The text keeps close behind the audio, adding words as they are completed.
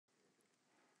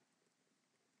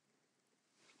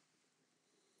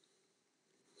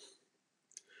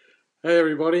Hey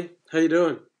everybody, how you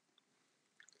doing?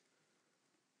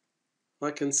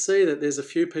 I can see that there's a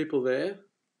few people there.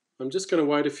 I'm just going to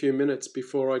wait a few minutes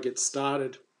before I get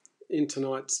started in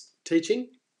tonight's teaching.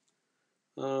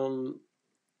 Um,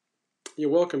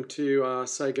 you're welcome to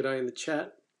say good day in the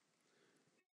chat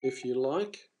if you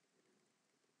like.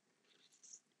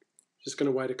 Just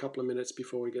going to wait a couple of minutes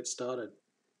before we get started.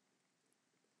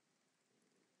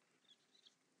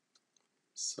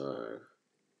 So,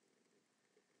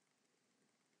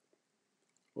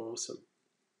 awesome.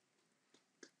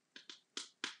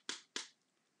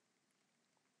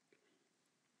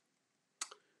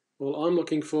 Well, I'm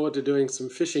looking forward to doing some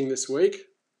fishing this week.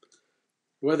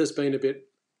 Weather's been a bit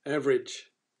average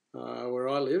where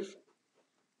I live.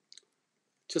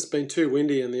 Just been too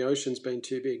windy and the ocean's been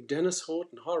too big. Dennis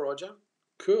Horton. Hi, Roger.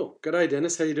 Cool. G'day,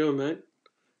 Dennis. How you doing, mate?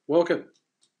 Welcome.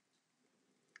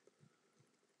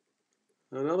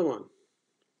 Another one.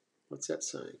 What's that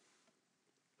saying?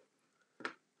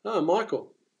 Oh,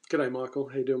 Michael. G'day, Michael.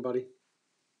 How you doing, buddy?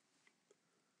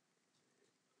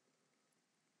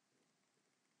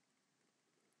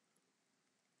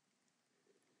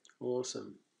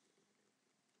 Awesome.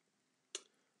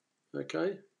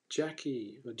 Okay.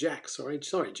 Jackie. Or Jack, sorry,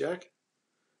 Jack.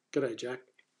 G'day, Jack.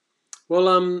 Well,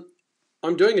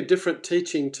 I'm doing a different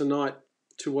teaching tonight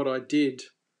to what I did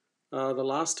the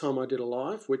last time I did a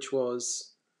live, which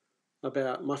was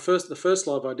about the first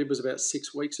live I did was about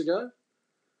 6 weeks ago.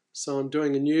 So I'm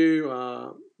doing a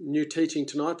new teaching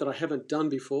tonight that I haven't done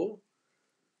before.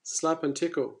 Slap and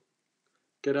tickle.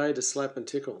 G'day to Slap and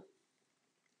Tickle.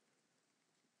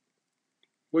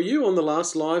 Were you on the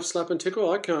last live Slap and Tickle?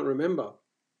 I can't remember.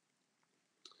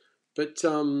 But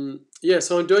yeah,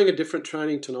 so I'm doing a different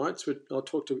training tonight. So I'll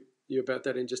talk to you about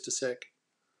that in just a sec.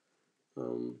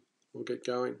 We'll get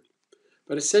going.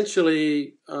 But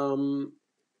essentially,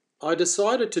 I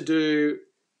decided to do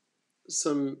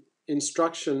some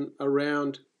instruction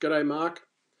around, g'day Mark,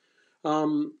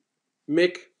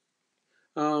 Mick.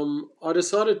 I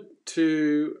decided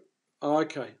to,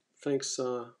 okay, thanks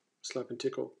Slap and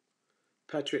Tickle.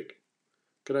 Patrick,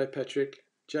 g'day Patrick.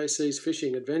 JC's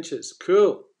Fishing Adventures,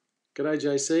 cool. G'day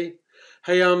JC.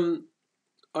 Hey,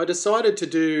 I decided to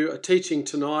do a teaching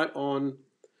tonight on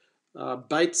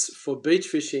baits for beach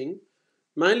fishing,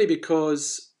 mainly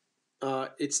because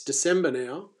it's December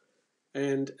now,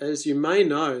 and as you may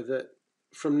know, that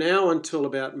from now until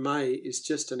about May is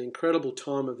just an incredible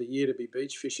time of the year to be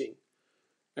beach fishing.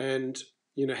 And,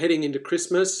 you know, heading into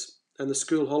Christmas and the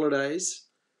school holidays,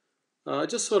 I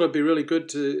just thought it'd be really good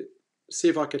to see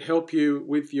if I could help you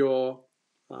with your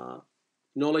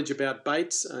knowledge about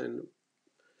baits and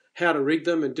how to rig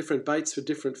them and different baits for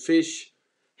different fish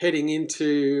heading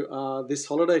into this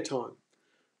holiday time.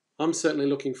 I'm certainly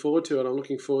looking forward to it. I'm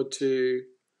looking forward to,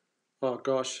 oh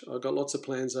gosh, I've got lots of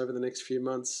plans over the next few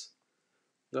months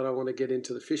that I want to get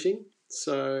into the fishing.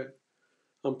 So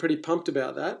I'm pretty pumped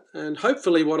about that. And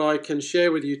hopefully what I can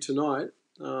share with you tonight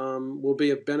will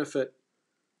be of benefit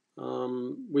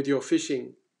with your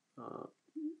fishing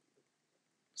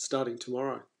starting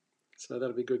tomorrow. So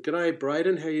that'll be good. G'day,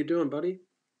 Braden. How you doing, buddy?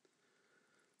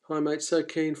 Hi, mate. So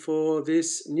keen for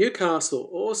this. Newcastle.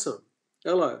 Awesome.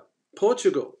 Hello.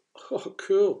 Portugal. Oh,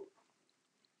 cool.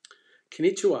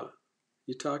 Konnichiwa.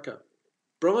 Yutaka.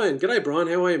 Brian. G'day, Brian.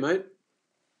 How are you, mate?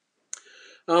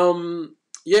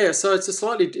 Yeah, so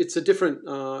it's a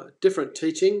different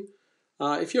teaching.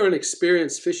 If you're an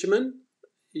experienced fisherman,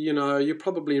 you know, you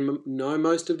probably know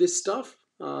most of this stuff.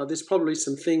 There's probably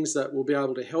some things that will be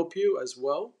able to help you as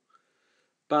well.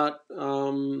 But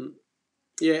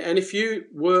yeah, and if you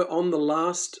were on the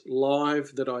last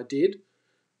live that I did,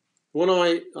 when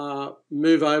I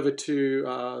move over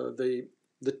to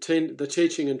the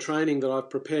teaching and training that I've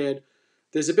prepared,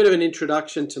 there's a bit of an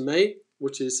introduction to me,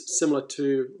 which is similar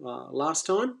to last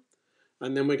time,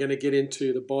 and then we're going to get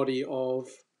into the body of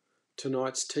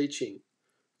tonight's teaching.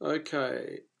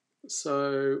 Okay,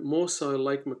 so more so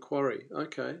Lake Macquarie.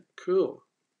 Okay, cool.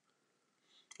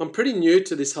 I'm pretty new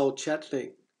to this whole chat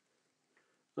thing.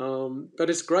 But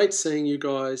it's great seeing you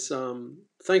guys.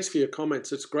 Thanks for your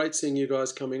comments. It's great seeing you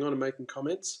guys coming on and making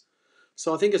comments.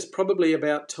 So I think it's probably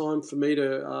about time for me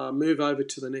to move over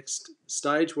to the next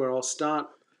stage where I'll start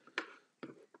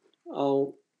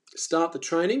the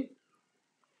training,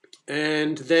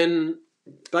 and then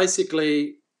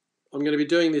basically I'm going to be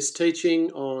doing this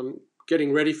teaching on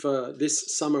getting ready for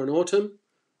this summer and autumn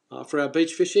for our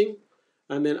beach fishing,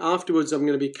 and then afterwards I'm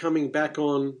going to be coming back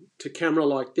on to camera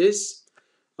like this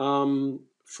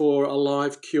for a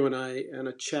live Q&A and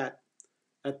a chat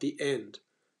at the end.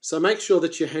 So make sure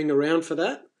that you hang around for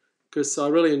that, because I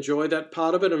really enjoy that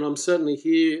part of it, and I'm certainly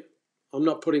here. I'm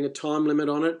not putting a time limit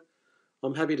on it.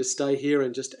 I'm happy to stay here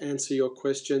and just answer your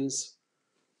questions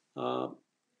from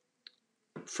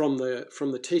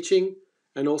the teaching,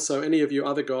 and also any of you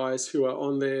other guys who are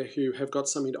on there who have got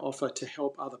something to offer to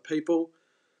help other people.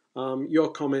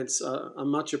 Your comments are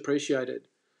much appreciated.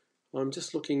 I'm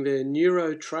just looking there.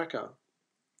 Neuro Tracker.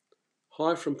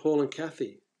 Hi from Paul and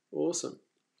Kathy. Awesome.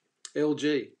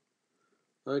 LG.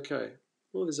 Okay.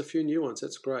 Well, there's a few new ones.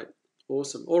 That's great.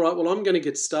 Awesome. All right. Well, I'm going to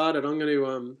get started. I'm going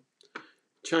to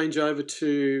change over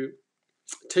to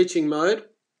teaching mode.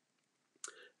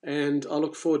 And I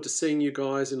look forward to seeing you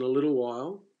guys in a little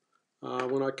while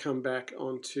when I come back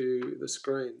onto the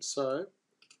screen. So,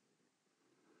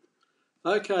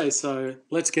 okay, so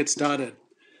let's get started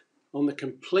on the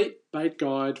complete bait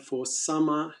guide for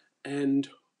summer and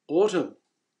autumn.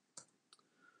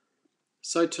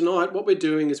 So tonight what we're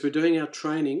doing is we're doing our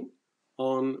training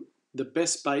on the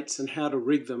best baits and how to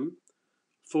rig them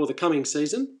for the coming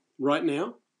season, right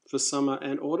now, for summer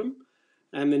and autumn.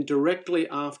 And then directly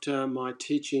after my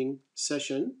teaching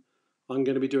session, I'm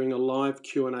going to be doing a live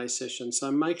Q&A session.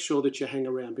 So make sure that you hang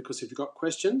around, because if you've got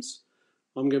questions,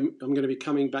 I'm going to be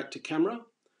coming back to camera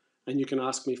and you can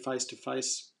ask me face to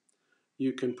face.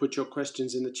 You can put your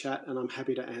questions in the chat and I'm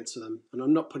happy to answer them. And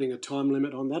I'm not putting a time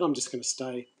limit on that. I'm just going to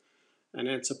stay and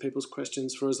answer people's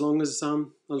questions for as long as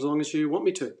you want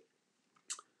me to.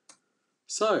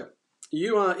 So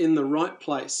you are in the right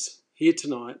place here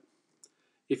tonight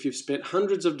if you've spent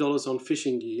hundreds of dollars on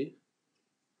fishing gear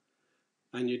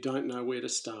and you don't know where to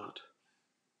start.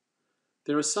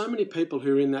 There are so many people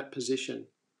who are in that position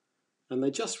and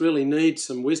they just really need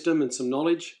some wisdom and some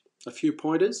knowledge, a few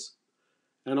pointers.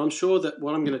 And I'm sure that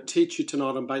what I'm going to teach you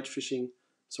tonight on beach fishing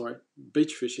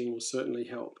will certainly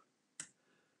help.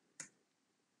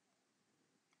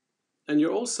 And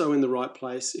you're also in the right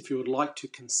place if you would like to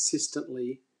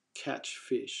consistently catch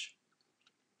fish.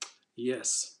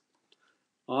 Yes,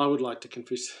 I would like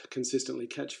to consistently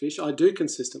catch fish. I do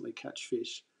consistently catch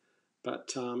fish,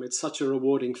 but it's such a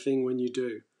rewarding thing when you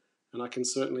do, and I can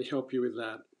certainly help you with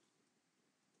that.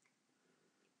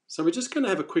 So we're just going to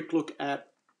have a quick look at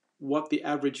what the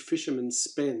average fisherman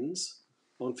spends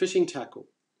on fishing tackle.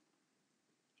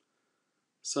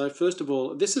 So first of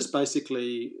all, this is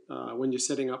basically when you're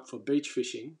setting up for beach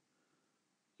fishing,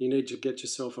 you need to get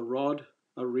yourself a rod,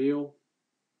 a reel,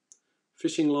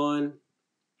 fishing line.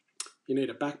 You need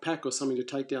a backpack or something to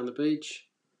take down the beach,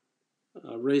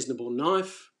 a reasonable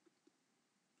knife,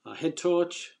 a head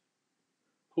torch,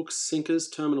 hooks, sinkers,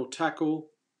 terminal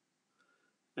tackle,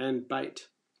 and bait.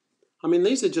 I mean,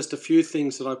 these are just a few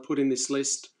things that I put in this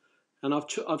list, and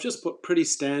I've just put pretty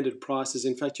standard prices.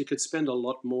 In fact, you could spend a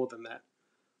lot more than that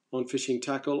on fishing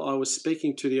tackle. I was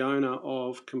speaking to the owner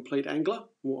of Complete Angler,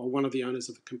 or one of the owners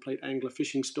of the Complete Angler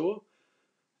fishing store,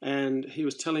 and he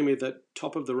was telling me that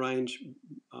top of the range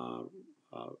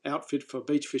outfit for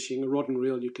beach fishing, a rod and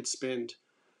reel, you could spend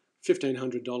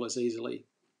 $1,500 easily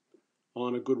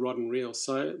on a good rod and reel.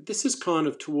 So this is kind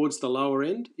of towards the lower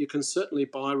end. You can certainly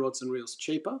buy rods and reels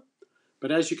cheaper,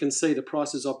 but as you can see, the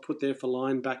prices I've put there for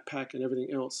line, backpack, and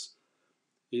everything else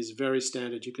is very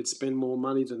standard. You could spend more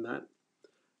money than that.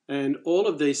 And all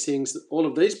of these things, all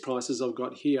of these prices I've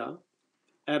got here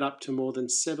add up to more than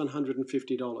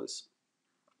 $750.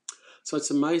 So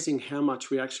it's amazing how much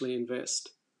we actually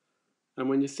invest. And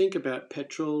when you think about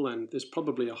petrol, and there's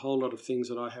probably a whole lot of things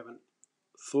that I haven't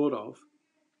thought of,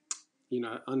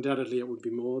 undoubtedly it would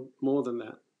be more than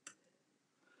that.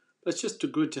 But it's just too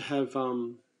good to have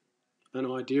an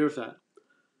idea of that.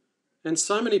 And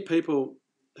so many people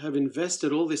have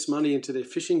invested all this money into their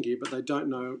fishing gear, but they don't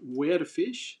know where to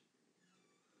fish.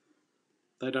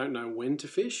 They don't know when to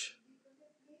fish.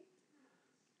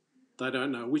 They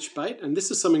don't know which bait. And this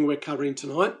is something we're covering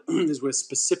tonight, is we're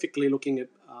specifically looking at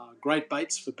great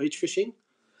baits for beach fishing.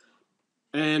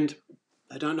 And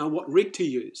they don't know what rig to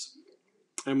use.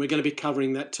 And we're going to be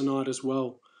covering that tonight as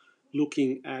well,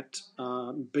 looking at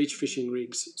beach fishing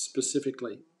rigs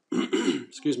specifically.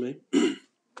 Excuse me.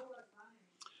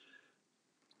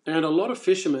 And a lot of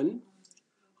fishermen,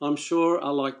 I'm sure,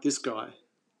 are like this guy.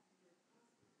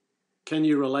 Can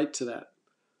you relate to that?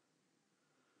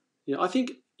 Yeah, I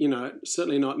think,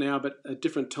 certainly not now, but at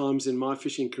different times in my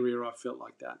fishing career, I felt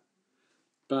like that.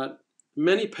 But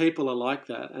many people are like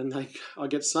that, and I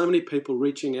get so many people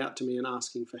reaching out to me and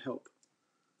asking for help,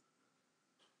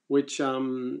 which I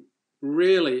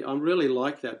really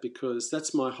like that, because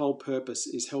that's my whole purpose,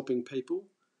 is helping people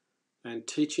and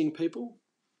teaching people.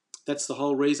 That's the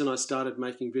whole reason I started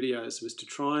making videos, was to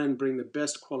try and bring the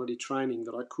best quality training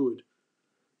that I could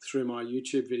through my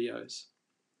YouTube videos.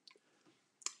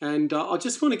 And I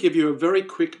just want to give you a very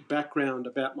quick background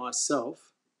about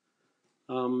myself.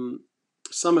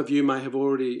 some of you may have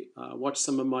already watched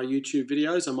some of my YouTube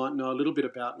videos. I might know a little bit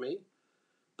about me.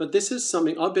 But this is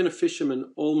something, I've been a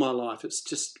fisherman all my life. It's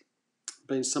just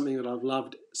been something that I've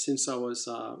loved since I was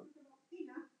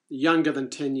younger than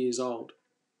 10 years old.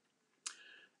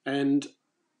 And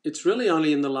it's really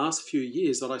only in the last few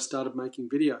years that I started making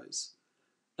videos.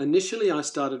 Initially, I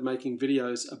started making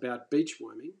videos about beach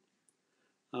worming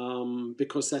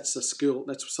because that's a skill,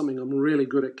 that's something I'm really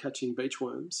good at, catching beach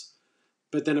worms.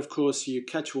 But then, of course, you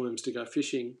catch worms to go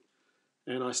fishing,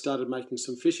 and I started making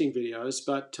some fishing videos,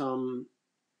 but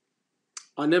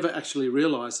I never actually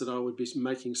realised that I would be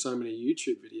making so many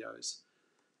YouTube videos.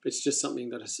 It's just something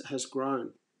that has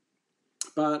grown.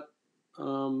 But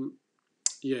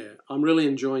yeah, I'm really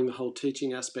enjoying the whole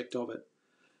teaching aspect of it.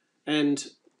 And,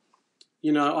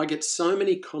 you know, I get so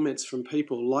many comments from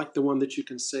people like the one that you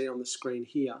can see on the screen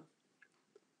here.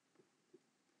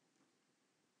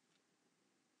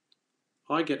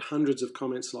 I get hundreds of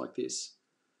comments like this.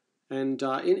 And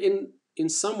in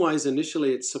some ways,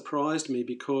 initially, it surprised me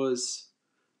because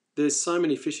there's so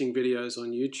many fishing videos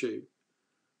on YouTube.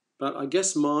 But I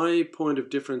guess my point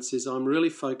of difference is I'm really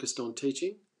focused on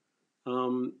teaching.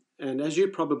 And as you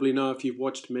probably know, if you've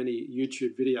watched many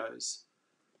YouTube videos,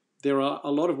 there are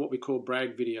a lot of what we call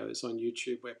brag videos on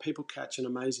YouTube where people catch an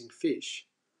amazing fish.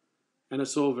 And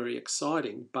it's all very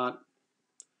exciting, but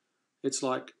it's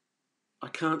like, I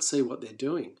can't see what they're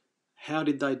doing. How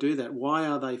did they do that? Why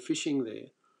are they fishing there?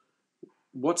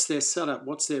 What's their setup?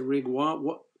 What's their rig?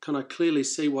 What can I clearly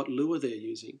see what lure they're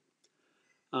using?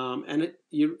 And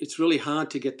it's really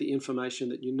hard to get the information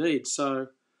that you need. So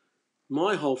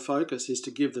my whole focus is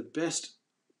to give the best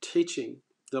teaching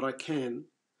that I can,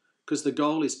 because the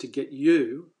goal is to get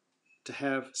you to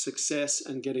have success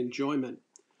and get enjoyment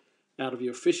out of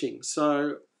your fishing.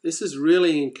 So this is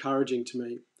really encouraging to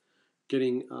me,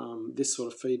 getting this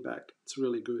sort of feedback. It's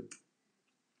really good.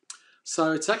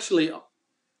 So it's actually,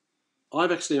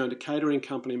 I've actually owned a catering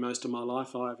company most of my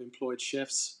life. I've employed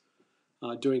chefs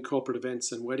doing corporate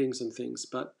events and weddings and things.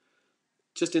 But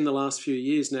just in the last few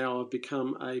years now, I've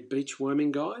become a beach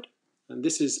worming guide. And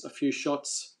this is a few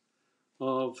shots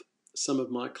of some of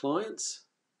my clients.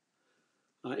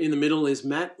 In the middle is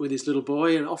Matt with his little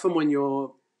boy. And often when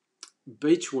you're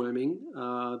beach worming,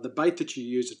 the bait that you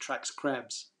use attracts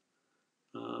crabs.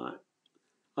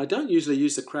 I don't usually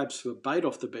use the crabs for bait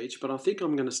off the beach, but I think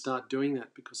I'm going to start doing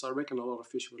that because I reckon a lot of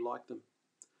fish would like them.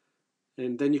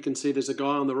 And then you can see there's a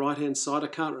guy on the right-hand side. I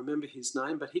can't remember his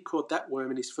name, but he caught that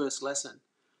worm in his first lesson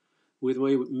with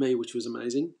me, which was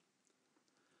amazing.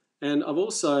 And I've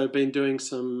also been doing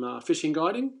some fishing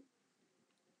guiding.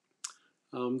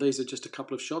 These are just a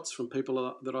couple of shots from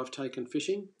people that I've taken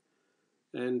fishing.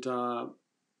 And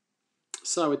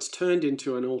so it's turned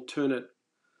into an alternate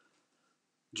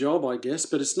job, I guess,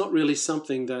 but it's not really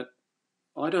something that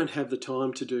I don't have the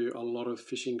time to do a lot of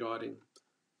fishing guiding.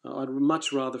 I'd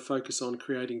much rather focus on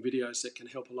creating videos that can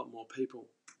help a lot more people.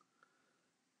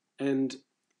 And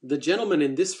the gentleman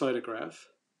in this photograph,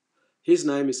 his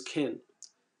name is Ken.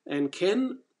 And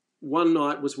Ken, one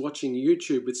night, was watching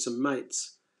YouTube with some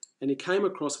mates, and he came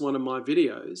across one of my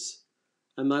videos,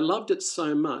 and they loved it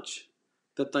so much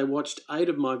that they watched 8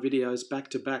 of my videos back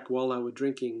to back while they were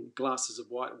drinking glasses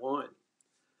of white wine.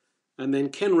 And then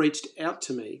Ken reached out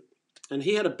to me, and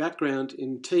he had a background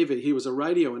in TV. He was a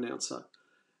radio announcer.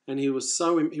 And he was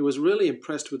really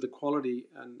impressed with the quality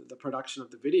and the production of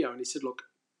the video. And he said, look,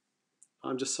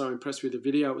 I'm just so impressed with the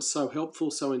video. It was so helpful,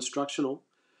 so instructional.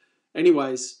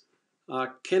 Anyways,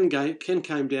 Ken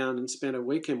came down and spent a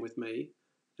weekend with me,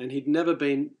 and he'd never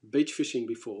been beach fishing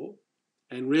before.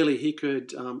 And really, he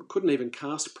couldn't even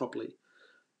cast properly.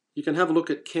 You can have a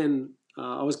look at Ken.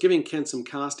 I was giving Ken some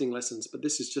casting lessons, but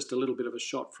this is just a little bit of a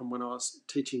shot from when I was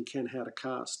teaching Ken how to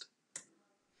cast.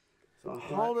 So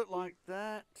hold it like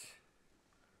that,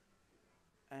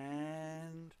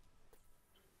 and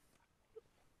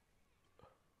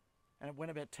it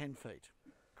went about 10 feet.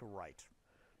 Great.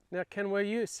 Now, Ken, were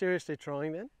you seriously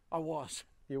trying then? I was.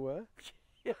 You were?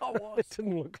 Yeah, I was. It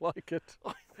didn't look like it.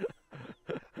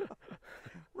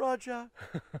 Roger,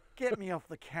 get me off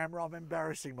the camera. I'm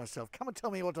embarrassing myself. Come and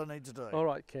tell me what I need to do. All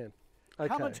right, Ken. Okay.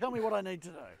 Come and tell me what I need to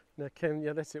do. Now, Ken,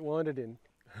 yeah, that's it. Wind it in.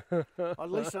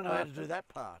 At least I know how to do that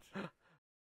part.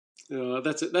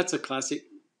 That's a classic.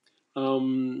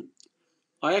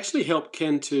 I actually helped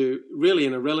Ken to really,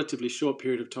 in a relatively short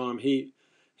period of time, he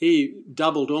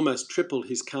doubled, almost tripled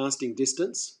his casting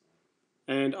distance.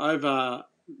 And over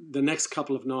the next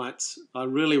couple of nights, I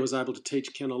really was able to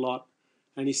teach Ken a lot.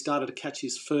 And he started to catch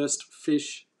his first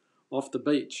fish off the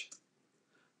beach.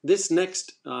 This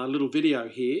next little video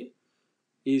here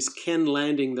is Ken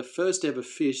landing the first ever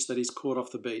fish that he's caught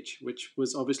off the beach, which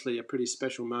was obviously a pretty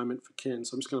special moment for Ken.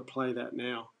 So I'm just going to play that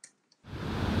now.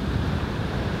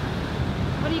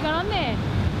 What do you got on there?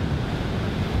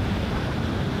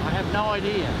 I have no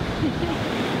idea.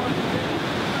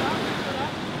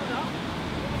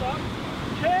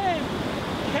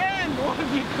 Ken, what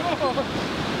have you caught?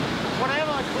 What have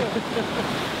I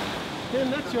caught? Ken,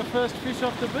 that's your first fish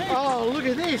off the beach. Oh, look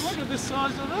at this. Look at the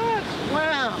size of that.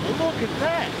 Wow, look at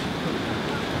that.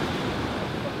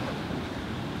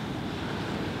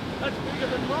 That's bigger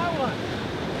than my one.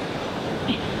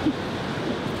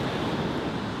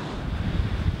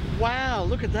 Wow,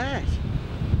 look at that.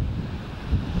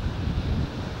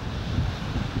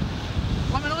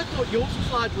 I mean, I thought yours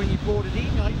was large when you brought it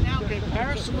in. Now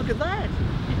comparison, look at that.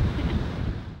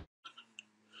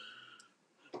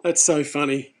 That's so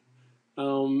funny.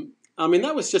 I mean,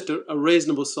 that was just a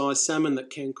reasonable size salmon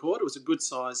that Ken caught. It was a good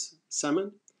size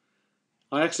salmon.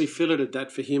 I actually filleted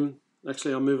that for him.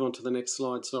 Actually, I'll move on to the next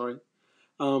slide, sorry.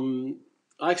 I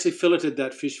actually filleted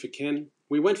that fish for Ken.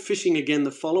 We went fishing again the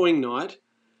following night,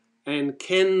 and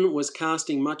Ken was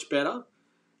casting much better.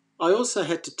 I also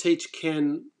had to teach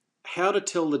Ken how to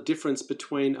tell the difference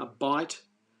between a bite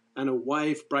and a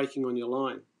wave breaking on your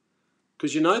line.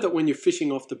 Because you know that when you're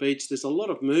fishing off the beach, there's a lot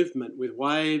of movement with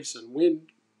waves and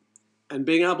wind, and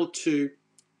being able to,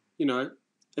 you know,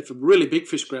 if a really big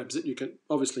fish grabs it, you can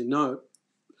obviously know,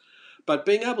 but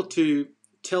being able to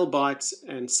tell bites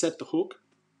and set the hook.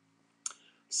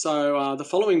 So the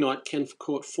following night, Ken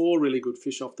caught 4 really good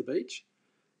fish off the beach.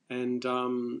 And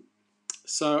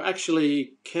so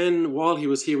actually, Ken, while he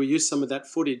was here, we used some of that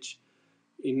footage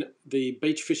in the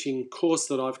beach fishing course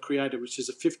that I've created, which is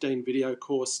a 15 video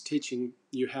course teaching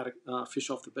you how to fish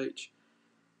off the beach.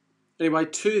 Anyway,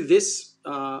 to this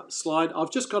slide,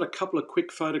 I've just got a couple of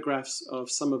quick photographs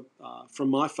of some of from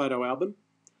my photo album.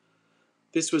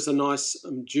 This was a nice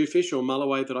jewfish or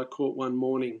mulloway that I caught one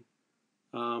morning.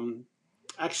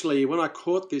 Actually, when I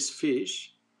caught this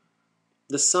fish,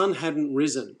 the sun hadn't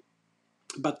risen,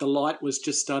 but the light was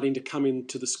just starting to come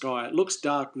into the sky. It looks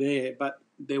dark there, but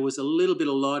there was a little bit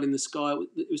of light in the sky.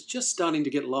 It was just starting to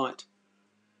get light.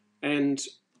 And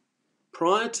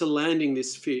prior to landing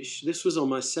this fish, this was on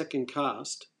my second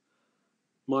cast.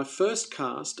 My first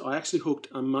cast, I actually hooked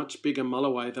a much bigger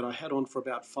mulloway that I had on for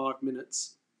about 5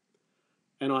 minutes.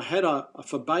 And I had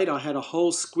for bait, I had a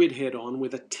whole squid head on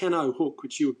with a 10-0 hook,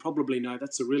 which you would probably know,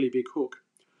 that's a really big hook.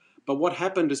 But what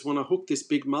happened is when I hooked this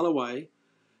big mulloway,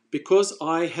 because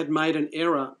I had made an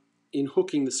error in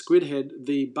hooking the squid head,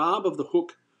 the barb of the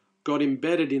hook got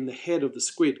embedded in the head of the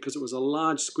squid because it was a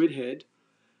large squid head.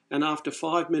 And after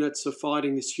 5 minutes of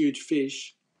fighting this huge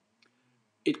fish,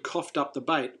 it coughed up the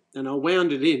bait. And I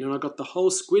wound it in and I got the whole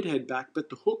squid head back, but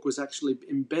the hook was actually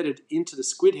embedded into the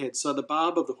squid head. So the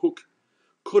barb of the hook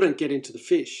couldn't get into the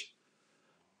fish.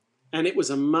 And it was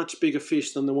a much bigger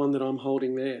fish than the one that I'm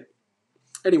holding there.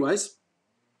 Anyways,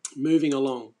 moving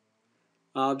along.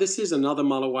 This is another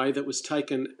mulloway that was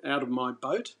taken out of my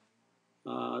boat.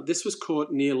 This was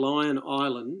caught near Lion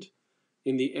Island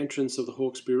in the entrance of the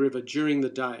Hawkesbury River during the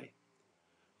day.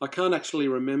 I can't actually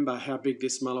remember how big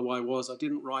this mulloway was. I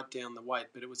didn't write down the weight,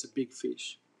 but it was a big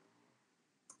fish.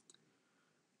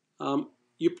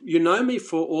 You know me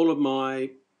for all of my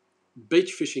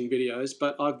beach fishing videos,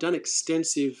 but I've done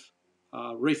extensive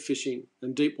reef fishing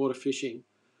and deep water fishing.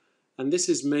 And this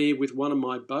is me with one of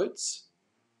my boats.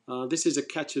 This is a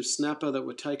catch of snapper that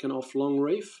were taken off Long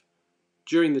Reef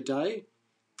during the day.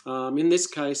 In this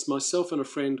case, myself and a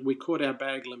friend, we caught our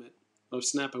bag limit of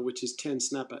snapper, which is 10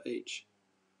 snapper each.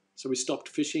 So we stopped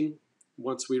fishing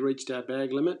once we reached our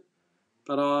bag limit.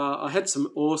 But I had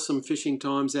some awesome fishing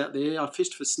times out there. I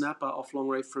fished for snapper off Long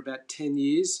Reef for about 10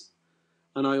 years.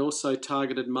 And I also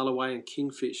targeted mulloway and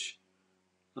kingfish.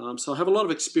 So I have a lot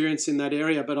of experience in that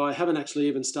area, but I haven't actually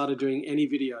even started doing any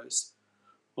videos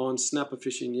on snapper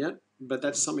fishing yet. But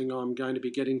that's something I'm going to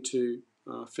be getting to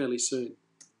fairly soon.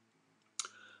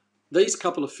 These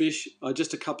couple of fish are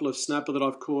just a couple of snapper that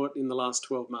I've caught in the last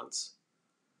 12 months.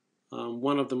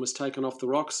 One of them was taken off the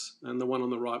rocks and the one on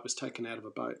the right was taken out of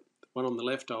a boat. The one on the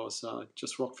left I was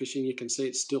just rock fishing. You can see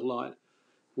it's still light.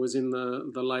 It was in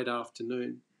the late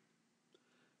afternoon.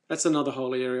 That's another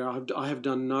whole area. I have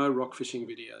done no rock fishing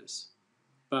videos,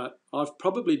 but I've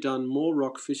probably done more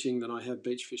rock fishing than I have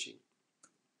beach fishing.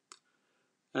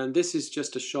 And this is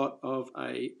just a shot of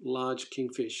a large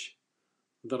kingfish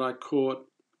that I caught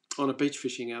on a beach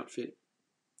fishing outfit.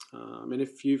 And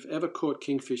if you've ever caught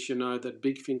kingfish, you know that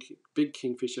big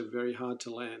kingfish are very hard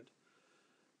to land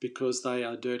because they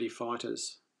are dirty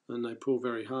fighters and they pull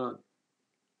very hard.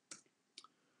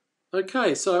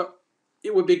 Okay, so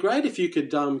it would be great if you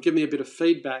could give me a bit of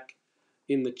feedback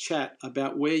in the chat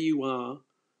about where you are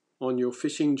on your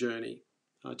fishing journey.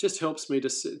 It just helps me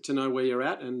to know where you're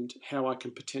at and how I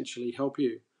can potentially help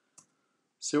you.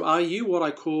 So are you what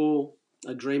I call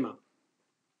a dreamer?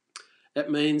 That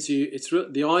means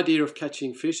the idea of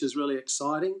catching fish is really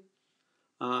exciting,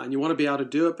 and you want to be able to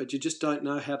do it, but you just don't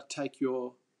know how to take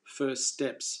your first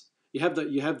steps. You have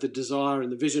the desire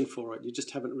and the vision for it. You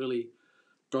just haven't really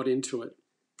got into it.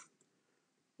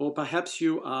 Or perhaps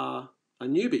you are a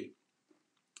newbie.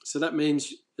 So that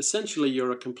means essentially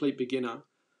you're a complete beginner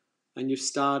and you've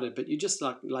started, but you just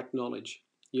lack knowledge.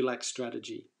 You lack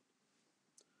strategy.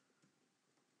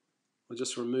 I'll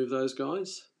just remove those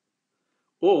guys.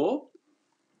 Or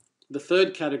the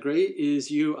third category is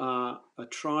you are a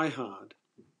try-hard.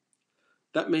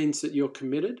 That means that you're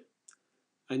committed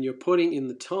and you're putting in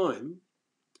the time,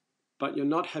 but you're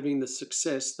not having the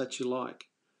success that you like.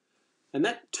 And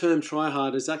that term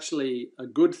try-hard is actually a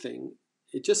good thing.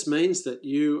 It just means that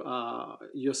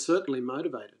you're certainly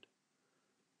motivated,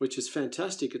 which is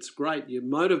fantastic. It's great. You're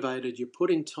motivated, you're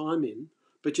putting time in,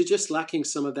 but you're just lacking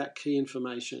some of that key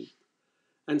information.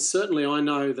 And certainly I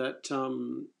know that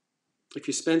if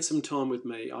you spend some time with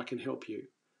me, I can help you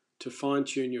to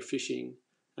fine-tune your fishing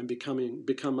and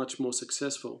become much more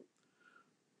successful.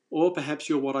 Or perhaps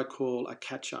you're what I call a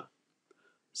catcher.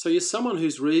 So you're someone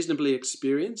who's reasonably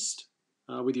experienced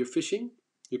with your fishing,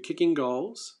 you're kicking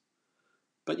goals,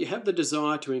 but you have the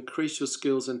desire to increase your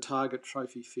skills and target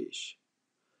trophy fish.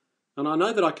 And I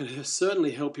know that I can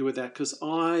certainly help you with that because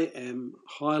I am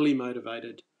highly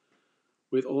motivated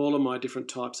with all of my different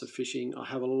types of fishing. I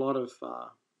have a lot of,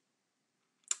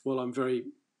 I'm very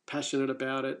passionate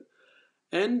about it,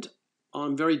 and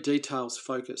I'm very details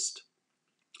focused.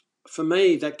 For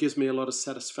me, that gives me a lot of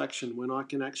satisfaction when I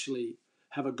can actually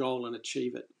have a goal and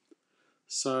achieve it.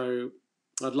 So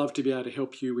I'd love to be able to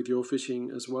help you with your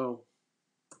fishing as well.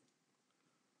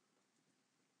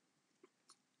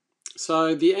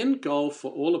 So the end goal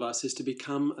for all of us is to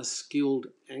become a skilled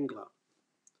angler.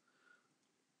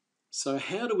 So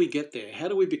how do we get there? How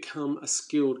do we become a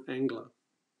skilled angler?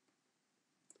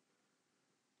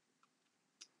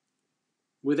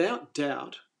 Without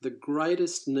doubt, the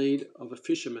greatest need of a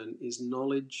fisherman is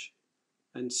knowledge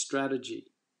and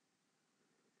strategy.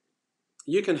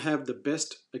 You can have the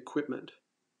best equipment,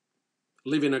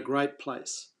 live in a great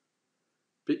place,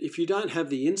 but if you don't have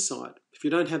the insight, if you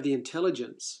don't have the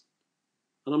intelligence,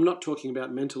 and I'm not talking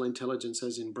about mental intelligence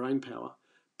as in brain power,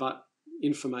 but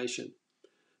information.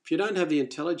 If you don't have the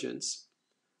intelligence,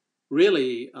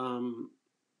 really,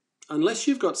 unless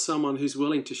you've got someone who's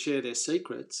willing to share their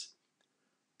secrets,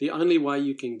 the only way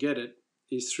you can get it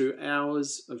is through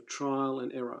hours of trial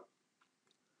and error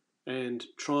and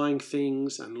trying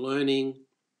things and learning.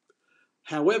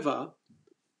 However,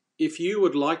 if you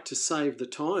would like to save the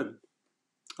time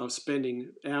of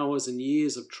spending hours and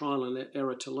years of trial and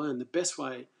error to learn, the best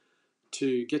way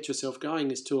to get yourself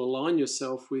going is to align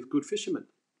yourself with good fishermen.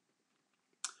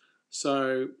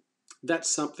 So that's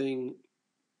something,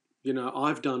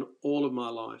 I've done all of my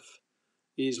life,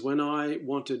 is when I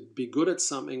want to be good at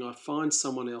something, I find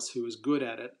someone else who is good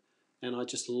at it and I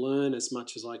just learn as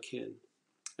much as I can.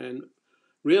 And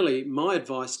really, my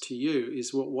advice to you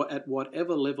is at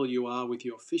whatever level you are with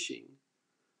your fishing,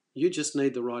 you just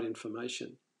need the right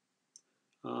information.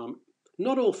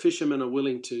 Not all fishermen are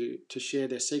willing to share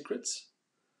their secrets.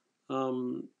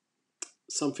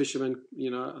 Some fishermen,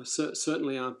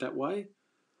 certainly aren't that way.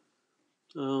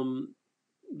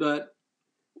 But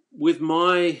with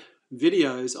my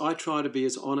videos, I try to be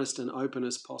as honest and open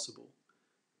as possible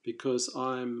because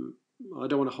I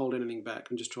don't want to hold anything back.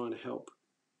 I'm just trying to help.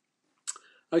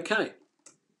 Okay,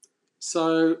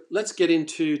 so let's get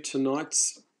into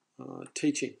tonight's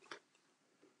teaching,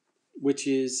 which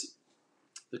is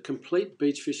the Complete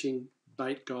Beach Fishing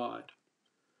Bait Guide.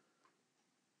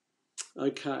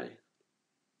 Okay,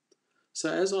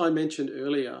 so as I mentioned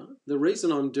earlier, the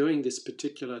reason I'm doing this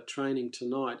particular training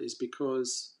tonight is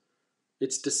because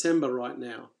it's December right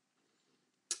now.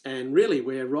 And really,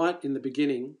 we're right in the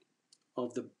beginning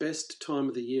of the best time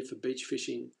of the year for beach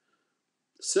fishing,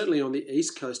 certainly on the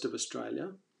east coast of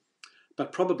Australia,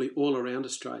 but probably all around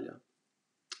Australia.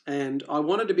 And I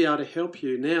wanted to be able to help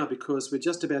you now because we're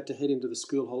just about to head into the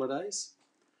school holidays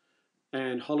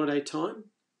and holiday time.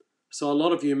 So a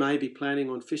lot of you may be planning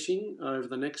on fishing over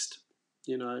the next,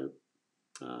 the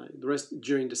rest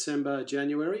during December,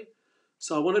 January.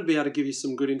 So I wanted to be able to give you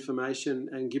some good information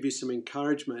and give you some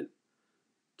encouragement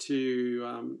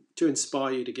to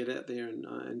inspire you to get out there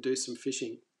and do some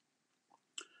fishing.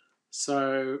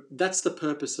 So that's the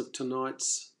purpose of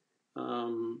tonight's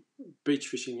beach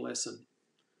fishing lesson.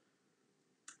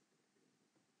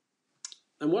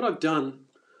 And what I've done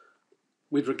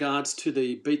with regards to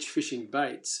the beach fishing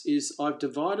baits is I've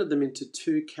divided them into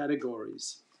two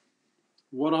categories.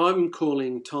 What I'm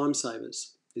calling time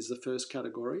savers is the first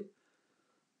category.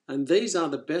 And these are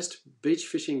the best beach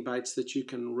fishing baits that you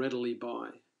can readily buy.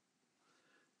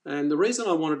 And the reason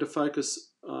I wanted to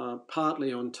focus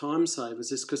partly on time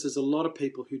savers is because there's a lot of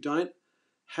people who don't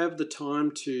have the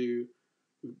time to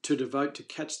devote to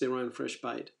catch their own fresh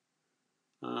bait.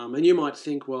 And you might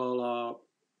think, well,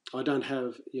 I don't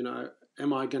have,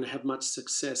 am I going to have much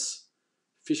success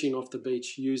fishing off the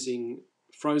beach using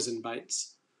frozen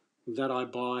baits that I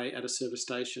buy at a service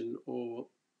station or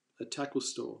a tackle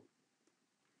store?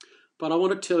 But I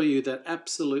want to tell you that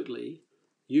absolutely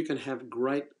you can have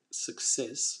great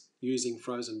success using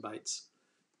frozen baits.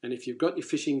 And if you've got your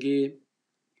fishing gear,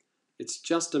 it's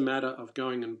just a matter of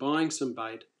going and buying some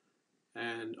bait.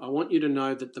 And I want you to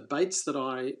know that the baits that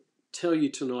I tell you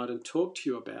tonight and talk to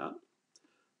you about,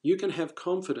 you can have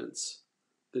confidence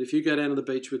that if you go down to the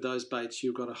beach with those baits,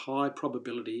 you've got a high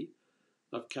probability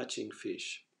of catching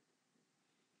fish.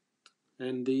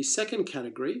 And the second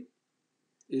category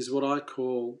is what I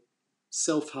call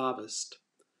self-harvest.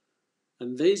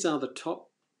 And these are the top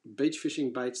beach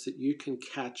fishing baits that you can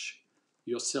catch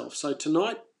yourself. So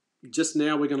tonight, just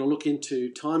now, we're going to look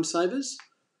into time savers,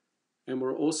 and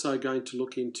we're also going to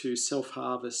look into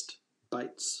self-harvest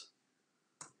baits.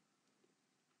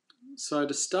 So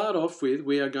to start off with,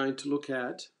 we are going to look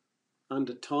at,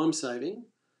 under time saving,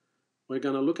 we're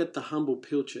going to look at the humble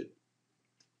pilchard.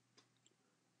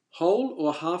 Whole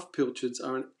or half pilchards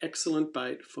are an excellent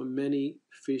bait for many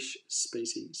fish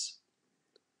species.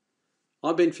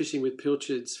 I've been fishing with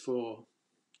pilchards for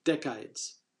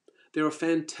decades. They're a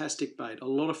fantastic bait. A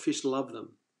lot of fish love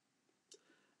them.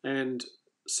 And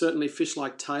certainly fish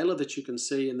like tailor that you can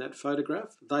see in that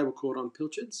photograph, they were caught on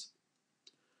pilchards.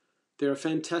 They're a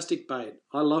fantastic bait.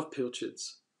 I love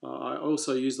pilchards. I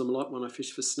also use them a lot when I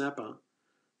fish for snapper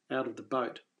out of the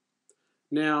boat.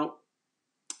 Now,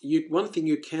 one thing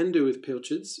you can do with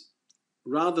pilchards,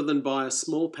 rather than buy a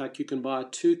small pack, you can buy a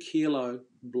 2 kilo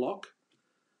block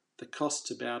that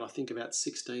costs about, I think, about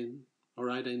 $16 or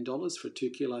 $18 for a 2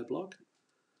 kilo block.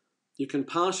 You can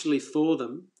partially thaw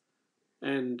them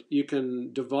and you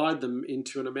can divide them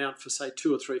into an amount for, say,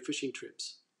 2 or 3 fishing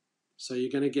trips. So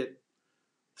you're going to get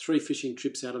 3 fishing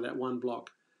trips out of that one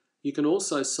block. You can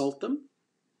also salt them,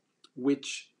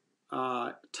 which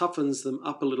toughens them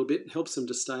up a little bit, helps them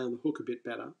to stay on the hook a bit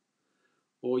better,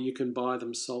 or you can buy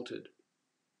them salted.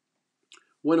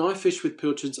 When I fish with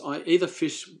pilchards, I either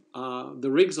fish, the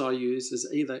rigs I use is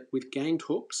either with ganged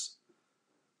hooks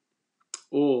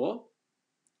or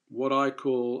what I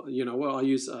call, I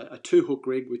use a 2-hook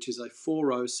rig, which is a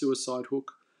 4-row suicide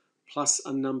hook plus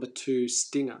a number 2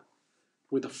 stinger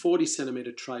with a 40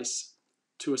 centimetre trace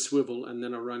to a swivel and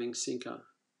then a running sinker.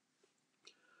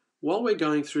 While we're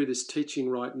going through this teaching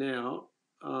right now,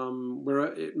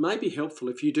 it may be helpful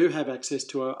if you do have access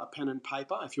to a pen and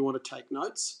paper, if you want to take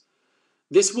notes.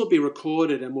 This will be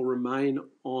recorded and will remain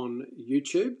on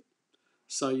YouTube,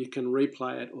 so you can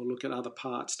replay it or look at other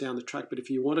parts down the track. But if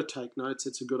you want to take notes,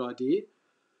 it's a good idea.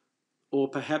 Or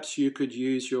perhaps you could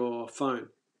use your phone,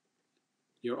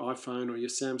 your iPhone or your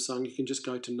Samsung. You can just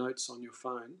go to notes on your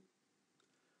phone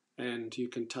and you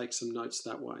can take some notes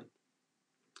that way.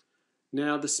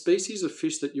 Now, the species of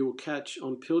fish that you will catch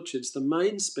on pilchards, the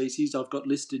main species I've got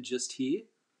listed just here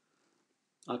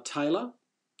are tailor,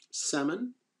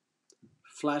 salmon,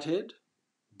 flathead,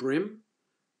 brim,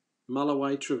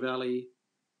 mulloway, trevally,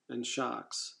 and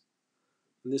sharks.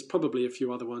 And there's probably a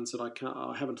few other ones that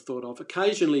I haven't thought of.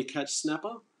 Occasionally catch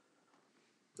snapper.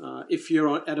 If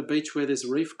you're at a beach where there's a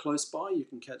reef close by, you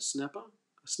can catch snapper.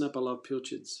 Snapper love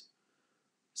pilchards.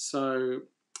 So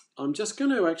I'm just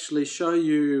going to actually show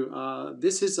you,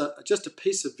 this is just a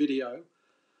piece of video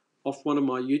off one of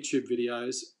my YouTube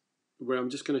videos where I'm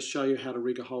just going to show you how to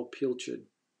rig a whole pilchard.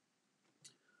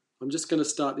 I'm just going to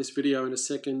start this video in a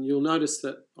second. You'll notice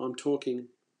that I'm talking.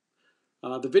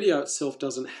 The video itself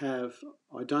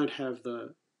I don't have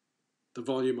the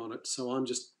volume on it, so I'm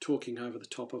just talking over the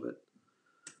top of it.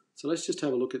 So let's just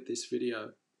have a look at this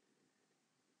video.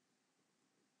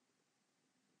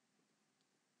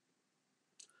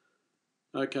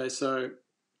 Okay, so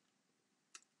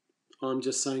I'm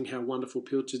just saying how wonderful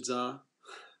pilchards are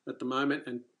at the moment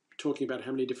and talking about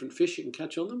how many different fish you can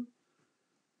catch on them.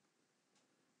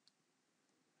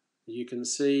 You can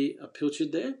see a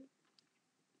pilchard there.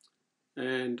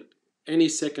 And any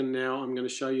second now, I'm going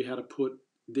to show you how to put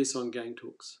this on ganged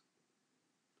hooks.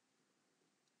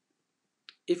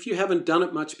 If you haven't done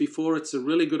it much before, it's a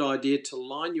really good idea to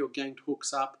line your ganged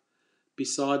hooks up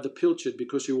beside the pilchard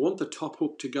because you want the top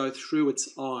hook to go through its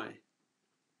eye.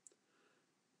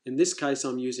 In this case,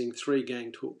 I'm using 3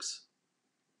 ganged hooks.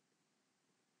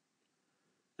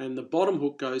 And the bottom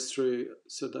hook goes through,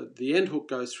 so that the end hook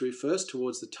goes through first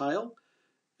towards the tail,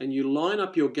 and you line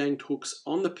up your ganged hooks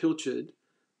on the pilchard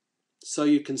so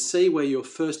you can see where your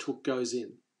first hook goes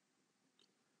in.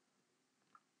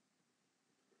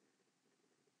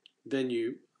 Then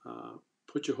you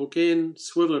put your hook in,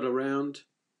 swivel it around,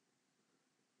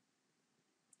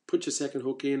 put your second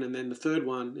hook in, and then the third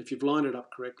one, if you've lined it up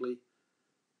correctly,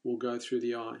 will go through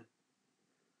the eye.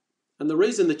 And the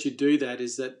reason that you do that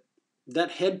is that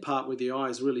that head part with the eye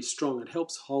is really strong. It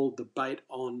helps hold the bait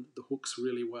on the hooks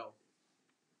really well.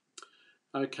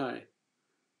 Okay,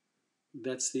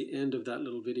 that's the end of that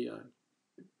little video.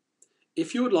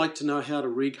 If you would like to know how to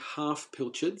rig half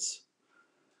pilchards,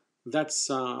 that's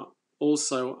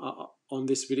also on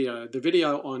this video. The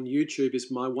video on YouTube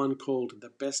is my one called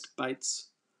The Best Baits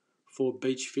for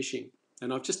Beach Fishing.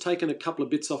 And I've just taken a couple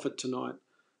of bits off it tonight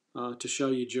to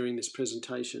show you during this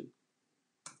presentation.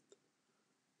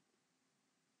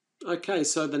 Okay,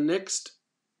 so the next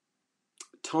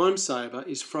time saver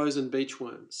is frozen beach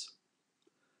worms.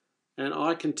 And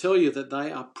I can tell you that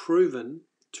they are proven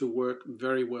to work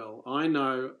very well. I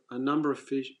know a number of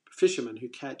fishermen who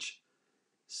catch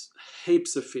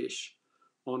heaps of fish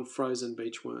on frozen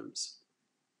beach worms.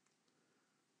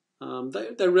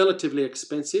 They're relatively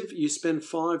expensive. You spend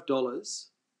 $5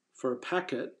 for a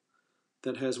packet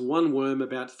that has one worm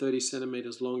about 30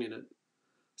 centimeters long in it.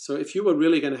 So if you were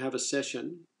really going to have a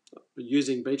session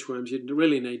using beach worms, you'd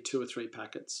really need 2 or 3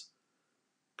 packets,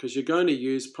 because you're going to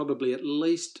use probably at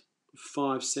least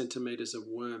 5 centimeters of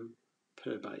worm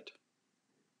per bait.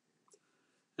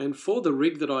 And for the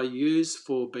rig that I use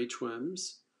for beach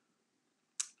worms,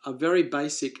 a very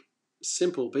basic,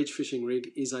 simple beach fishing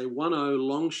rig is a 1/0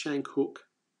 long shank hook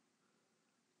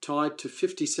tied to a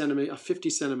 50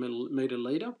 centimeter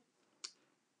leader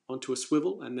onto a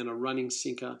swivel, and then a running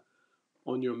sinker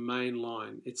on your main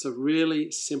line. It's a really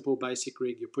simple basic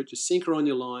rig. You put your sinker on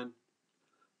your line,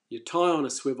 you tie on a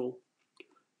swivel,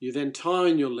 you then tie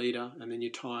on your leader, and then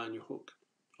you tie on your hook.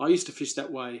 I used to fish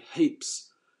that way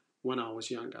heaps when I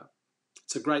was younger.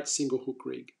 It's a great single hook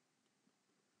rig.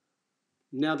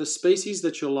 Now, the species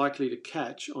that you're likely to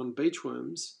catch on beach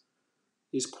worms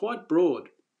is quite broad.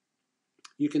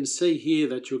 You can see here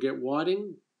that you'll get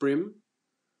whiting, brim,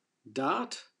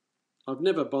 dart. I've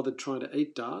never bothered trying to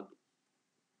eat dart.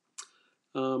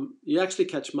 You actually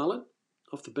catch mullet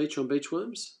off the beach on beach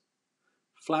worms,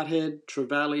 flathead,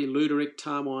 trevally, luderick,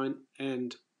 tarwine,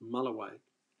 and mulloway.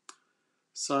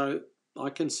 So I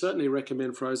can certainly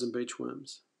recommend frozen beach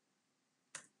worms.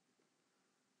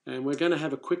 And we're going to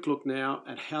have a quick look now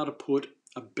at how to put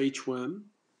a beach worm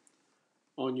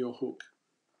on your hook.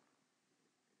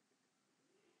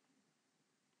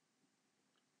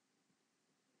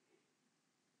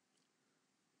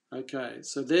 Okay,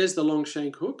 so there's the long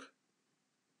shank hook.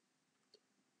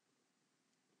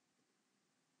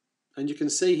 And you can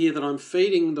see here that I'm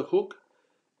feeding the hook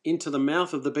into the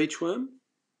mouth of the beach worm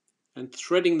and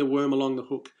threading the worm along the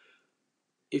hook.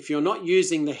 If you're not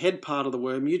using the head part of the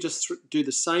worm, you just do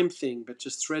the same thing, but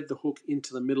just thread the hook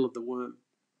into the middle of the worm.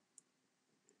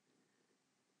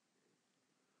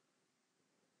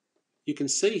 You can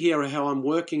see here how I'm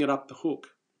working it up the hook.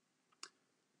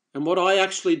 And what I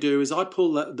actually do is I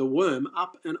pull the worm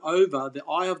up and over the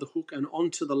eye of the hook and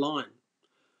onto the line.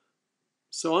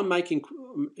 So I'm making,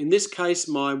 in this case,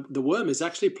 the worm is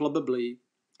actually probably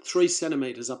 3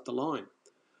 centimeters up the line.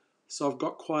 So I've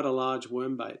got quite a large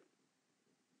worm bait.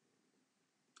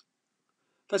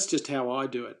 That's just how I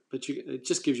do it, but it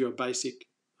just gives you a basic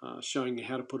showing you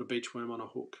how to put a beach worm on a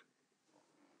hook.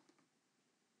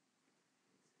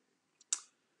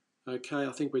 Okay,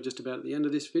 I think we're just about at the end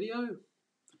of this video,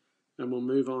 and we'll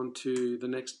move on to the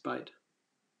next bait.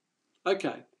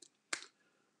 Okay,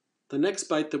 the next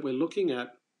bait that we're looking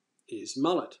at is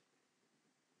mullet.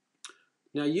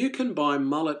 Now, you can buy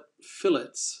mullet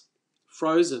fillets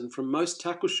frozen from most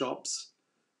tackle shops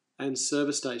and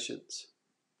service stations.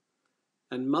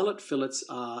 And mullet fillets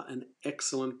are an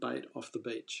excellent bait off the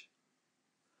beach.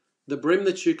 The brim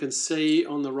that you can see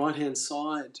on the right-hand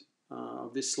side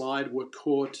of this slide were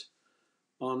caught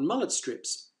on mullet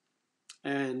strips.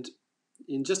 And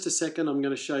in just a second, I'm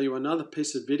going to show you another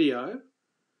piece of video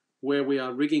where we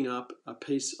are rigging up a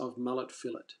piece of mullet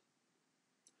fillet.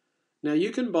 Now,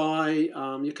 you can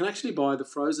actually buy the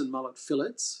frozen mullet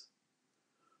fillets,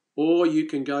 or you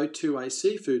can go to a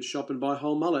seafood shop and buy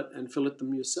whole mullet and fillet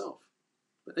them yourself.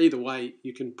 But either way,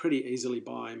 you can pretty easily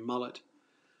buy mullet.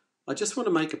 I just want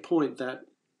to make a point that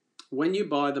when you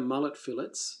buy the mullet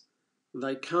fillets,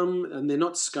 they come and they're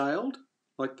not scaled,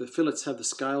 like the fillets have the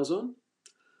scales on.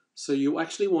 So you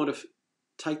actually want to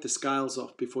take the scales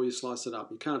off before you slice it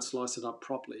up. You can't slice it up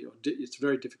properly, or it's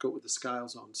very difficult with the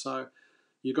scales on. So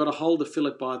you've got to hold the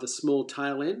fillet by the small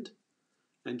tail end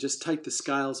and just take the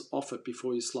scales off it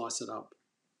before you slice it up.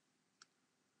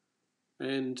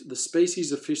 And the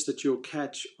species of fish that you'll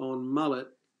catch on mullet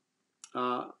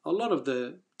are a lot of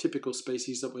the typical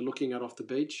species that we're looking at off the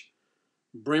beach.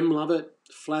 Bream love it,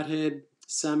 flathead,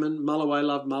 salmon, mulloway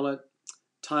love mullet,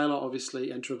 tailor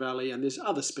obviously, and trevally, and there's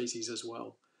other species as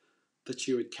well that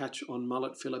you would catch on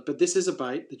mullet fillet. But this is a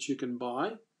bait that you can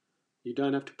buy. You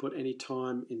don't have to put any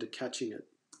time into catching it.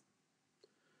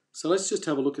 So let's just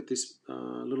have a look at this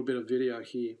little bit of video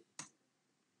here.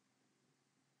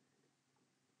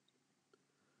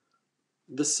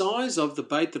 The size of the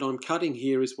bait that I'm cutting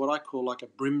here is what I call like a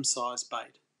brim size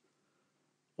bait.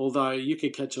 Although you can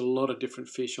catch a lot of different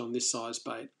fish on this size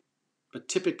bait. But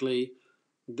typically,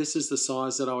 this is the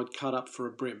size that I would cut up for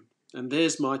a brim. And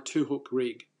there's my 2-hook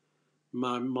rig,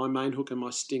 my main hook and my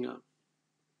stinger.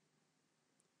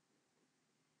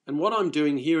 And what I'm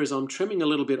doing here is I'm trimming a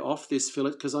little bit off this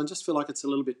fillet because I just feel like it's a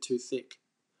little bit too thick.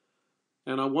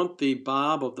 And I want the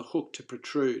barb of the hook to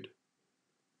protrude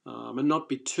and not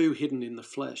be too hidden in the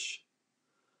flesh.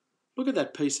 Look at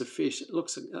that piece of fish. That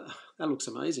looks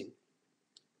amazing.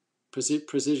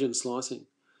 Precision slicing.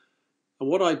 And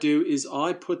what I do is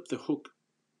I put the hook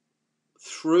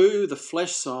through the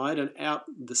flesh side and out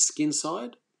the skin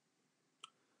side,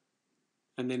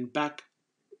 and then back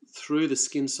through the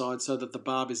skin side so that the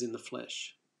barb is in the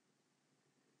flesh.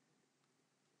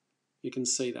 You can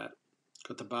see that.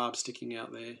 Got the barb sticking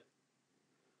out there.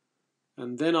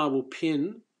 And then I will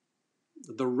pin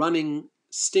the running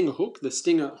stinger hook. The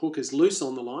stinger hook is loose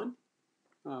on the line.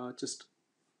 Just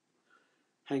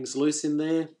hangs loose in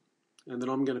there. And then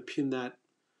I'm going to pin that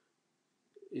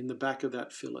in the back of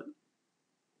that fillet.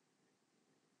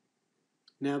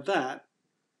 Now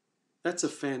that's a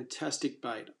fantastic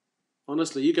bait.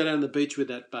 Honestly, you go down the beach with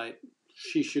that bait,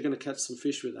 sheesh, you're going to catch some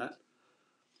fish with that.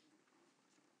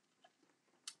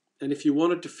 And if you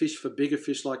wanted to fish for bigger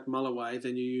fish like mulloway,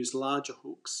 then you use larger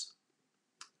hooks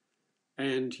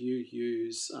and you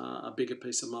use a bigger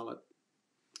piece of mullet.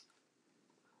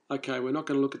 Okay, we're not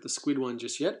going to look at the squid one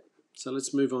just yet, so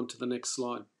let's move on to the next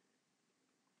slide.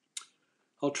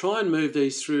 I'll try and move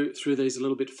these through these a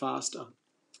little bit faster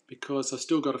because I've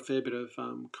still got a fair bit of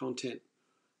content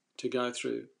to go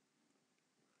through.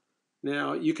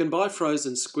 Now, you can buy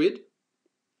frozen squid.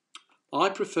 I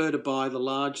prefer to buy the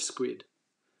large squid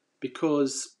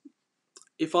because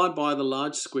if I buy the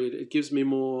large squid, it gives me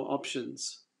more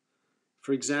options.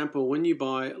 For example, when you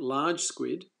buy large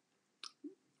squid,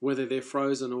 whether they're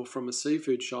frozen or from a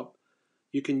seafood shop,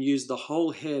 you can use the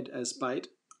whole head as bait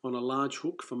on a large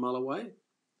hook for mulloway,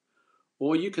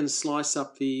 or you can slice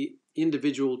up the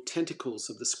individual tentacles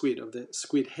of the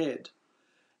squid head,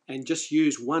 and just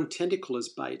use one tentacle as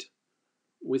bait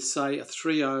with, say, a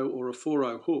 3/0 or a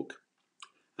 4/0 hook,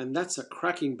 and that's a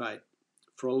cracking bait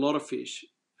for a lot of fish,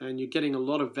 and you're getting a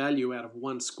lot of value out of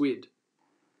one squid.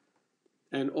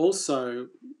 And also,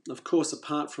 of course,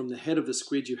 apart from the head of the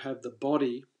squid, you have the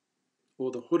body or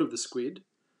the hood of the squid,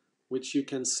 which you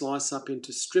can slice up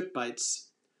into strip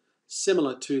baits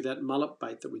similar to that mullet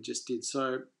bait that we just did.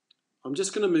 So I'm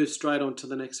just going to move straight on to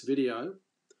the next video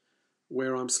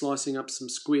where I'm slicing up some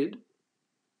squid.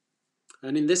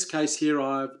 And in this case here,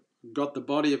 I've got the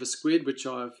body of a squid, which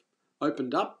I've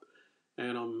opened up,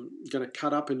 and I'm going to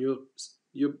cut up, and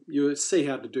you'll see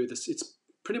how to do this. It's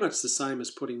pretty much the same as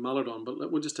putting mullet on,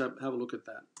 but we'll just have a look at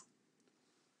that.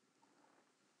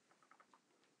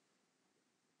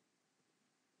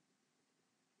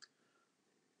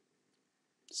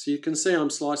 So you can see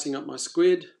I'm slicing up my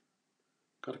squid.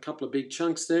 Got a couple of big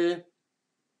chunks there.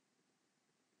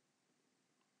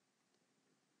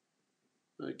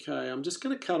 Okay, I'm just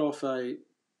going to cut off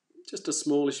just a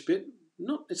smallish bit.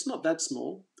 It's not that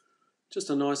small.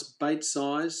 Just a nice bait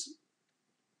size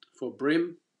for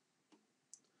brim,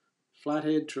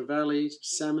 flathead, trevally,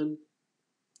 salmon.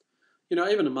 You know,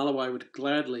 even a mulloway would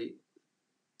gladly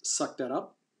suck that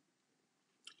up.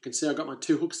 You can see I've got my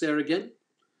 2 hooks there again,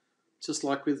 just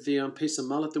like with the piece of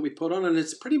mullet that we put on, and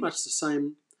it's pretty much the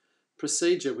same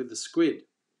procedure with the squid.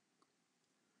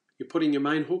 You're putting your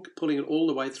main hook, pulling it all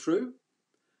the way through,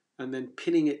 and then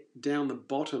pinning it down the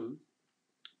bottom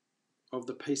of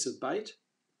the piece of bait.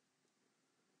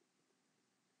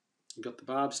 You've got the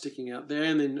barb sticking out there,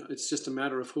 and then it's just a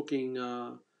matter of hooking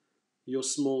your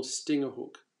small stinger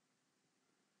hook.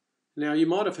 Now, you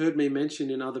might have heard me mention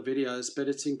in other videos, but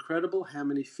it's incredible how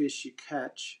many fish you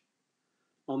catch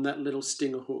on that little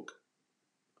stinger hook.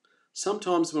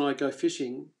 sometimes when I go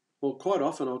fishing, or quite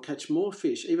often, I'll catch more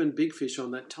fish, even big fish,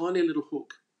 on that tiny little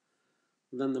hook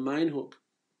than the main hook.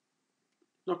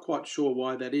 Not quite sure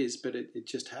why that is, but it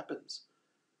just happens.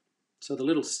 So the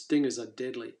little stingers are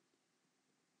deadly.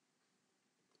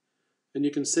 And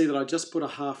you can see that I just put a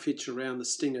half hitch around the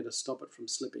stinger to stop it from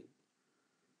slipping.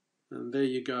 And there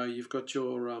you go, you've got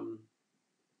your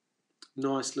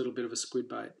nice little bit of a squid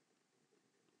bait.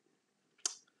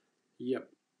 Yep.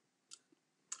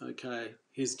 Okay,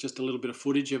 here's just a little bit of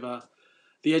footage of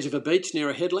the edge of a beach near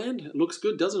a headland. It looks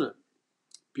good, doesn't it?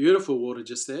 Beautiful water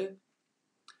just there.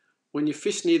 When you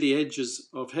fish near the edges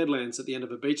of headlands at the end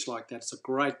of a beach like that, it's a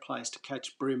great place to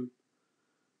catch bream,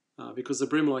 because the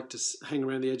bream like to hang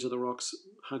around the edge of the rocks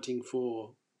hunting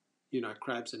for,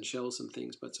 crabs and shells and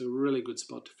things, but it's a really good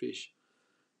spot to fish.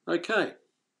 Okay,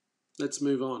 let's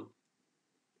move on.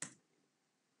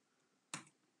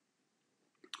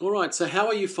 All right, so how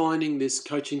are you finding this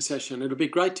coaching session? It'll be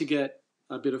great to get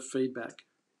a bit of feedback.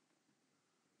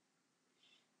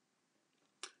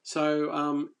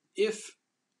 So if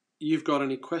you've got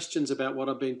any questions about what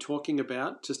I've been talking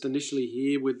about just initially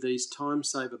here with these time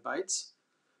saver baits,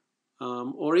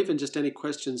 or even just any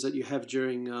questions that you have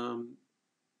during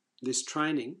this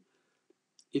training,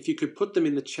 if you could put them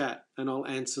in the chat and I'll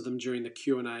answer them during the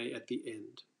Q&A at the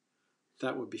end.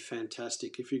 That would be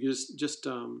fantastic. If you could just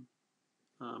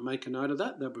make a note of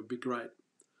that, that would be great.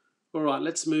 All right,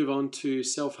 let's move on to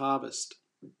self-harvest.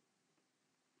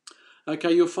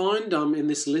 Okay, you'll find in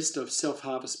this list of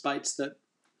self-harvest baits that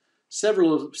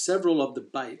several of the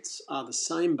baits are the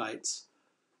same baits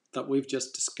that we've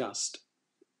just discussed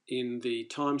in the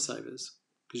time savers,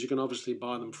 because you can obviously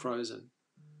buy them frozen.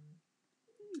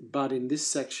 But in this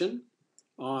section,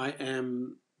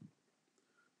 I'm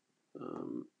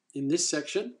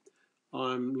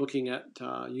looking at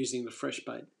using the fresh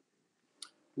bait.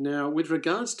 Now, with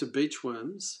regards to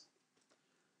beachworms,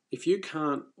 if you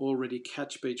can't already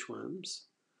catch beachworms,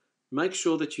 make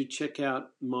sure that you check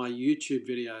out my YouTube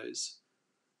videos.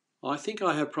 I think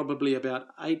I have probably about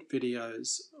 8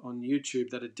 videos on YouTube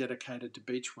that are dedicated to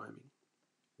beachworming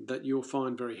that you'll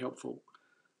find very helpful.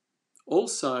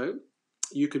 Also,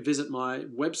 you could visit my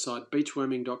website,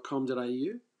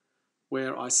 beachworming.com.au,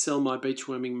 where I sell my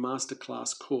beachworming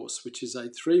masterclass course, which is a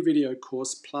 3-video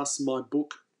course plus my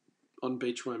book on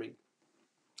beachworming.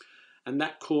 And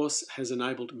that course has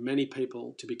enabled many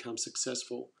people to become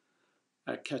successful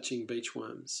at catching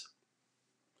beachworms.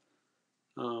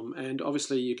 And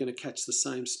obviously you're going to catch the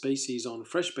same species on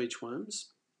fresh beachworms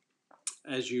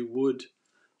as you would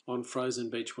on frozen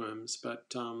beachworms.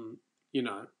 But,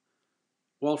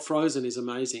 while frozen is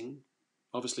amazing,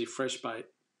 obviously fresh bait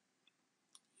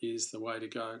is the way to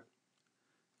go.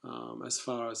 As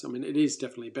far as, it is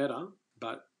definitely better,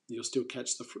 but you'll still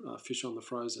catch the fish on the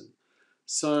frozen.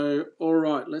 So, all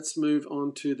right, let's move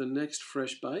on to the next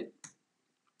fresh bait,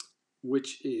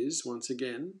 which is, once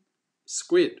again,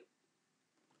 squid.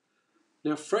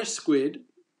 Now, fresh squid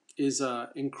is an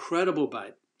incredible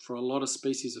bait for a lot of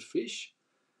species of fish,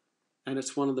 and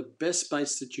it's one of the best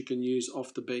baits that you can use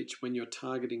off the beach when you're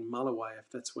targeting mulloway, if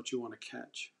that's what you want to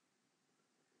catch.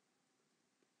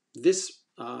 This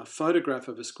photograph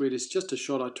of a squid is just a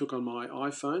shot I took on my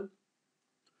iPhone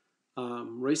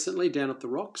recently down at the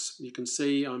rocks. You can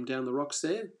see I'm down the rocks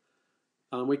there.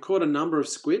 We caught a number of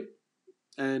squid,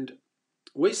 and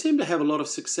we seem to have a lot of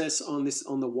success on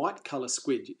the white colour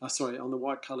squid. On the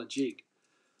white colour jig.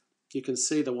 You can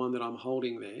see the one that I'm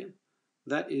holding there.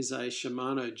 That is a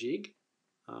Shimano jig.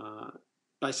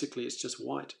 Basically, it's just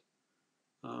white.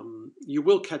 You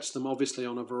will catch them obviously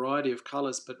on a variety of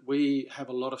colours, but we have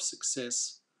a lot of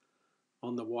success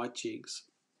on the white jigs.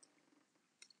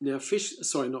 Now,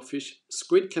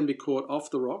 squid can be caught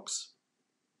off the rocks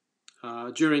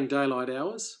during daylight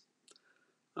hours.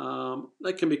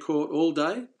 They can be caught all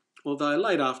day, although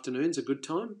late afternoon's a good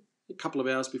time, a couple of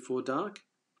hours before dark.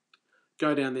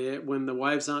 Go down there when the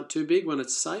waves aren't too big, when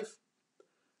it's safe.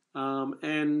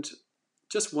 And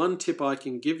just one tip I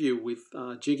can give you with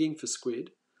jigging for squid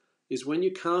is when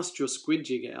you cast your squid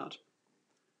jig out,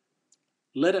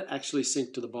 let it actually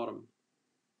sink to the bottom.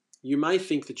 You may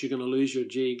think that you're going to lose your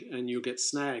jig and you'll get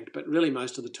snagged, but really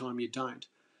most of the time you don't.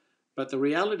 But the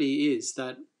reality is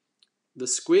that the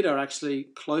squid are actually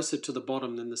closer to the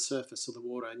bottom than the surface of the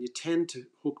water, and you tend to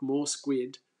hook more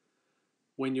squid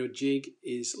when your jig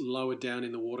is lower down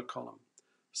in the water column.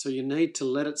 So you need to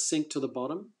let it sink to the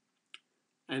bottom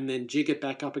and then jig it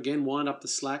back up again, wind up the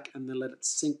slack, and then let it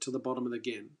sink to the bottom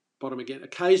again.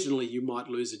 Occasionally you might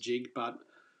lose a jig, but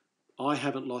I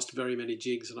haven't lost very many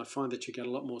jigs, and I find that you get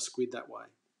a lot more squid that way.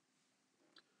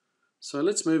 So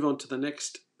let's move on to the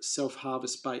next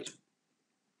self-harvest bait.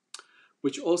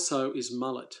 which also is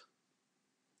mullet.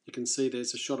 You can see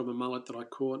there's a shot of a mullet that I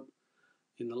caught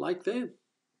in the lake there.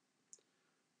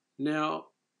 Now,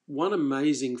 one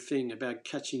amazing thing about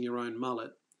catching your own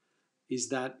mullet is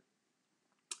that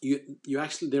you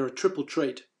actually, they're a triple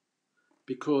treat,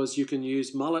 because you can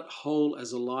use mullet whole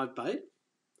as a live bait.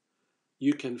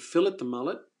 You can fillet the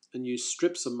mullet and use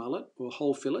strips of mullet or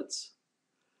whole fillets.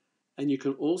 And you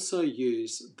can also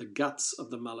use the guts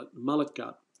of the mullet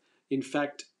gut. In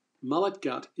fact, mullet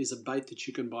gut is a bait that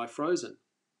you can buy frozen.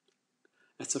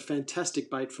 It's a fantastic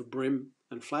bait for brim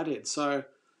and flathead. So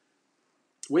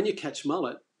when you catch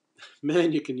mullet,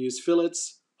 man, you can use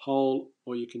fillets, whole,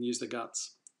 or you can use the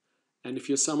guts. And if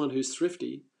you're someone who's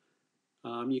thrifty,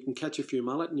 you can catch a few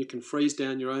mullet and you can freeze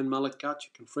down your own mullet gut. You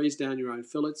can freeze down your own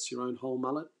fillets, your own whole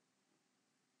mullet.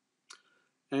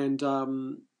 And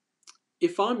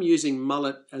if I'm using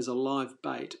mullet as a live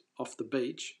bait off the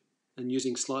beach and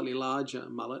using slightly larger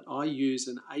mullet, I use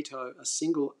a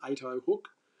single 8/0 hook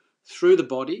through the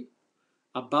body,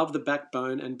 above the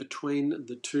backbone and between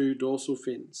the two dorsal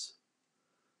fins.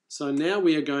 So now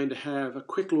we are going to have a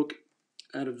quick look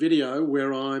at a video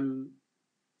where I'm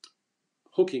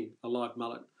hooking a live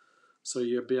mullet, so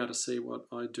you'll be able to see what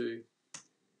I do.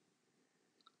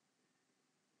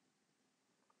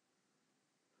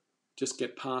 Just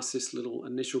get past this little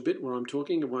initial bit where I'm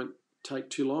talking. It won't take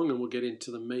too long and we'll get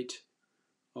into the meat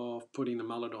of putting the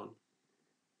mullet on.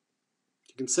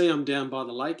 You can see I'm down by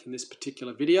the lake in this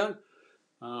particular video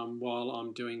while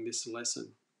I'm doing this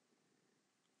lesson.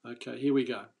 Okay, here we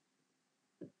go.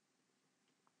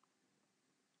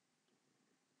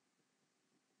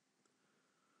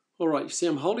 All right, you see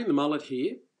I'm holding the mullet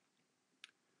here.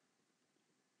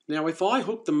 Now if I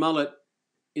hook the mullet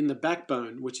in the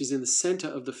backbone, which is in the center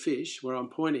of the fish where I'm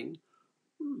pointing,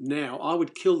 now I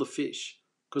would kill the fish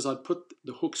because I'd put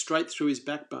the hook straight through his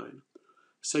backbone.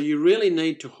 So you really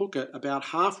need to hook it about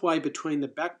halfway between the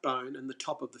backbone and the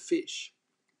top of the fish.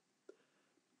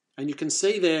 And you can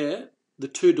see there the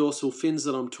two dorsal fins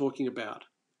that I'm talking about.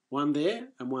 One there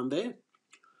and one there.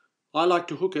 I like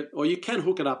to hook it, or you can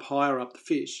hook it up higher up the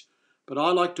fish, but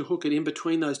I like to hook it in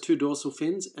between those two dorsal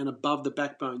fins and above the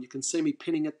backbone. You can see me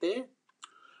pinning it there.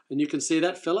 And you can see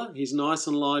that fella, he's nice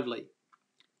and lively.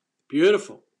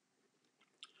 Beautiful.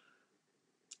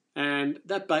 And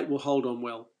that bait will hold on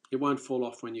well. It won't fall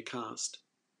off when you cast.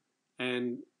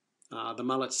 And the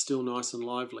mullet's still nice and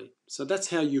lively. So that's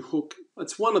how you hook.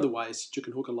 It's one of the ways that you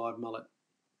can hook a live mullet.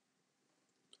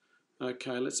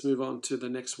 Okay, let's move on to the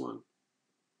next one.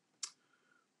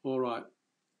 All right.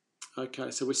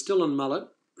 Okay, so we're still on mullet.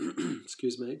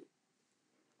 Excuse me.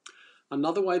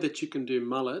 Another way that you can do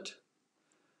mullet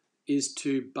is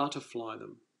to butterfly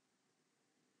them.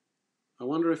 I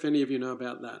wonder if any of you know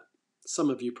about that. Some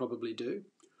of you probably do.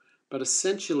 But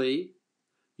essentially,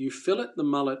 you fillet the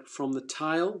mullet from the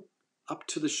tail up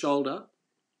to the shoulder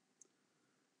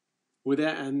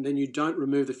and then you don't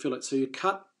remove the fillet. So you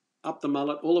cut up the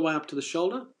mullet all the way up to the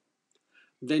shoulder,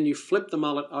 then you flip the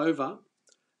mullet over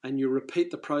and you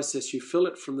repeat the process. You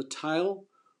fillet from the tail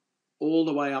all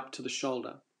the way up to the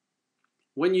shoulder.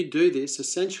 When you do this,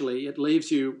 essentially, it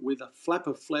leaves you with a flap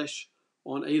of flesh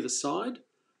on either side,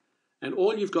 and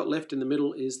all you've got left in the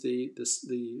middle is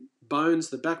the bones,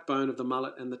 the backbone of the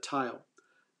mullet and the tail.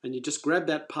 And you just grab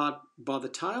that part by the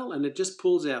tail and it just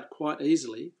pulls out quite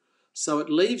easily. So it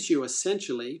leaves you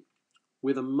essentially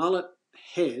with a mullet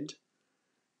head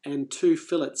and two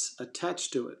fillets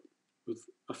attached to it with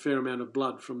a fair amount of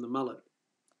blood from the mullet.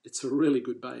 It's a really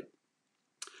good bait.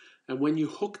 And when you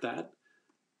hook that,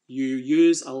 you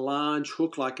use a large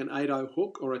hook like an 8/0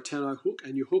 hook or a 10/0 hook,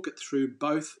 and you hook it through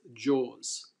both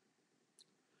jaws.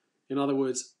 In other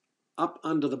words, up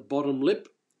under the bottom lip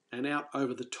and out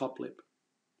over the top lip.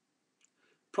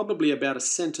 Probably about 1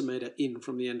 centimetre in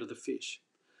from the end of the fish,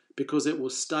 because it will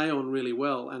stay on really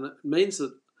well, and it means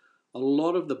that a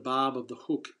lot of the barb of the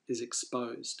hook is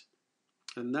exposed.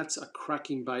 And that's a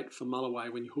cracking bait for mulloway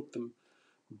when you hook them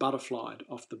butterflied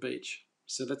off the beach.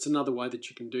 So that's another way that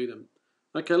you can do them.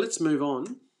 Okay, let's move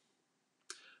on.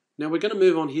 Now we're going to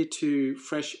move on here to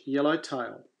fresh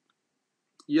yellowtail.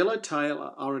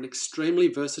 Yellowtail are an extremely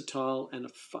versatile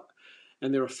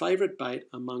and they're a favourite bait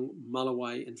among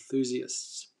mulloway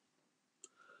enthusiasts.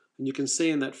 And you can see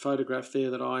in that photograph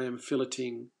there that I am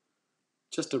filleting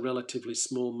just a relatively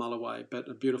small mulloway, but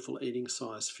a beautiful eating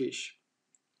size fish.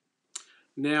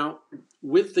 Now,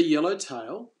 with the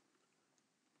yellowtail,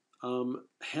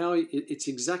 it's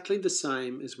exactly the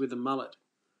same as with the mullet.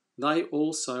 They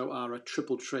also are a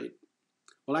triple treat.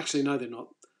 Well, actually, no, they're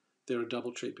not. They're a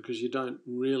double treat because you don't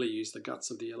really use the guts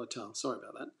of the yellowtail. Sorry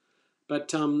about that.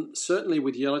 But certainly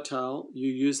with yellowtail, you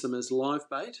use them as live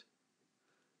bait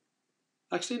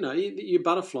Actually, no, you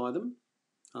butterfly them,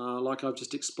 like I've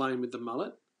just explained with the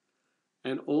mullet.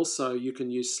 And also you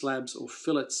can use slabs or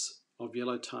fillets of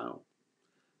yellowtail.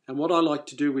 And what I like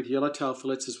to do with yellowtail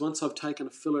fillets is once I've taken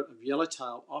a fillet of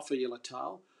yellowtail off a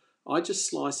yellowtail, I just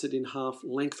slice it in half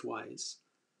lengthways.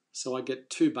 So I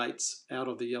get 2 baits out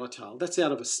of the yellowtail. That's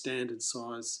out of a standard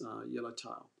size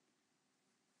yellowtail.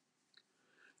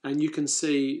 And you can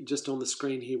see just on the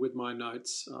screen here with my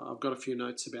notes, I've got a few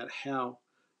notes about how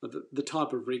the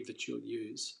type of rig that you'll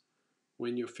use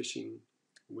when you're fishing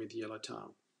with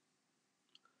yellowtail.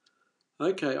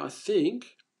 Okay, I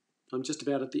think I'm just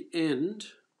about at the end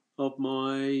of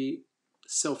my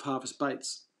self-harvest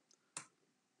baits.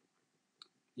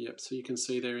 Yep, so you can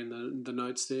see there in the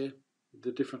notes there,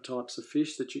 the different types of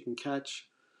fish that you can catch,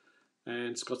 and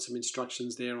it's got some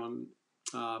instructions there on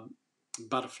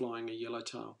butterflying a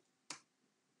yellowtail.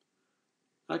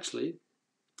 Actually,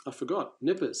 I forgot,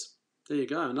 nippers. There you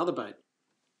go, another bait.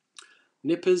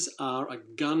 Nippers are a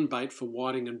gun bait for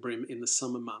whiting and bream in the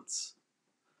summer months.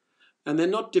 And they're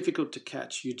not difficult to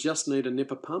catch. You just need a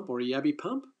nipper pump or a yabby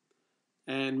pump.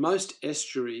 And most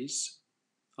estuaries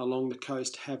along the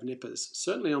coast have nippers.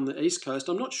 Certainly on the east coast.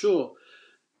 I'm not sure.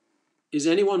 Is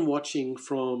anyone watching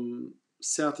from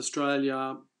South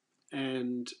Australia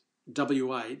and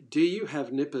WA? Do you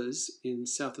have nippers in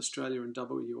South Australia and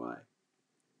WA?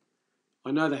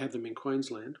 I know they have them in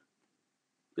Queensland.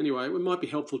 Anyway, it might be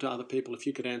helpful to other people if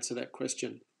you could answer that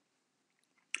question.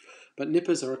 But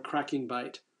nippers are a cracking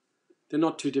bait. They're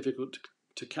not too difficult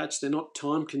to catch. They're not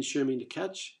time-consuming to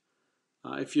catch.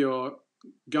 If you're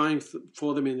going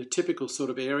for them in a typical sort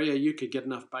of area, you could get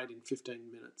enough bait in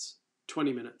 15 minutes,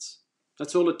 20 minutes.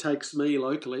 That's all it takes me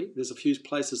locally. There's a few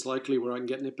places locally where I can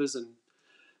get nippers and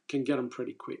can get them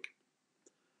pretty quick.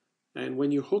 And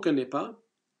when you hook a nipper,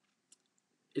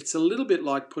 it's a little bit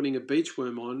like putting a beach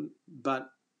worm on, but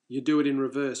you do it in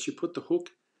reverse. You put the hook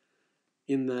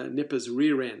in the nipper's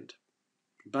rear end.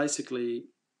 Basically,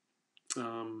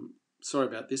 sorry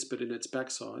about this, but in its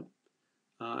backside.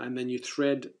 And then you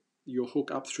thread your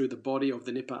hook up through the body of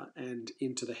the nipper and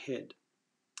into the head.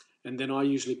 And then I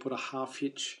usually put a half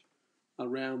hitch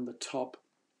around the top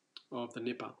of the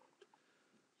nipper.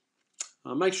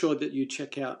 Make sure that you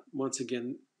check out, once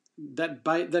again,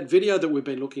 that video that we've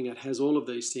been looking at has all of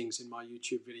these things in my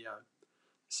YouTube video.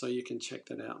 So you can check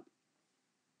that out.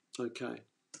 Okay.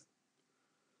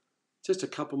 Just a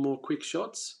couple more quick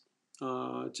shots.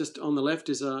 Just on the left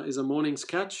is a morning's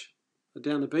catch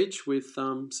down the beach with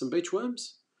some beach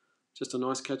worms. Just a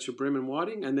nice catch of bream and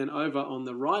whiting. And then over on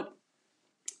the right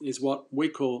is what we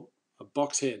call a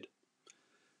box head,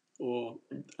 or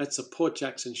that's a Port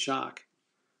Jackson shark.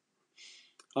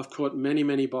 I've caught many,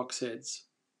 many box heads.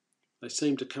 They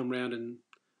seem to come round in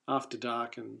after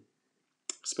dark, and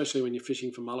especially when you're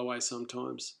fishing for mulloway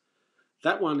sometimes.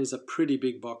 That one is a pretty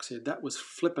big box head. That was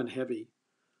flippin' heavy.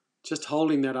 Just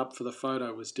holding that up for the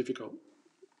photo was difficult.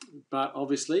 But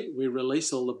obviously, we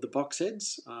release all of the box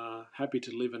heads. Happy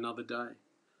to live another day.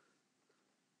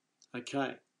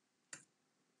 Okay.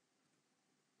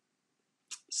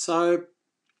 So,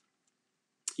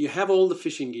 you have all the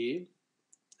fishing gear,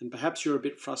 and perhaps you're a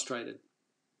bit frustrated.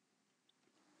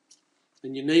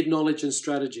 And you need knowledge and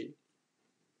strategy.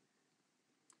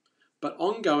 But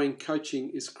ongoing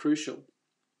coaching is crucial,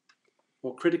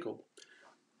 or critical.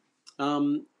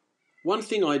 One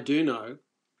thing I do know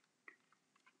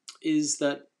is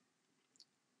that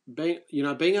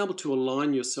being able to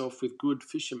align yourself with good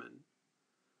fishermen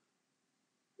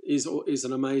is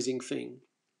an amazing thing,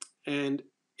 and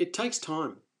it takes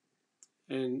time.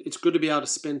 And it's good to be able to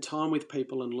spend time with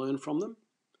people and learn from them.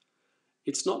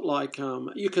 It's not like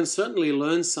you can certainly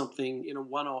learn something in a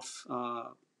one-off.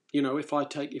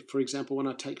 If for example, when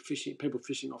I take people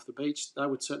fishing off the beach, they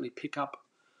would certainly pick up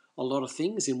a lot of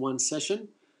things in one session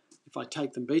if I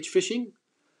take them beach fishing.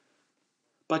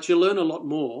 But you learn a lot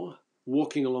more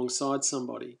walking alongside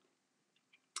somebody.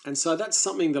 And so that's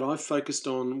something that I've focused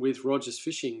on with Rogers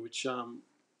Fishing, which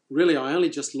really I only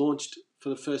just launched for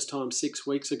the first time 6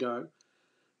 weeks ago,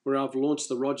 where I've launched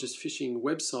the Rogers Fishing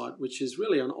website, which is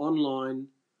really an online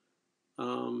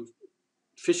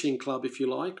fishing club, if you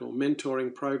like, or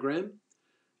mentoring program,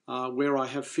 where I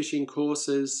have fishing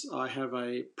courses. I have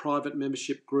a private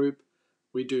membership group.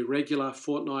 We do regular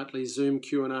fortnightly Zoom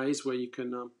Q&As where you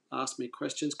can ask me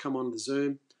questions, come on the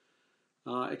Zoom,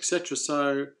 etc.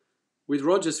 So with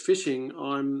Rogers Fishing,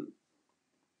 I'm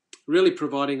really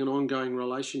providing an ongoing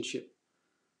relationship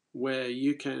where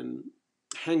you can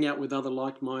hang out with other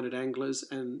like-minded anglers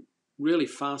and really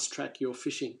fast-track your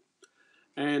fishing.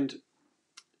 And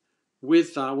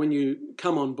with when you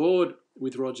come on board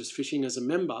with Rogers Fishing as a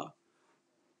member,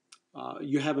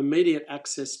 you have immediate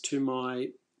access to my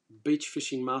Beach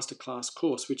Fishing Masterclass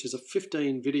course, which is a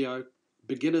 15 video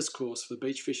beginner's course for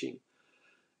beach fishing.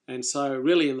 And so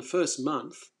really in the first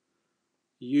month,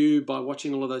 you, by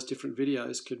watching all of those different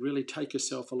videos, could really take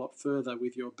yourself a lot further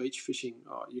with your beach fishing.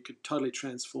 You could totally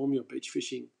transform your beach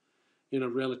fishing in a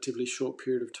relatively short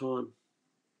period of time.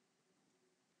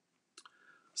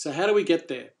 So how do we get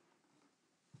there?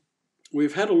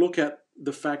 We've had a look at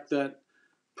the fact that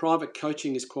private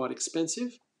coaching is quite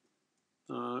expensive.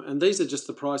 And these are just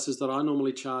the prices that I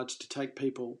normally charge to take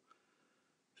people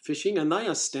fishing. And they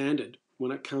are standard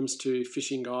when it comes to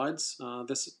fishing guides.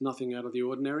 That's nothing out of the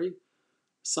ordinary.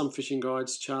 Some fishing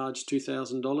guides charge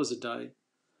 $2,000 a day.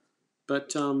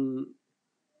 But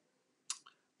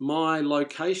my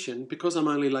location, because I'm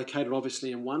only located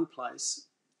obviously in one place,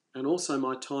 and also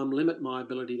my time limit my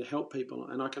ability to help people,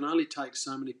 and I can only take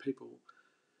so many people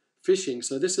fishing.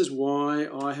 So this is why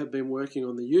I have been working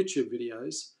on the YouTube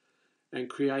videos and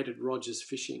created Rogers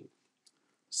Fishing.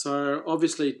 So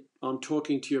obviously I'm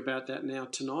talking to you about that now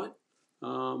tonight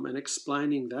and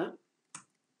explaining that.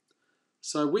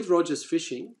 So with Rogers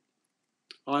Fishing,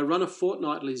 I run a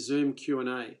fortnightly Zoom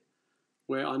Q&A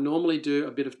where I normally do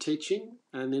a bit of teaching,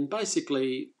 and then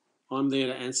basically I'm there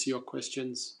to answer your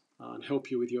questions and help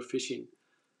you with your fishing.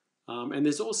 And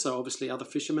there's also obviously other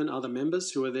fishermen, other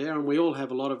members who are there, and we all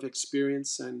have a lot of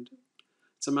experience, and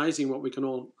it's amazing what we can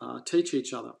all teach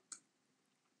each other.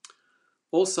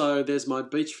 Also, there's my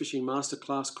Beach Fishing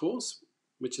Masterclass course,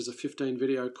 which is a 15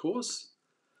 video course.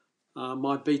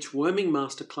 My Beach Worming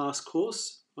Masterclass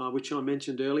course, which I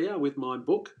mentioned earlier with my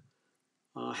book,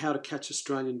 How to Catch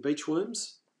Australian Beach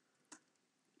Worms.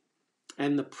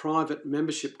 And the private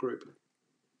membership group,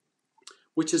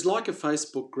 which is like a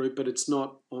Facebook group, but it's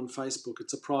not on Facebook.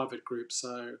 It's a private group,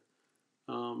 so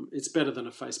it's better than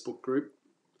a Facebook group.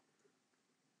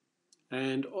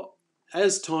 And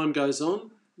as time goes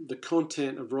on, the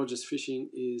content of Rogers Fishing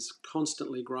is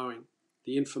constantly growing,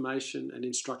 the information and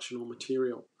instructional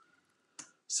material.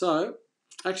 So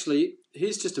actually,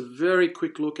 here's just a very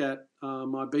quick look at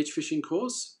my beach fishing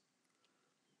course.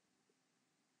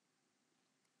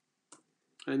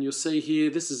 And you'll see here,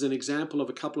 this is an example of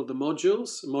a couple of the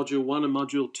modules, Module 1 and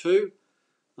Module 2.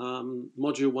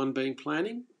 Module 1 being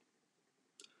planning.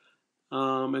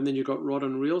 And then you've got rod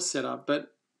and reel setup.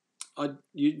 But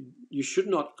you should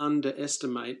not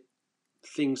underestimate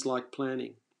things like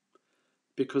planning,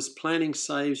 because planning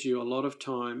saves you a lot of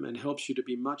time and helps you to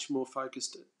be much more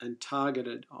focused and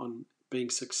targeted on being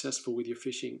successful with your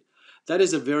fishing. That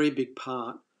is a very big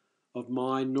part of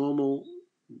my normal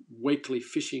weekly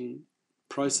fishing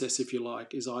process, if you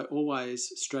like, is I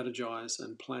always strategize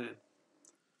and plan.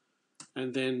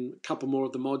 And then a couple more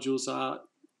of the modules are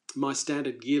my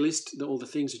standard gear list, all the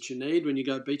things that you need when you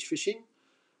go beach fishing.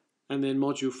 And then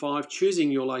module 5,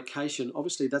 choosing your location.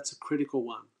 Obviously, that's a critical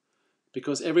one,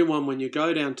 because everyone, when you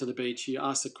go down to the beach, you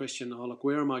ask the question, oh, look,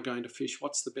 where am I going to fish?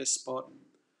 What's the best spot?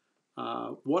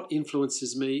 What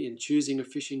influences me in choosing a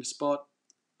fishing spot?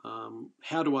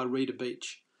 How do I read a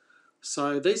beach?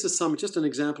 So these are just an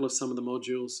example of some of the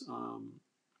modules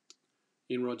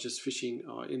in Rogers Fishing,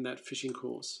 in that fishing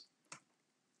course.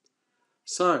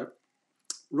 So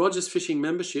Rogers Fishing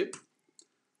membership,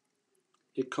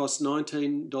 it costs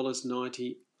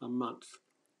 $19.90 a month.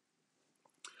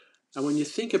 And when you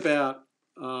think about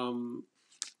some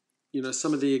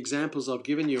of the examples I've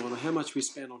given you on how much we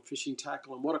spend on fishing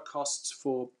tackle and what it costs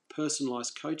for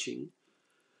personalised coaching,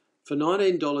 for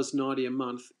 $19.90 a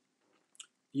month,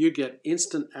 you get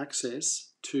instant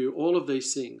access to all of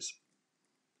these things.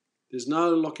 There's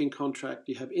no lock-in contract.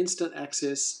 You have instant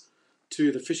access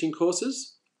to the fishing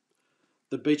courses,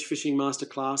 the Beach Fishing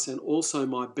Masterclass, and also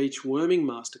my Beach Worming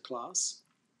Masterclass.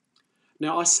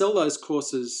 Now, I sell those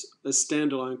courses as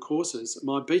standalone courses.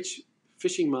 My Beach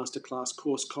Fishing Masterclass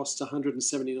course costs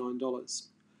 $179,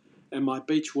 and my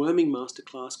Beach Worming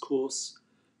Masterclass course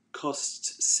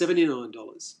costs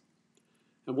 $79.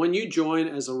 And when you join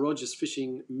as a Rogers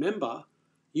Fishing member,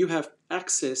 you have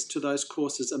access to those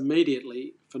courses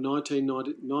immediately for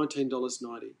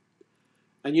 $19.90.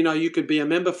 And you could be a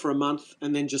member for a month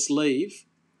and then just leave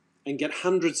and get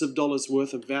hundreds of dollars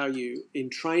worth of value in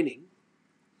training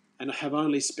and have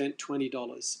only spent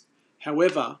 $20.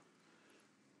 However,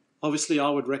 obviously I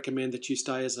would recommend that you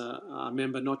stay as a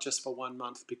member not just for 1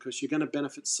 month, because you're going to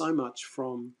benefit so much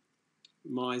from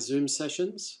my Zoom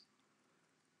sessions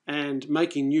and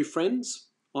making new friends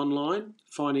online,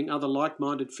 finding other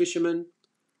like-minded fishermen,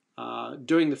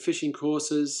 doing the fishing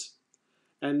courses,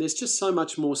 and there's just so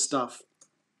much more stuff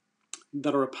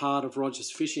that are a part of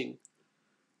Rogers Fishing.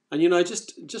 And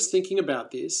just thinking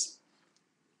about this,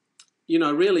 you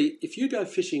know, really, if you go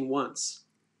fishing once,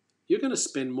 you're going to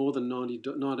spend more than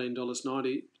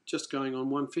 $19.90 just going on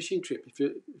one fishing trip. If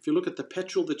you look at the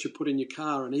petrol that you put in your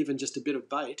car and even just a bit of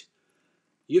bait,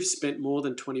 you've spent more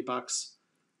than $20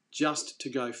 just to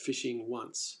go fishing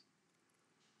once.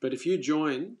 But if you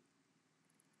join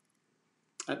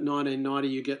at $19.90,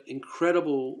 you get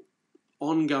incredible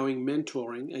ongoing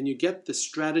mentoring, and you get the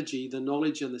strategy, the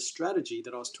knowledge and the strategy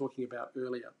that I was talking about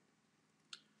earlier.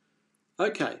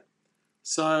 Okay,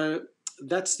 so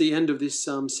that's the end of this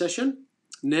session.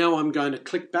 Now I'm going to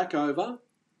click back over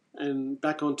and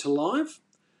back onto live,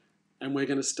 and we're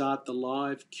going to start the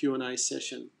live Q&A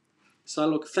session. So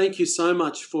look, thank you so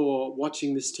much for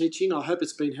watching this teaching. I hope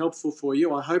it's been helpful for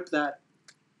you. I hope that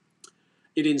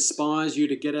it inspires you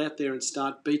to get out there and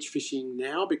start beach fishing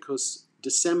now, because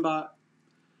December,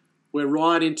 we're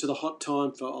right into the hot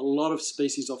time for a lot of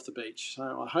species off the beach.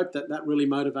 So I hope that that really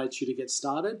motivates you to get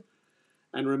started.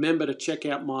 And remember to check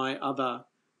out my other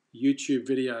YouTube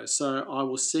videos. So I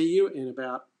will see you in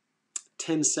about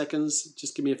 10 seconds.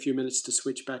 Just give me a few minutes to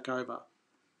switch back over.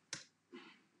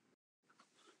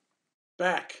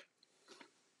 Back.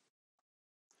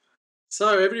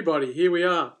 So everybody, here we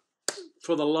are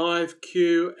for the live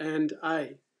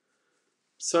Q&A.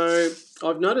 So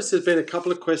I've noticed there's been a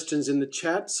couple of questions in the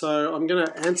chat, so I'm going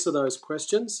to answer those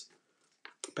questions.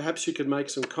 Perhaps you could make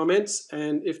some comments,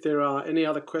 and if there are any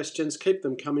other questions, keep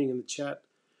them coming in the chat,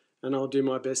 and I'll do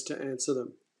my best to answer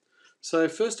them. So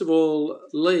first of all,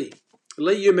 Lee,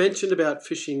 you mentioned about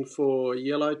fishing for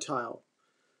yellowtail.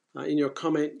 In your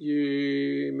comment,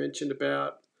 you mentioned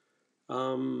about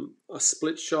a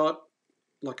split shot,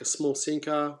 like a small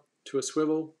sinker to a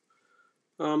swivel.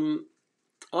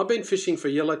 I've been fishing for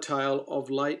yellowtail of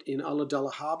late in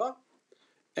Ulladulla Harbour,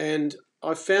 and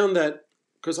I found that,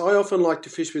 because I often like to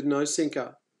fish with no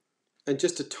sinker and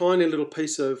just a tiny little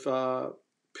piece of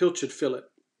pilchard fillet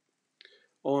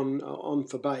on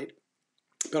for bait.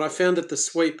 But I found that the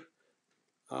sweep,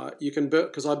 you can,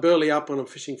 because I burley up when I'm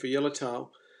fishing for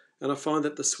yellowtail, and I find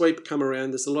that the sweep come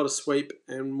around, there's a lot of sweep,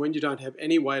 and when you don't have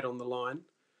any weight on the line,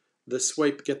 the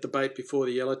sweep get the bait before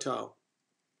the yellowtail.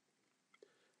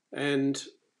 And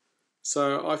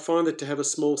so I find that to have a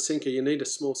small sinker, you need a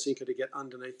small sinker to get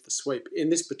underneath the sweep, in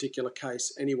this particular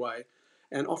case anyway.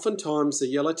 And oftentimes the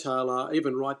yellowtail are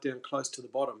even right down close to the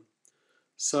bottom.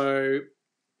 So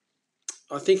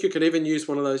I think you could even use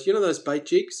one of those, you know those bait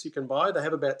jigs you can buy? They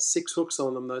have about 6 hooks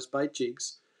on them, those bait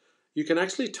jigs. You can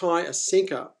actually tie a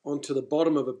sinker onto the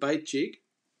bottom of a bait jig.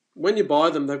 When you buy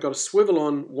them, they've got a swivel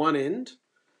on one end,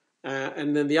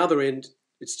 and then the other end,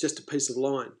 it's just a piece of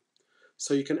line.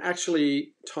 So you can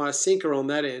actually tie a sinker on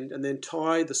that end and then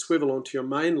tie the swivel onto your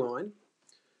main line.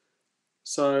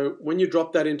 So when you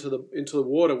drop that into the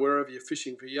water, wherever you're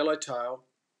fishing for yellowtail,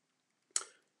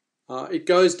 it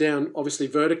goes down obviously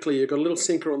vertically. You've got a little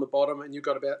sinker on the bottom, and you've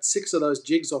got about 6 of those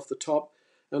jigs off the top.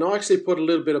 And I actually put a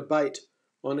little bit of bait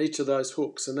on each of those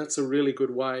hooks, and that's a really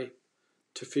good way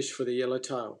to fish for the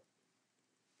yellowtail.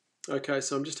 Okay,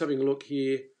 so I'm just having a look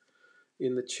here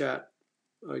in the chat.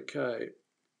 Okay.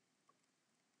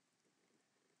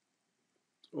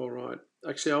 All right.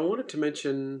 Actually, I wanted to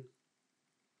mention,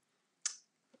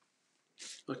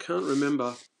 I can't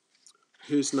remember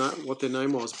what their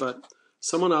name was, but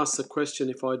someone asked the question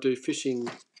if I do fishing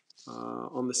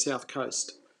on the south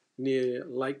coast near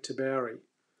Lake Tabourie.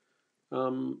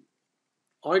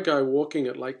 I go walking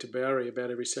at Lake Tabourie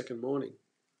about every second morning.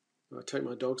 I take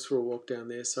my dogs for a walk down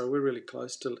there, so we're really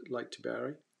close to Lake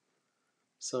Tabourie.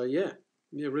 So yeah,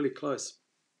 really close.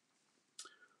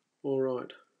 All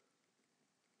right.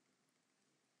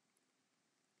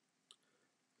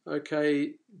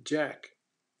 Okay, Jack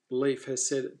Leaf has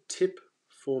said tip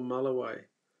for mulloway,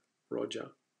 Roger.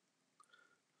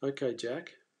 Okay, Jack.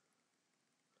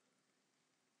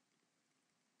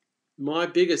 My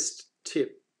biggest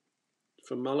tip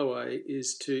for mulloway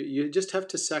is you just have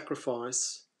to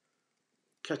sacrifice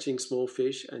catching small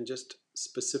fish and just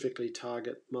specifically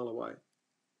target mulloway.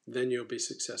 Then you'll be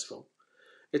successful.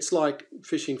 It's like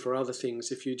fishing for other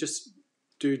things. If you just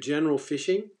do general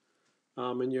fishing,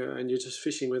 and you're just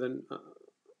fishing with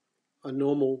a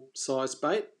normal size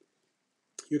bait,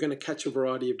 you're going to catch a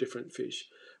variety of different fish.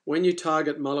 When you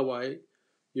target mulloway,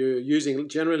 you're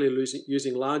generally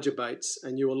using larger baits,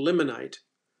 and you eliminate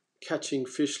catching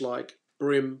fish like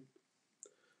brim.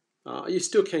 You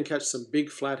still can catch some big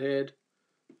flathead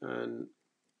and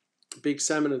big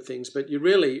salmon and things, but you're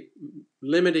really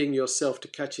limiting yourself to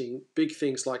catching big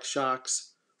things like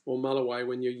sharks or mulloway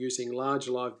when you're using large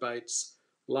live baits,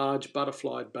 large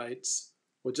butterfly baits,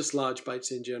 or just large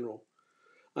baits in general.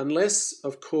 Unless,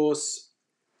 of course,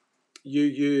 you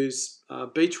use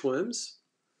beach worms,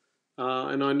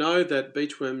 And I know that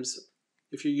beach worms,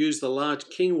 if you use the large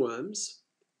king worms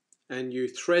and you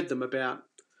thread them about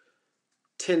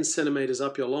 10 centimetres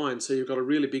up your line, so you've got a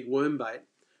really big worm bait,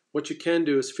 what you can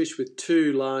do is fish with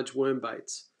 2 large worm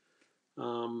baits.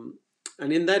 And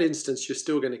in that instance, you're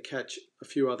still going to catch a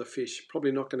few other fish.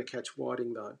 Probably not going to catch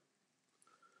whiting though.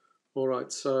 All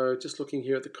right, so just looking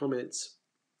here at the comments.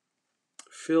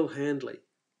 Phil Handley.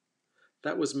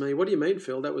 That was me. What do you mean,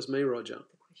 Phil? That was me, Roger.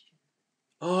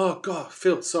 Oh, God,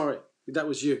 Phil, sorry. That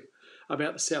was you.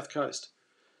 About the South Coast.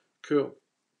 Cool.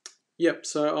 Yep,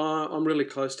 so I'm really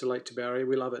close to Lake Tabourie.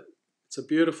 We love it. It's a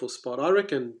beautiful spot. I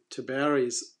reckon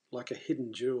Tabourie's like a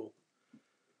hidden jewel.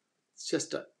 It's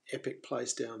just an epic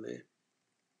place down there.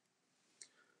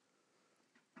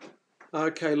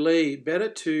 Okay, Lee, better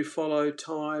to follow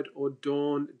tide or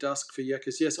dawn, dusk for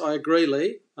yakas? Yes, I agree,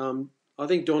 Lee. I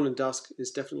think dawn and dusk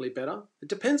is definitely better. It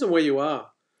depends on where you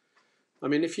are. I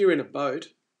mean, if you're in a boat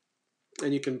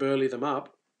and you can burley them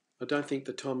up, I don't think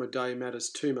the time of day matters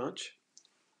too much.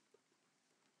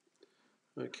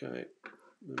 Okay,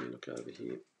 let me look over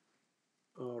here.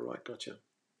 All right, gotcha.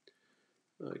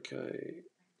 Okay.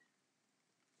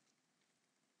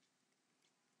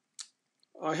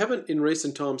 I haven't in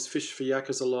recent times fished for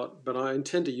yakas a lot, but I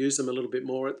intend to use them a little bit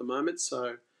more at the moment,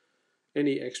 so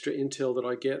any extra intel that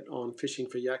I get on fishing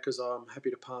for yakas, I'm happy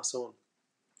to pass on.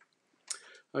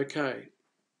 Okay.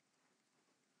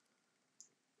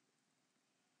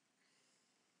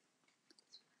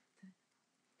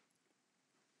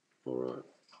 All right.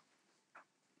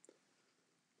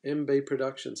 MB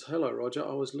Productions. Hello, Roger.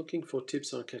 I was looking for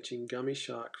tips on catching gummy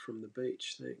shark from the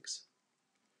beach. Thanks.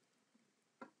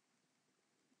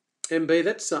 MB,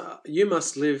 that's you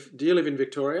must live. Do you live in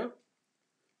Victoria?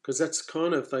 Because that's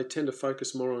kind of, they tend to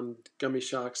focus more on gummy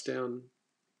sharks down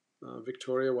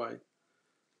Victoria way.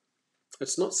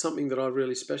 It's not something that I've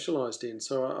really specialised in,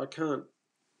 so I can't.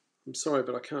 I'm sorry,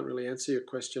 but I can't really answer your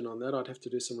question on that. I'd have to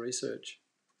do some research.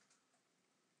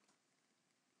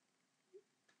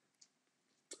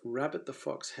 Rabbit the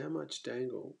fox, how much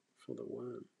dangle for the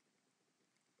worm?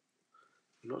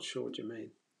 I'm not sure what you mean.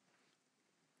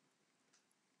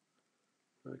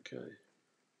 Okay.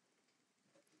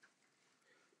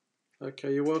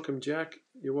 Okay, you're welcome, Jack.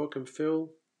 You're welcome,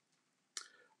 Phil.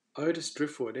 Otis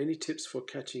Driftwood, any tips for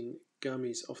catching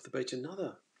gummies off the beach?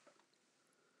 Another.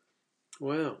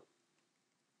 Wow.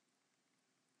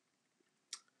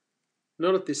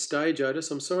 Not at this stage,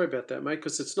 Otis. I'm sorry about that, mate,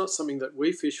 because it's not something that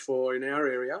we fish for in our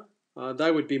area.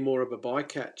 They would be more of a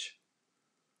bycatch.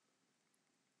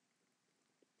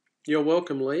 You're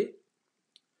welcome, Lee.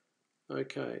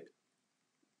 Okay.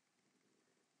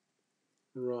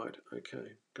 Right,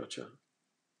 okay, gotcha.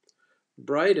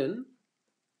 Braden,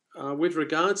 with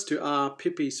regards to our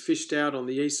pippies fished out on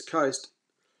the east coast,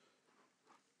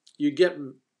 you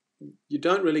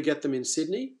don't really get them in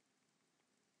Sydney.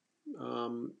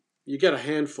 You get a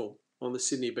handful on the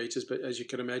Sydney beaches, but as you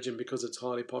can imagine, because it's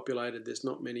highly populated, there's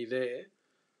not many there.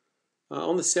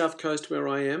 On the south coast where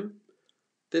I am,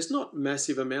 there's not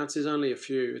massive amounts, there's only a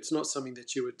few. It's not something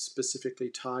that you would specifically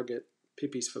target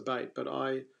pippies for bait, but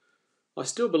I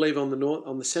still believe on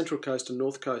the central coast and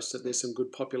north coast that there's some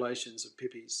good populations of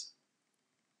pippies.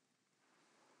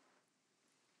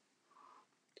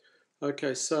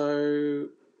 Okay, so...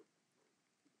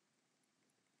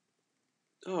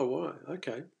 Oh, why?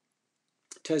 Okay.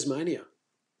 Tasmania.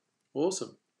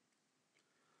 Awesome.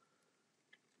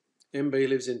 MB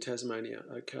lives in Tasmania.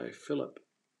 Okay, Philip.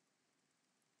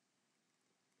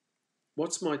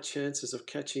 What's my chances of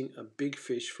catching a big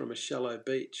fish from a shallow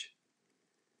beach?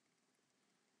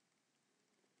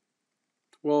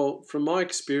 Well, from my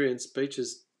experience,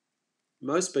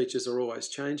 most beaches are always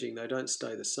changing. They don't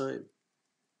stay the same.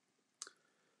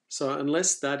 So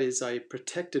unless that is a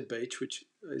protected beach, which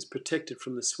is protected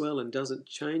from the swell and doesn't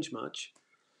change much,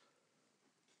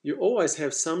 you always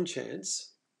have some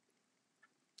chance.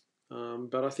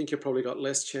 But I think you've probably got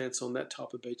less chance on that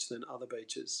type of beach than other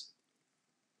beaches.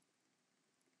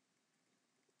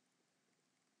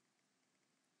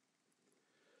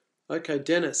 Okay,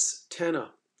 Dennis, Tanner.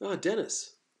 Ah,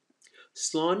 Dennis.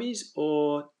 Slimies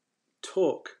or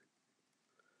talk?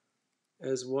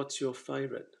 As what's your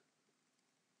favourite?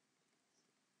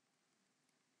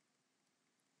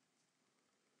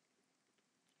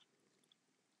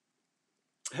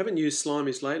 I haven't used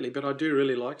slimies lately, but I do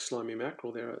really like slimy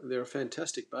mackerel. They're a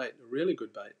fantastic bait, a really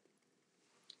good bait.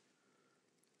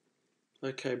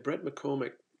 Okay, Brett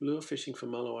McCormick, lure fishing for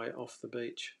mulloway off the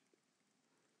beach.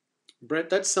 Brett,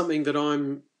 that's something that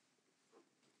I'm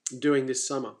doing this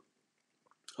summer.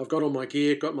 I've got all my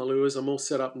gear, got my lures, I'm all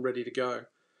set up and ready to go.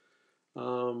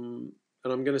 And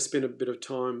I'm going to spend a bit of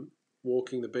time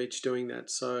walking the beach doing that,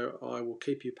 so I will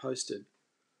keep you posted.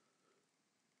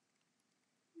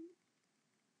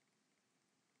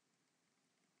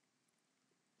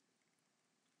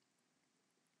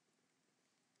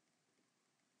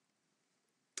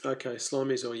 Okay,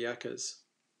 slimies or yakkers?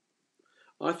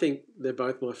 I think they're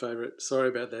both my favourite. Sorry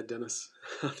about that, Dennis.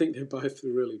 I think they're both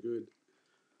really good.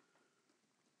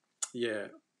 Yeah.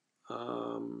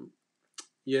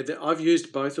 Yeah, I've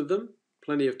used both of them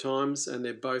plenty of times, and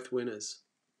they're both winners.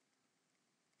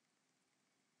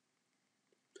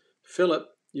 Philip,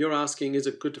 you're asking, is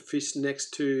it good to fish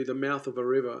next to the mouth of a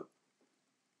river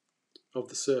of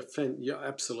the surf? Yeah,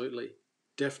 absolutely,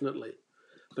 definitely.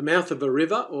 The mouth of a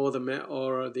river or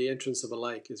the entrance of a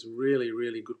lake is really,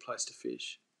 really good place to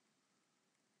fish.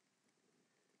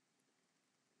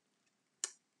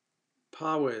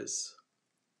 Pawes.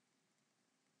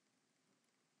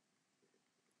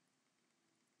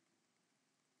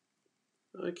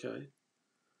 Okay.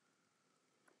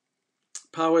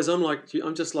 Pawes, I'm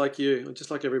just like you. I'm just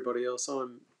like everybody else.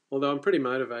 Although I'm pretty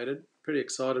motivated, pretty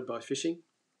excited by fishing,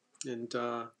 and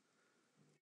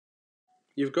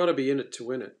you've got to be in it to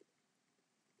win it.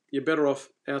 You're better off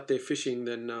out there fishing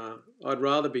than I'd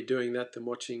rather be doing that than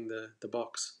watching the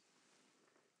box.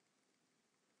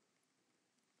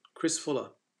 Chris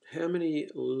Fuller, how many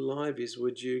liveys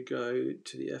would you go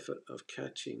to the effort of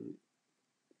carting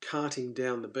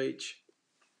down the beach?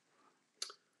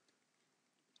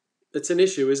 It's an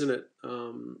issue, isn't it,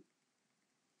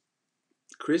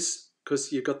 Chris?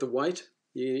 Because you've got the weight.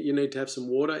 You need to have some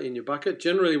water in your bucket.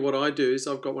 Generally what I do is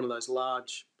I've got one of those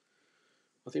large,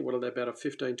 I think what are they, about a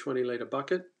 15, 20 litre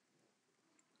bucket.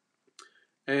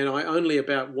 And I only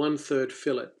about 1/3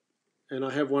 fill it. And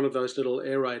I have one of those little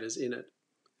aerators in it.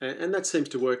 And that seems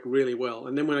to work really well.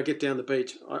 And then when I get down the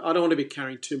beach, I don't want to be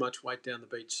carrying too much weight down the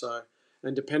beach. So,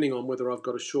 and depending on whether I've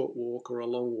got a short walk or a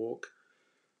long walk,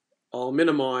 I'll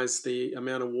minimise the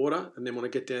amount of water. And then when I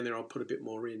get down there, I'll put a bit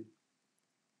more in.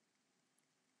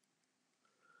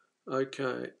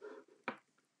 Okay.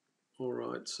 All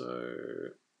right. So,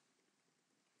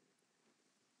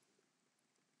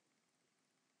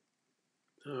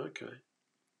 okay.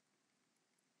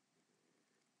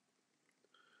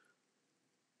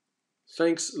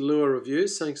 Thanks, Lure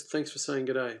Reviews. Thanks for saying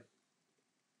good day.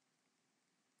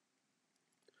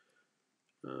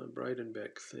 Braden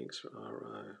Beck, thanks for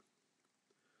RO.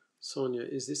 Sonia,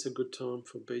 is this a good time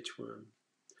for beachworm?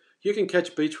 You can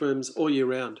catch beachworms all year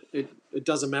round. It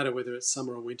doesn't matter whether it's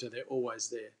summer or winter, they're always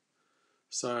there.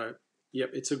 So,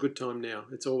 yep, it's a good time now.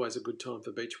 It's always a good time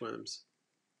for beachworms.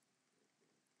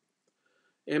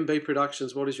 MB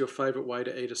Productions, what is your favourite way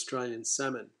to eat Australian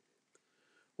salmon?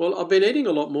 Well, I've been eating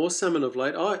a lot more salmon of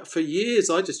late. For years,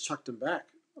 I just chucked them back.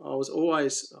 I was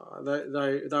always,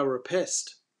 they were a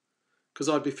pest because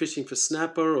I'd be fishing for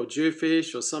snapper or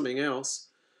jewfish or something else,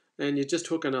 and you just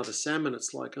hook another salmon.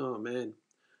 It's like, oh man.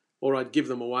 Or I'd give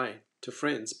them away to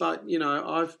friends. But,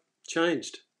 I've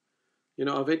changed.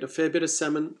 I've eaten a fair bit of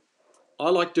salmon. I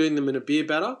like doing them in a beer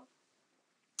batter,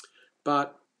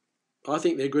 but I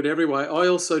think they're good every way. I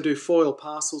also do foil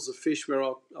parcels of fish where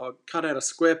I'll cut out a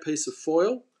square piece of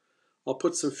foil. I'll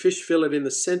put some fish fillet in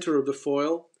the centre of the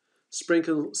foil,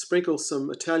 sprinkle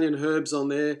some Italian herbs on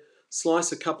there,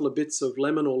 slice a couple of bits of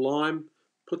lemon or lime,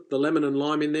 put the lemon and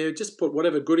lime in there, just put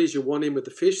whatever goodies you want in with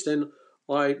the fish. Then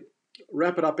I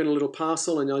wrap it up in a little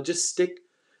parcel and I just stick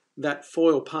that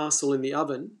foil parcel in the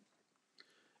oven,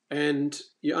 and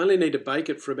you only need to bake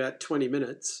it for about 20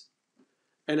 minutes.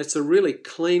 And it's a really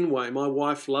clean way. My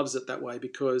wife loves it that way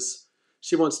because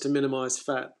she wants to minimize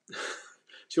fat.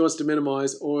 She wants to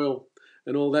minimize oil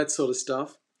and all that sort of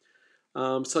stuff.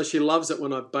 So she loves it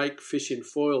when I bake fish in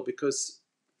foil, because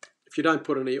if you don't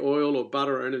put any oil or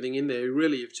butter or anything in there,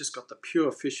 really you've just got the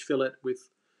pure fish fillet with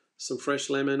some fresh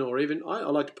lemon, or even I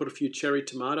like to put a few cherry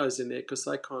tomatoes in there because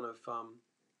they kind of,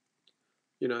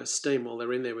 steam while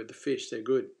they're in there with the fish. They're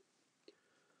good.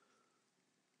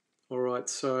 All right,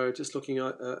 so just looking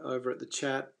over at the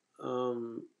chat.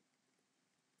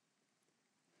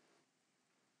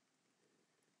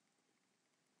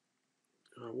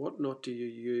 What knot do you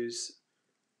use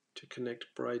to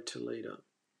connect braid to leader?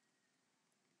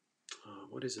 Oh,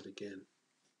 what is it again?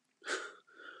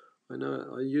 I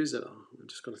know I use it. I'm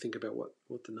just got to think about what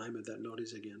the name of that knot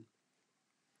is again.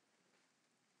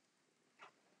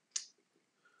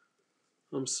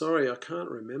 I'm sorry, I can't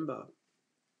remember.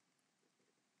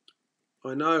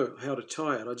 I know how to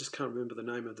tie it. I just can't remember the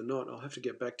name of the knot. I'll have to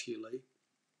get back to you, Lee.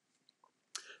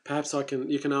 Perhaps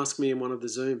you can ask me in one of the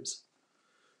Zooms.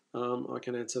 I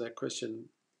can answer that question.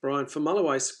 Brian, for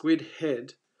mulloway, squid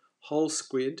head, whole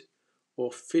squid,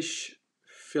 or fish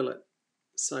fillet,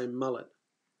 say mullet.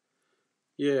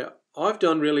 Yeah, I've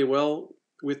done really well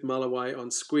with mulloway on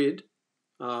squid,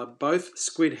 both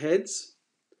squid heads.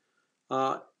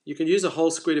 You can use a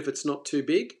whole squid if it's not too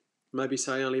big, maybe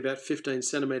say only about 15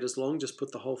 centimetres long, just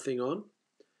put the whole thing on.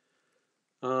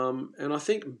 And I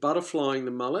think butterflying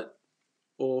the mullet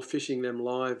or fishing them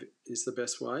live is the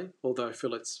best way, although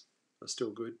fillets are still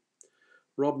good.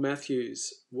 Rob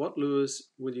Matthews, what lures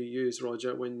will you use,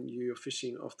 Roger, when you're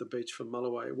fishing off the beach for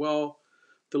mulloway? Well,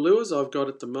 the lures I've got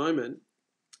at the moment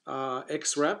are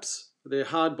X-Wraps. They're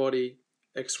hard body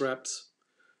X-Wraps.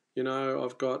 You know,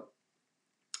 I've got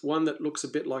one that looks a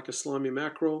bit like a slimy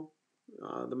mackerel,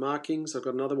 the markings. I've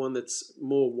got another one that's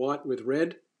more white with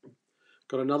red.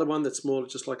 Got another one that's more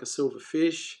just like a silver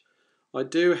fish. I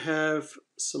do have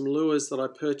some lures that I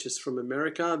purchased from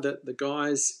America that the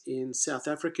guys in South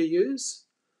Africa use.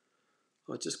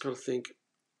 I just got to think.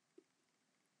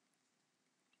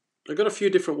 I've got a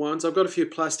few different ones. I've got a few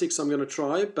plastics I'm going to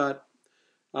try, but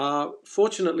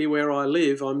fortunately where I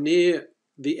live, I'm near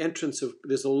the entrance of,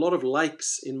 there's a lot of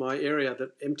lakes in my area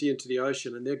that empty into the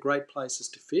ocean, and they're great places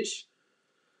to fish.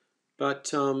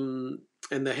 But, and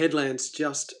the headland's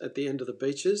just at the end of the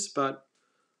beaches, but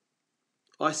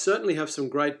I certainly have some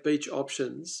great beach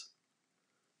options,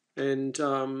 and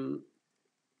I'm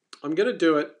going to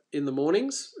do it in the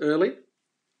mornings early,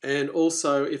 and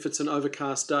also if it's an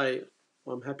overcast day,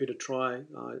 I'm happy to try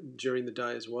during the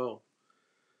day as well.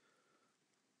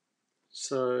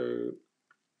 So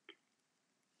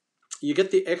you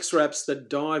get the X-Wraps that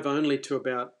dive only to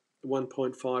about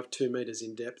 1.52 meters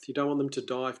in depth. You don't want them to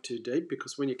dive too deep,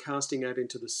 because when you're casting out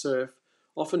into the surf,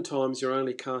 oftentimes you're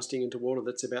only casting into water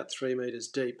that's about 3 meters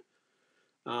deep.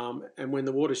 And when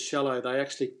the water's shallow, they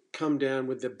actually come down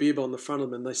with the bib on the front of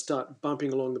them and they start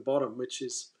bumping along the bottom, which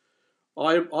is,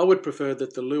 I would prefer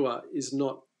that the lure is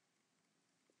not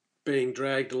being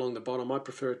dragged along the bottom. I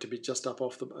prefer it to be just up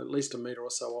off at least a metre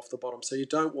or so off the bottom. So you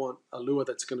don't want a lure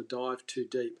that's going to dive too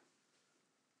deep.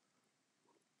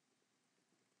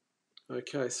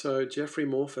 Okay, so Jeffrey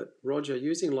Morfitt, Roger,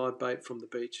 using live bait from the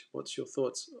beach, what's your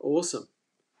thoughts? Awesome.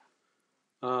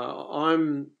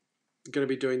 I'm going to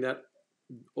be doing that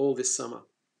all this summer,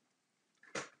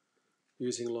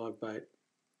 using live bait.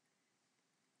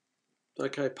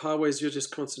 Okay, Parwes, you're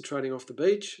just concentrating off the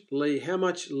beach. Lee, how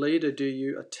much leader do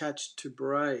you attach to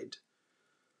braid?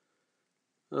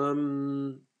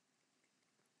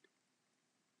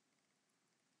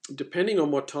 Depending on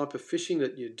what type of fishing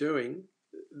that you're doing,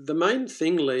 the main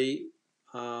thing, Lee,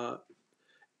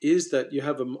 is that you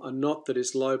have a knot that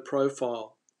is low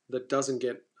profile, that doesn't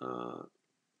get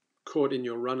caught in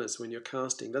your runners when you're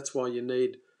casting. That's why you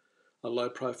need a low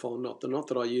profile knot. The knot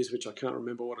that I use, which I can't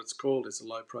remember what it's called, is a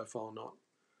low profile knot.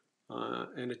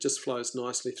 And it just flows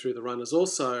nicely through the runners.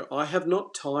 Also, I have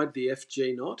not tied the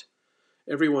FG knot.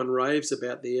 Everyone raves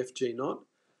about the FG knot.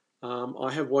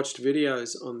 I have watched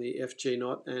videos on the FG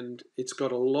knot, and it's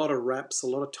got a lot of wraps, a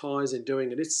lot of ties in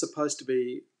doing it. It's supposed to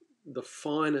be the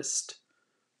finest,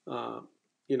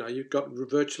 you've got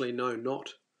virtually no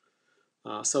knot.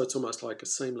 So it's almost like a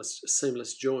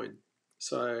seamless join.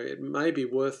 So it may be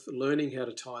worth learning how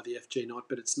to tie the FG knot,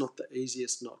 but it's not the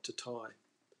easiest knot to tie.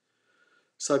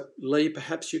 So Lee,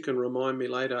 perhaps you can remind me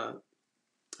later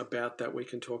about that. We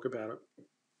can talk about it.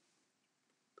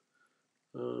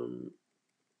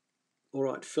 All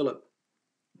right, Philip.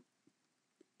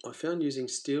 I found using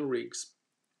steel rigs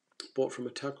bought from a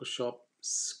tackle shop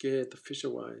scared the fish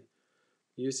away.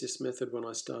 Used this method when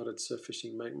I started surf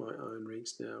fishing, make my own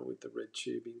rigs now with the red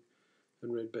tubing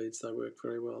and red beads. They work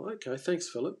very well. Okay, thanks,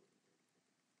 Philip.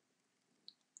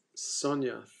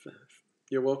 Sonia,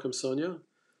 you're welcome, Sonia.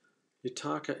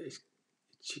 Yutaka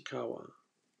Ichikawa,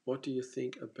 what do you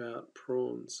think about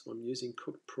prawns? I'm using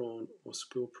cooked prawn or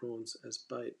school prawns as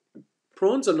bait.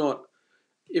 Prawns are not,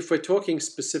 if we're talking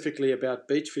specifically about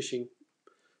beach fishing,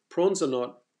 prawns are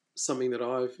not something that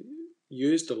I've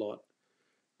used a lot.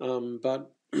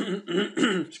 But,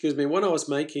 excuse me, when I was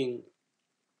making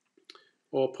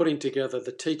or putting together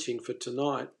the teaching for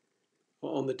tonight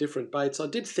on the different baits, I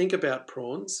did think about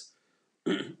prawns.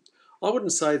 I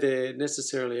wouldn't say they're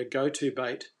necessarily a go-to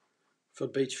bait for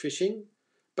beach fishing,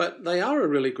 but they are a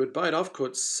really good bait. I've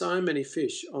caught so many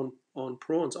fish on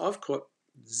prawns. I've caught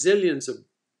zillions of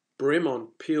brim on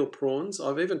peel prawns.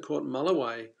 I've even caught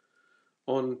mulloway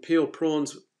on peel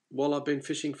prawns while I've been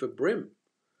fishing for brim.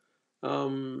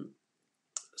 My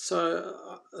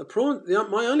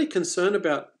only concern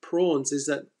about prawns is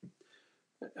that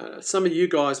some of you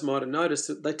guys might have noticed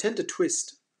that they tend to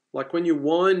twist. Like when you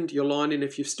wind your line in,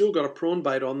 if you've still got a prawn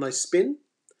bait on, they spin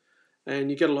and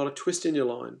you get a lot of twist in your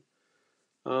line.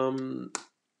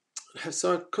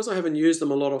 So because I haven't used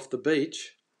them a lot off the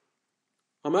beach,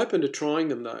 I'm open to trying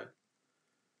them though.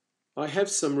 I have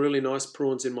some really nice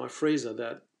prawns in my freezer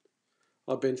that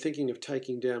I've been thinking of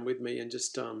taking down with me and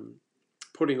just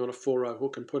putting on a 4-row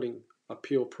hook and putting a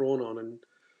pure prawn on and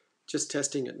just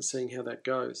testing it and seeing how that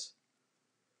goes.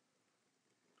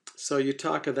 So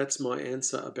Yutaka, that's my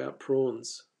answer about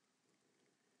prawns.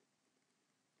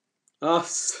 Oh,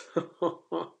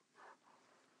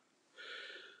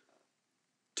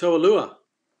 Toalua.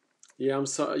 Yeah, I'm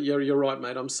sorry. You're right,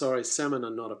 mate. I'm sorry. Salmon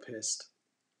are not a pest.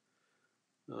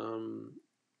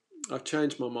 I've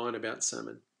changed my mind about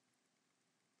salmon.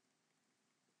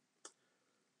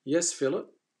 Yes,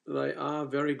 Philip. They are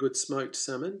very good smoked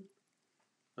salmon.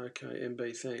 Okay,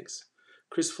 MB, thanks.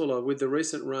 Chris Fuller, with the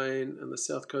recent rain and the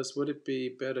south coast, would it be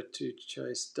better to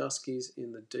chase duskies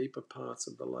in the deeper parts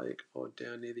of the lake or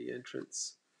down near the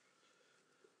entrance?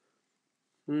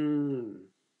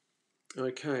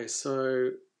 Okay,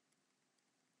 so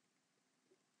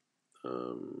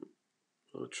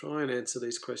I'll try and answer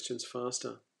these questions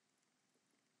faster.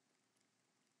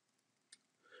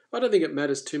 I don't think it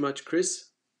matters too much, Chris.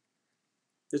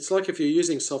 It's like if you're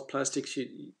using soft plastics,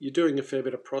 you're doing a fair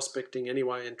bit of prospecting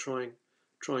anyway and trying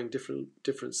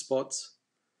different spots.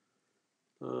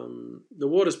 The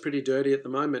water's pretty dirty at the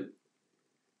moment.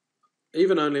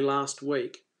 Even only last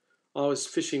week, I was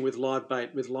fishing with live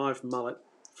bait, with live mullet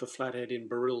for flathead in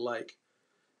Baril Lake,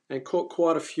 and caught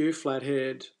quite a few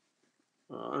flathead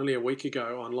only a week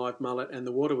ago on live mullet, and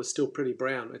the water was still pretty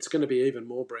brown. It's going to be even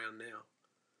more brown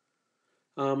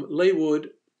now. Lee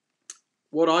Wood,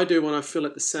 what I do when I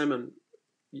fillet the salmon,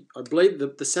 I bleed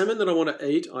the salmon that I want to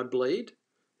eat, I bleed.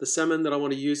 The salmon that I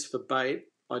want to use for bait,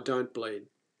 I don't bleed.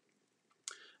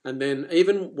 And then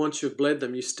even once you've bled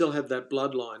them, you still have that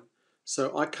bloodline.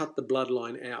 So I cut the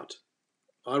bloodline out.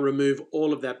 I remove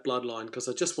all of that bloodline because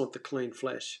I just want the clean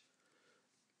flesh.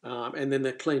 And then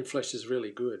the clean flesh is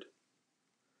really good.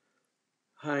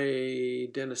 Hey,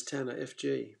 Dennis Tanner,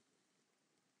 FG.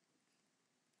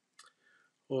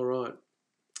 All right.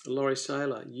 Laurie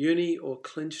Saylor, uni or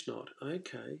clinch knot?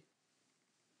 Okay.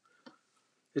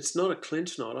 It's not a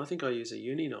clinch knot. I think I use a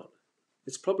uni knot.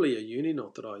 It's probably a uni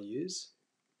knot that I use.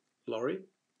 Laurie.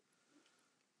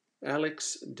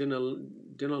 Alex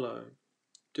Dinalo.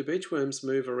 Do beachworms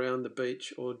move around the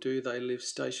beach or do they live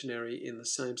stationary in the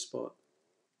same spot?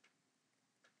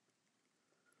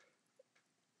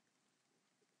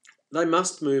 They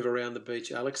must move around the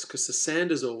beach, Alex, because the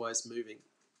sand is always moving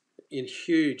in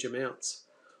huge amounts.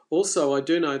 Also, I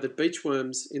do know that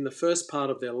beachworms in the first part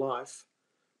of their life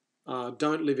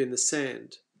don't live in the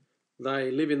sand.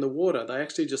 They live in the water. They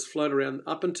actually just float around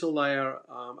up until they are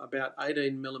about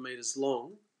 18 millimeters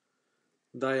long.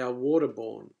 They are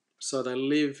waterborne, so they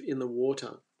live in the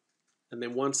water. And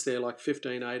then once they're like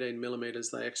 15, 18 millimeters,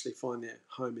 they actually find their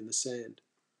home in the sand.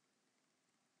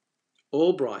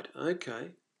 Albright,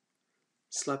 okay.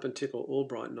 Slap and tickle,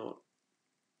 Albright knot.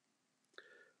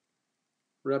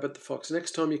 Rabbit the fox.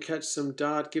 Next time you catch some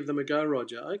dart, give them a go,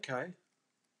 Roger. Okay.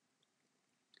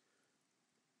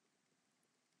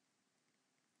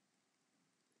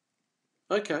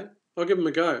 Okay, I'll give them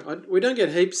a go. We don't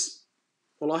get heaps.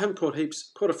 Well, I haven't caught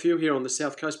heaps. Caught a few here on the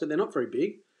south coast, but they're not very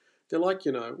big. They're like,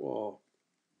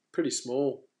 pretty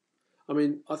small. I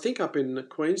mean, I think up in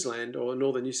Queensland or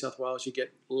northern New South Wales, you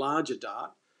get larger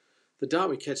dart. The dart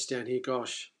we catch down here,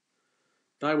 gosh,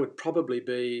 they would probably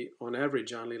be, on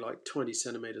average, only like 20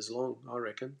 centimetres long, I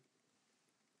reckon.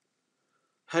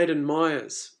 Hayden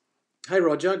Myers. Hey,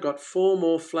 Roger, got 4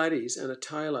 more flatties and a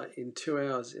tailor in 2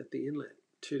 hours at the inlet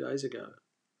 2 days ago.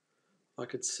 I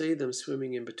could see them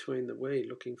swimming in between the weed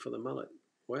looking for the mullet.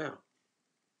 Wow.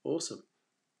 Awesome.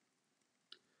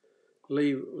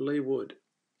 Lee Wood.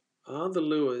 Are the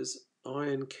lures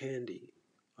iron candy?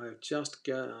 I have just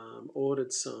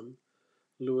ordered some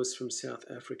lures from South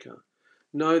Africa.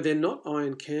 No, they're not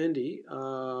iron candy.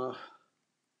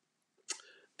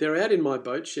 They're out in my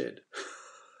boat shed.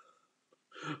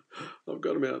 I've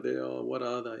got them out there. Oh, what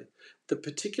are they? The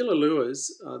particular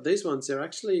lures, these ones, they're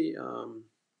actually,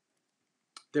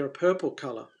 they're a purple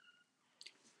colour.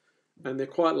 And they're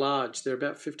quite large. They're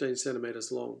about 15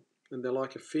 centimetres long. And they're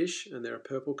like a fish and they're a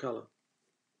purple colour.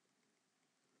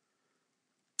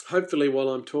 Hopefully while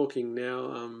I'm talking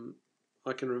now,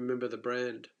 I can remember the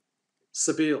brand.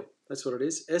 Sebile, that's what it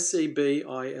is.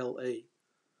 Sebile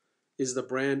is the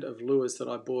brand of lures that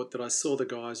I bought that I saw the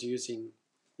guys using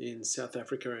in South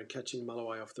Africa and catching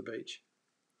mulloway off the beach.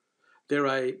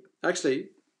 Actually,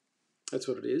 that's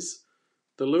what it is.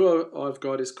 The lure I've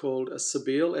got is called a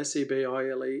Sebile,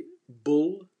 Sebile,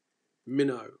 bull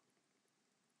minnow.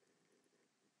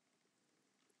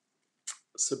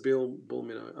 Sebile bull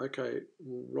minnow. Okay,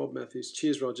 Rob Matthews.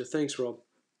 Cheers, Roger. Thanks, Rob.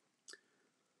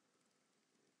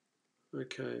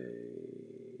 Okay,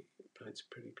 bait's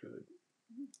pretty good.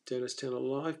 Dennis Tanner,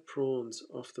 live prawns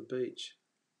off the beach.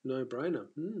 No brainer.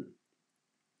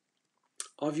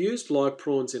 I've used live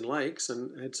prawns in lakes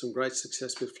and had some great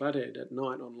success with flathead at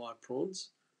night on live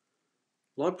prawns.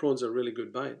 Live prawns are a really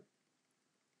good bait.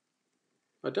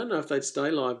 I don't know if they'd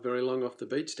stay live very long off the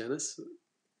beach, Dennis,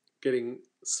 getting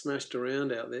smashed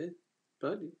around out there,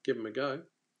 but give them a go.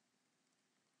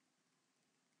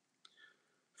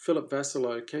 Philip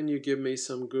Vassilo, can you give me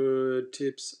some good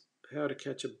tips how to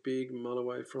catch a big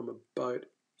mulloway from a boat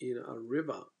in a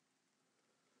river?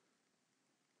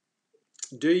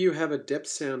 Do you have a depth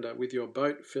sounder with your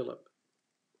boat, Philip?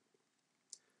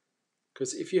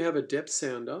 Because if you have a depth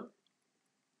sounder,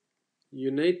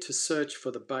 you need to search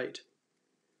for the bait.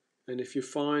 And if you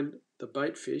find the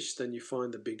bait fish, then you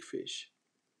find the big fish.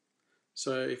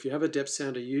 So if you have a depth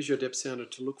sounder, use your depth sounder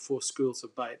to look for schools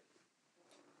of bait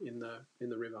in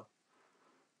the river.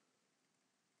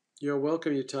 You're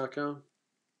welcome, Yutaka.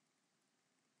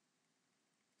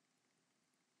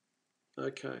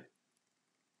 Okay.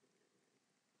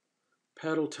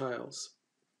 Paddle tails.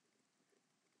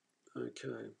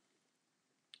 Okay.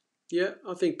 Yeah,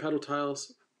 I think paddle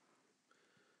tails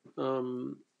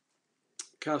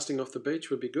casting off the beach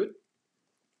would be good.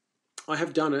 I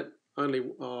have done it only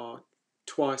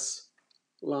twice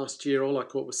last year. All I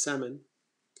caught was salmon.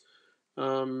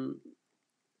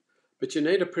 But you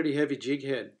need a pretty heavy jig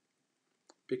head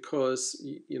because,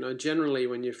 you know, generally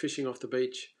when you're fishing off the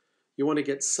beach, you want to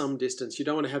get some distance. You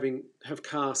don't want to have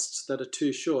casts that are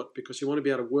too short because you want to be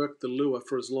able to work the lure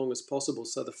for as long as possible.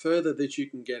 So the further that you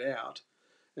can get out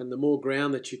and the more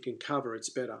ground that you can cover, it's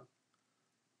better.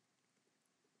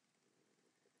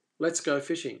 Let's go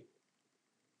fishing.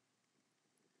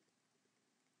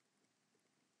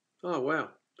 Oh, wow.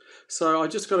 So I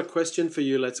just got a question for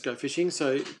you, Let's Go Fishing.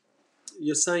 So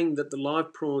you're saying that the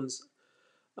live prawns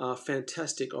are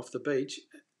fantastic off the beach.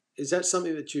 Is that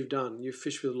something that you've done? You've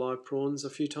fished with live prawns a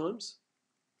few times?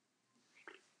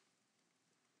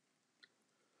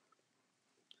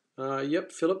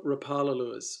 Yep, Philip, Rapala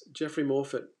lures. Jeffrey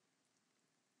Morfitt.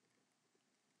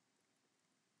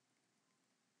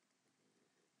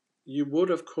 You would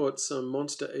have caught some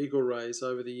monster eagle rays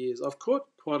over the years. I've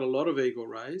caught quite a lot of eagle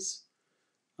rays.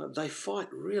 They fight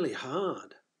really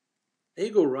hard.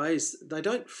 Eagle rays, they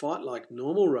don't fight like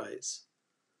normal rays.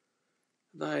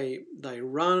 They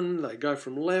run, they go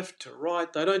from left to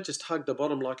right. They don't just hug the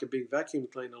bottom like a big vacuum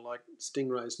cleaner like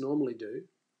stingrays normally do.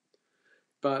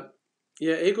 But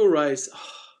yeah, eagle rays,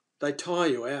 they tire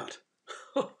you out.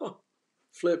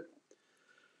 Flip.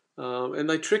 And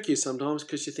they trick you sometimes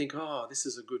because you think, oh,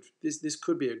 this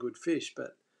could be a good fish.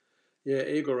 But yeah,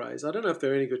 eagle rays. I don't know if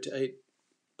they're any good to eat.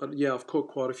 But yeah, I've caught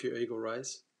quite a few eagle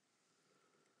rays.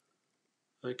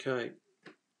 Okay.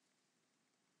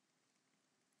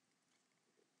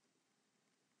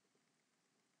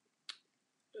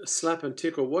 Slap and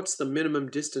tickle. What's the minimum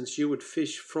distance you would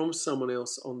fish from someone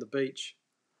else on the beach?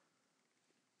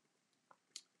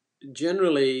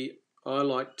 Generally, I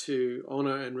like to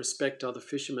honour and respect other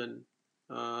fishermen.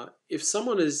 If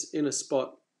someone is in a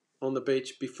spot on the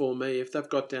beach before me, if they've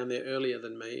got down there earlier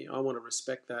than me, I want to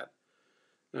respect that.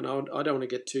 And I don't want to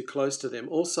get too close to them.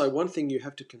 Also, one thing you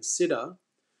have to consider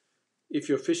if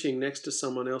you're fishing next to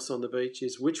someone else on the beach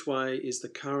is which way is the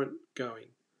current going.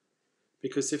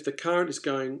 Because if the current is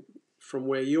going from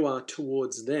where you are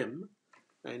towards them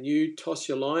and you toss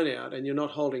your line out and you're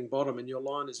not holding bottom and your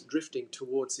line is drifting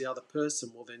towards the other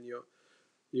person, well then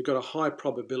you've got a high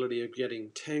probability of getting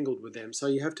tangled with them. So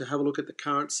you have to have a look at the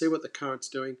current, see what the current's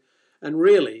doing. And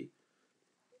really,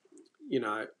 you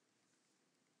know,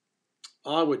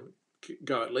 I would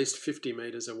go at least 50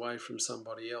 metres away from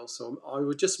somebody else. So I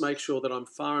would just make sure that I'm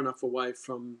far enough away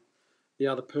from the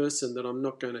other person that I'm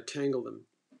not going to tangle them.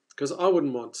 Because I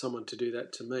wouldn't want someone to do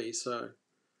that to me, so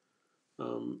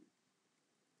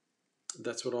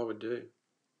that's what I would do.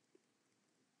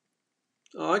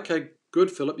 Oh, okay,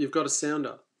 good, Philip. You've got a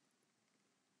sounder.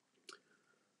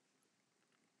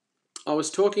 I was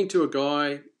talking to a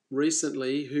guy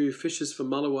recently who fishes for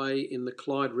mulloway in the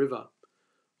Clyde River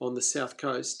on the south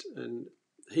coast, and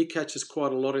he catches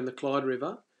quite a lot in the Clyde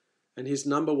River, and his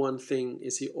number one thing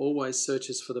is he always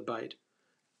searches for the bait.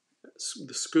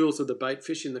 The schools of the bait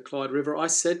fish in the Clyde River. I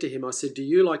said to him, do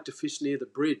you like to fish near the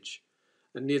bridge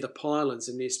and near the pylons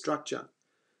and near structure?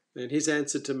 And his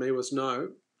answer to me was no,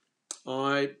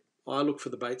 I look for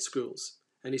the bait schools.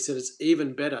 And he said it's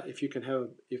even better if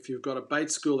you've got a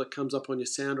bait school that comes up on your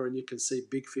sounder and you can see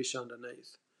big fish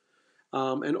underneath.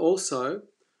 And also,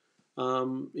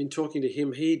 in talking to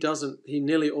him, he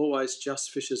nearly always just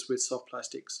fishes with soft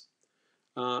plastics.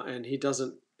 And he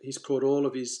doesn't he's caught all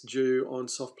of his due on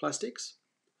soft plastics.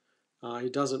 He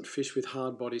doesn't fish with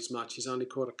hard bodies much. He's only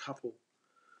caught a couple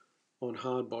on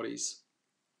hard bodies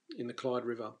in the Clyde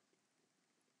River.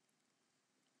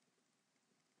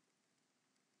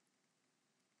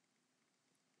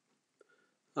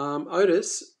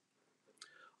 Otis,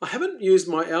 I haven't used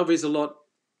my Alvies a lot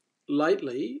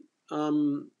lately. I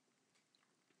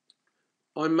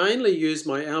mainly use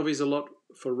my Alvies a lot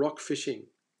for rock fishing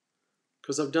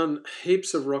because I've done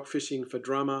heaps of rock fishing for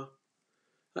drummer.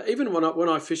 Even when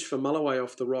I fish for mulloway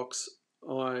off the rocks,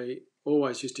 I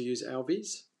always used to use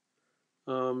Alvies.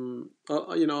 I'm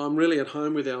really at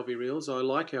home with Alvie reels. I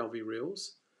like Alvie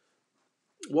reels.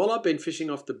 While I've been fishing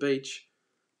off the beach,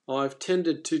 I've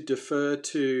tended to defer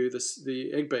to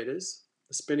the egg beaters,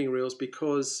 the spinning reels,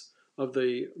 because of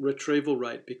the retrieval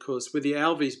rate. Because with the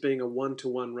Alvies being a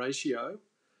 1-to-1 ratio,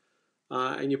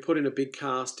 and you put in a big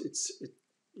cast,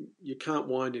 you can't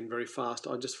wind in very fast.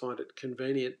 I just find it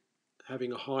convenient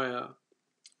having a higher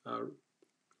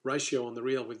ratio on the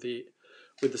reel. With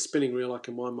the spinning reel, I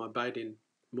can wind my bait in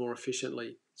more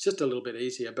efficiently. It's just a little bit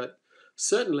easier, but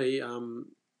certainly,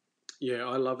 yeah,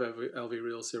 I love Alvie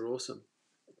reels. They're awesome.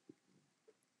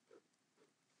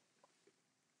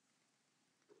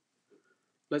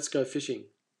 Let's go fishing.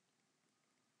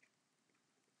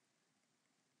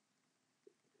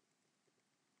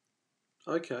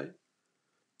 Okay.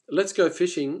 Let's go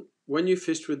fishing. When you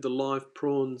fished with the live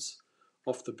prawns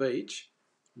off the beach,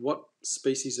 what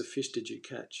species of fish did you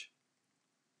catch?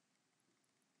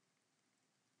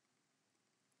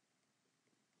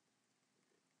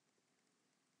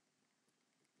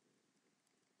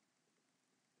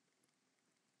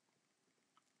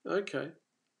 Okay.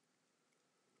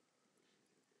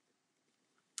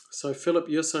 So, Philip,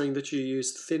 you're saying that you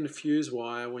use thin fuse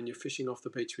wire when you're fishing off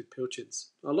the beach with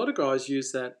pilchards. A lot of guys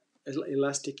use that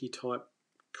elasticy type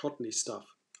cottony stuff.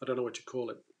 I don't know what you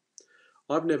call it.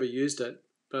 I've never used it,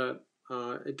 but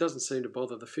it doesn't seem to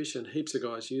bother the fish, and heaps of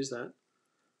guys use that.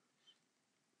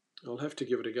 I'll have to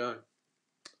give it a go.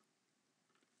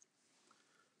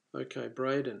 Okay,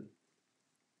 Braden.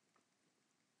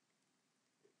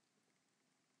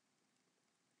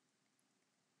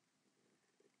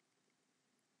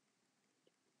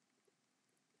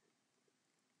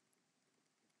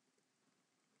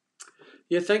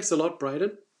 Yeah, thanks a lot,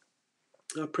 Braden.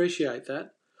 I appreciate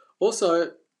that.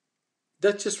 Also,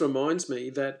 that just reminds me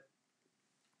that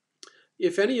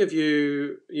if any of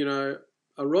you,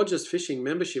 a Rogers Fishing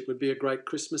membership would be a great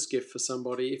Christmas gift for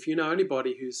somebody. If you know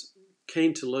anybody who's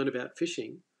keen to learn about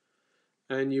fishing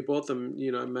and you bought them,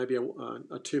 maybe a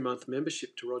 2-month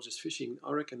membership to Rogers Fishing,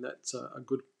 I reckon that's a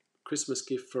good Christmas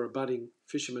gift for a budding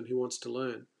fisherman who wants to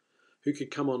learn, who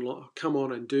could come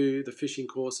on and do the fishing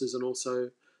courses and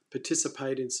also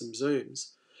participate in some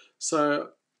Zooms.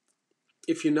 So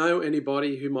if you know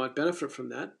anybody who might benefit from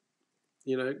that,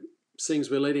 seeing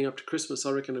as we're leading up to Christmas,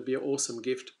 I reckon it'd be an awesome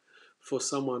gift for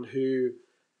someone who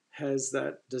has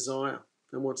that desire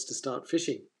and wants to start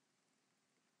fishing.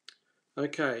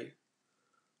 Okay.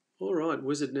 All right,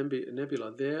 Wizard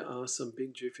Nebula. There are some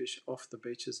big jewfish off the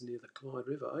beaches near the Clyde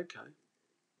River. Okay.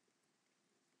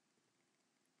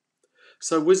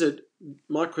 So, Wizard,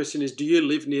 my question is, do you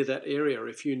live near that area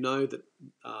if you know that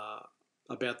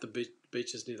about the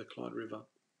beaches near the Clyde River?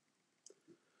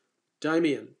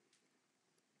 Damien.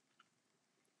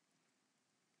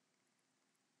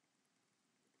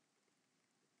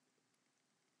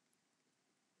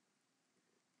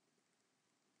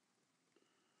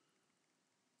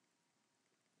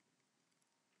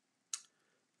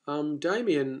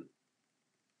 Damien,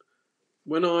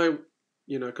 when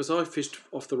because I fished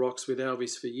off the rocks with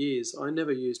Alvies for years, I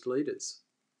never used leaders.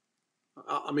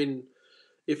 I mean,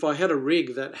 if I had a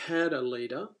rig that had a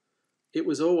leader, it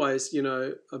was always,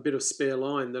 a bit of spare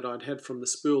line that I'd had from the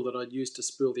spool that I'd used to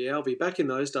spool the Alvie. Back in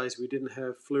those days, we didn't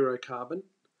have fluorocarbon.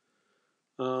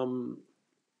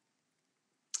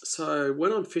 So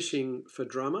when I'm fishing for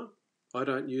drummer, I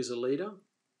don't use a leader.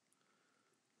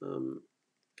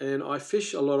 And I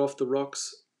fish a lot off the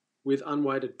rocks with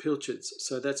unweighted pilchards.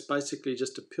 So that's basically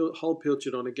just a whole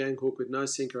pilchard on a gang hook with no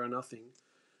sinker or nothing.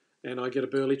 And I get a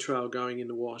burley trail going in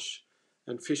the wash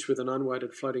and fish with an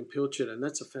unweighted floating pilchard. And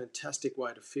that's a fantastic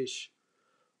way to fish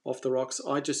off the rocks.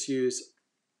 I just use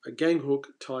a gang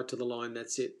hook tied to the line.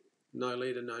 That's it. No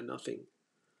leader, no nothing.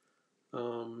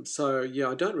 So, yeah,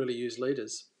 I don't really use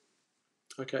leaders.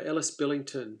 Okay, Ellis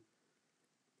Billington.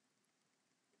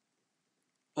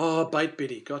 Oh, bait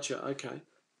biddy. Gotcha. Okay.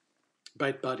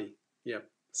 Bait buddy. Yep.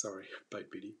 Sorry.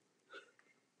 Bait biddy.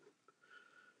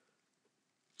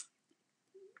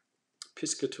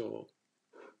 Piscator.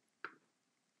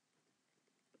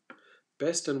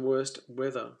 Best and worst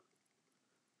weather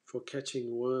for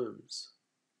catching worms.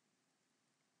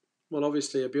 Well,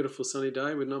 obviously a beautiful sunny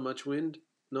day with not much wind,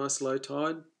 nice low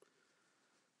tide.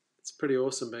 It's pretty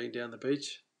awesome being down the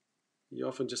beach. You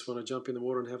often just want to jump in the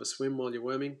water and have a swim while you're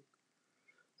worming.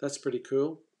 That's pretty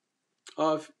cool.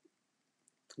 I've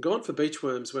gone for beach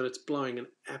worms when it's blowing an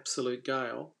absolute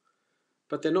gale,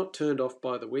 but they're not turned off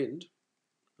by the wind.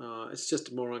 It's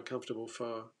just more uncomfortable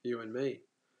for you and me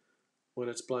when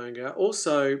it's blowing out.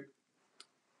 Also,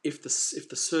 if the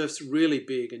surf's really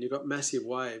big and you've got massive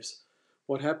waves,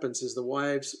 what happens is the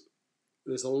waves,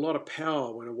 there's a lot of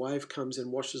power when a wave comes and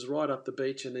washes right up the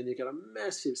beach, and then you get a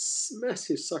massive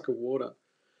suck of water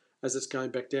as it's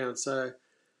going back down. So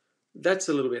that's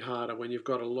a little bit harder when you've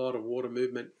got a lot of water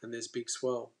movement and there's big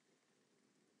swell.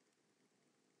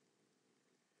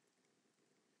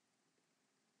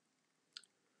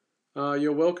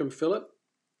 You're welcome, Philip.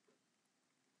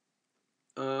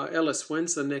 Ellis,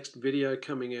 when's the next video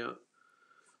coming out?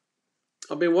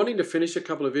 I've been wanting to finish a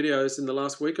couple of videos in the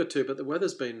last week or two, but the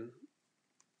weather's been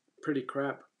pretty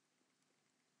crap.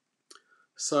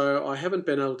 So I haven't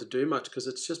been able to do much because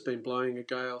it's just been blowing a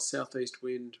gale, southeast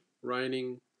wind,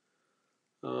 raining.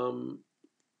 So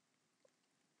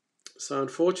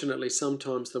unfortunately,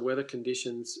 sometimes the weather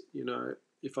conditions, you know,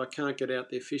 if I can't get out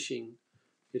there fishing,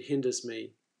 it hinders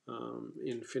me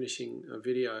in finishing a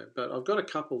video. But I've got a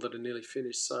couple that are nearly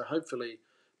finished, so hopefully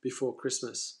before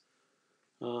Christmas.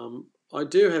 I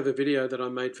do have a video that I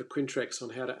made for Quintrex on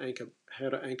how to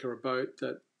anchor a boat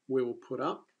that we will put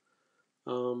up.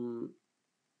 And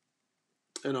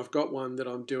I've got one that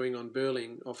I'm doing on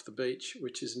Burling off the beach,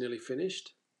 which is nearly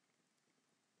finished.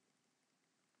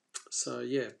 So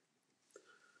yeah.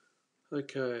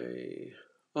 Okay.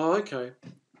 Oh, okay.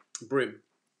 Brim.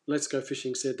 Let's Go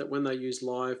Fishing said that when they use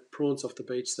live prawns off the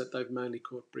beach that they've mainly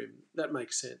caught brim. That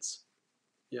makes sense.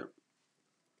 Yeah.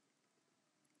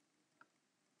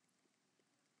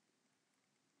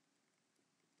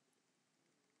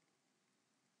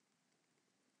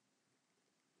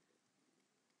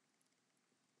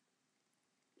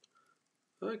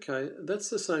 Okay, that's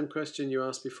the same question you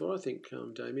asked before, I think,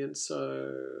 Damien.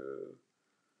 So,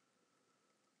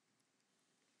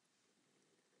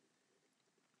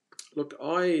 look,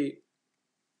 I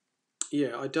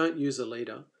don't use a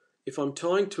leader. If I'm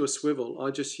tying to a swivel, I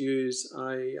just use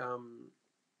a,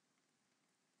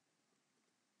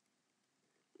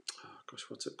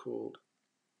 what's it called?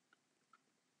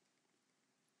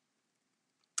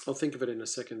 I'll think of it in a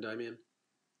second, Damien.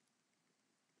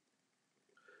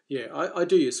 Yeah, I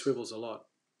do use swivels a lot.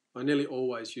 I nearly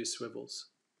always use swivels.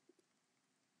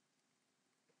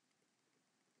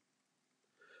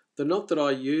 The knot that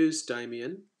I use,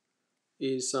 Damien,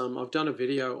 is I've done a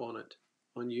video on it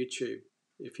on YouTube.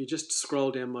 If you just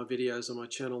scroll down my videos on my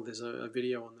channel, there's a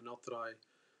video on the knot that I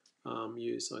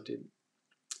use. I did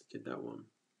that one.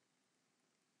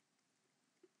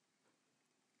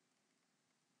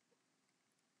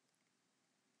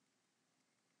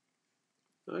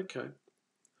 Okay.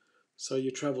 So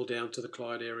you travel down to the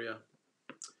Clyde area,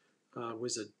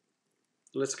 Wizard.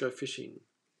 Let's Go Fishing.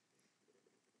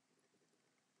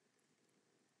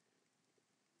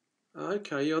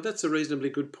 Okay, yeah, that's a reasonably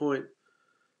good point.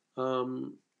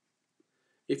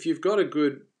 If you've got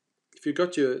your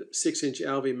 6-inch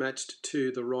Alvey matched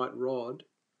to the right rod,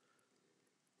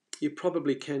 you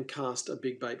probably can cast a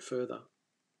big bait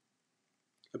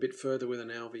a bit further with an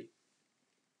Alvey.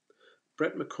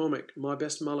 Brett McCormick, my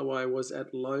best mulloway was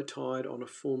at low tide on a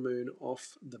full moon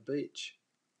off the beach.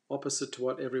 Opposite to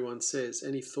what everyone says.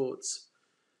 Any thoughts?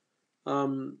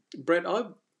 Brett,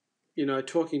 I've,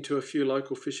 talking to a few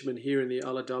local fishermen here in the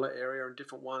Ulladulla area and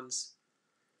different ones,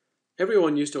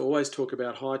 everyone used to always talk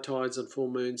about high tides and full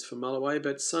moons for mulloway,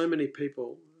 but so many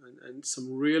people and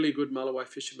some really good mulloway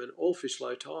fishermen all fish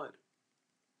low tide,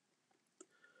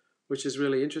 which is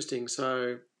really interesting.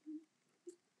 So,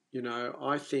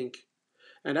 I think,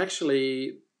 and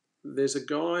actually there's a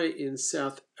guy in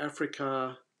South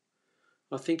Africa,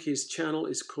 I think his channel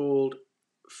is called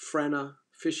Frana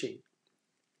Fishing,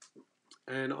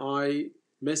 and I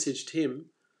messaged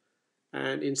him,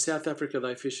 and in South Africa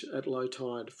they fish at low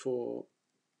tide for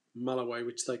mulloway,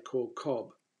 which they call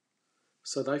cob.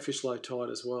 So they fish low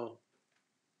tide as well.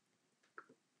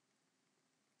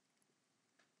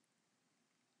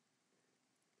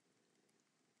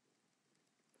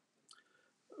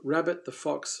 Rabbit the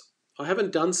Fox. I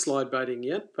haven't done slide baiting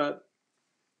yet, but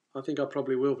I think I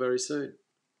probably will very soon.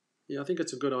 Yeah, I think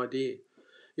it's a good idea.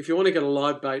 If you want to get a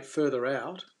live bait further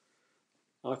out,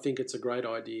 I think it's a great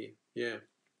idea. Yeah.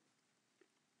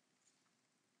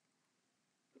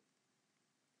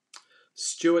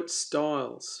 Stuart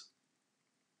Styles.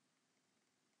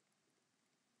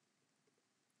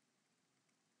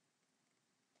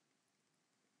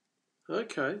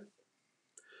 Okay.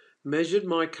 Measured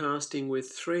my casting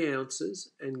with 3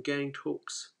 ounces and ganked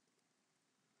hooks.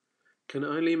 Can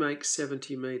only make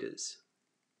 70 meters.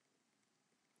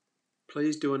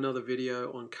 Please do another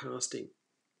video on casting.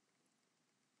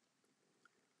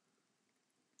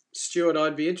 Stuart,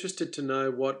 I'd be interested to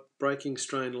know what breaking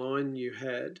strain line you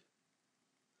had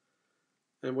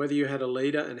and whether you had a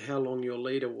leader and how long your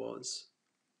leader was.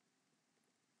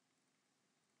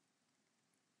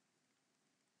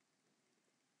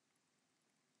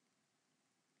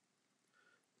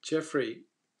 Jeffrey,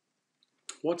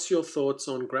 what's your thoughts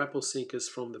on grapple sinkers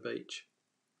from the beach?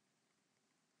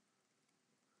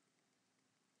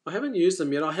 I haven't used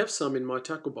them yet. I have some in my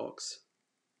tackle box.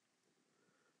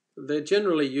 They're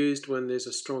generally used when there's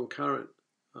a strong current.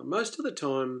 Most of the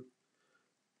time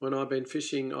when I've been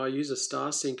fishing, I use a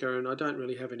star sinker and I don't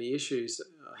really have any issues.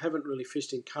 I haven't really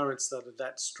fished in currents that are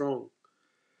that strong.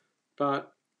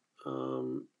 But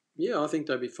yeah, I think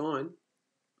they'd be fine.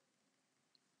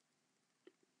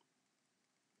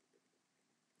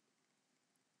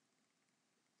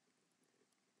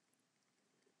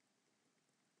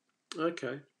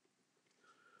 Okay.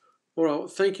 All right. Well,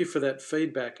 thank you for that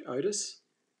feedback, Otis.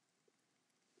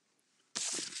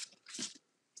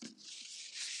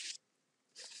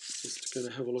 Just going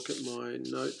to have a look at my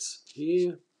notes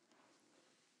here.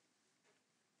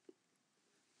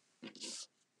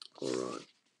 All right.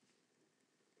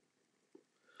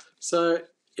 So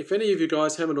if any of you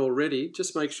guys haven't already,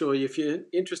 just make sure if you're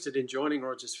interested in joining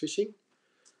Roger's Fishing,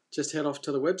 just head off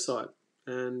to the website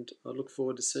and I look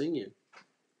forward to seeing you.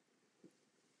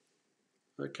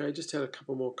 Okay, just had a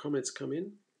couple more comments come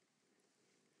in.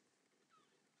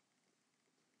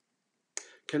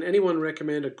 Can anyone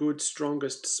recommend a good,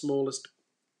 strongest, smallest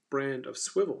brand of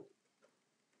swivel?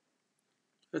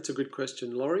 That's a good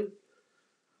question, Laurie.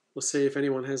 We'll see if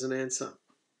anyone has an answer.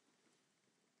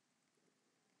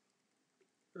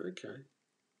 Okay.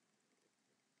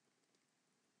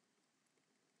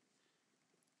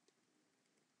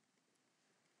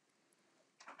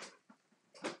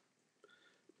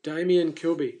 Damien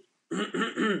Kilby.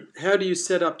 How do you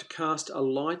set up to cast a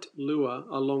light lure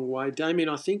a long way? Damien,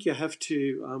 I think you have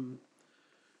to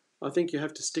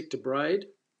stick to braid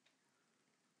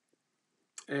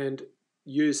and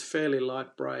use fairly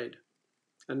light braid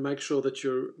and make sure that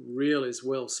your reel is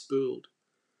well spooled.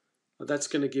 That's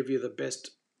going to give you the best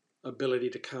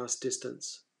ability to cast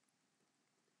distance.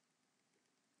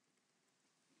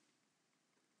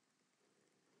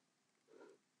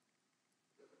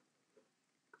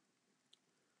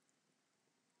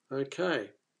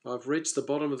 Okay, I've reached the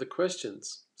bottom of the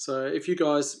questions. So if you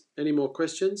guys, any more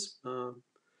questions,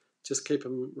 just keep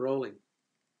them rolling.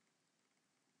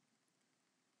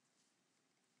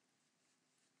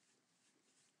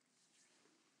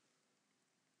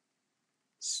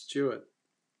 Stuart,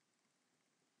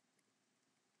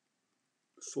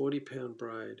 40-pound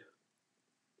braid.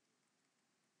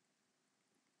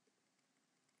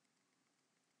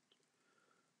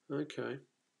 Okay.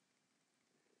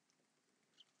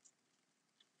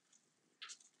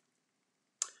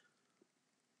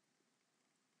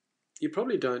 You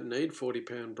probably don't need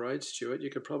 40-pound braid, Stuart.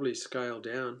 You could probably scale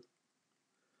down.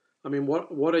 I mean,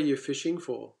 what are you fishing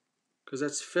for? Because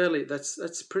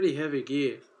that's pretty heavy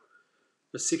gear.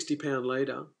 A 60-pound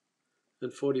leader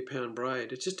and 40-pound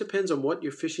braid. It just depends on what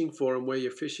you're fishing for and where you're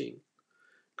fishing.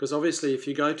 Because obviously, if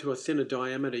you go to a thinner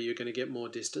diameter, you're going to get more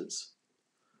distance.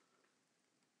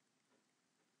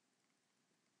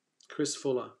 Chris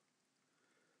Fuller.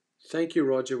 Thank you,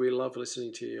 Roger. We love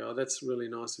listening to you. Oh, that's really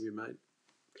nice of you, mate.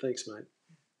 Thanks, mate.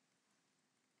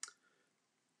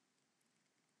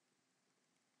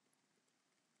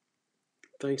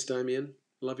 Thanks, Damien.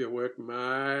 Love your work,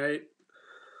 mate.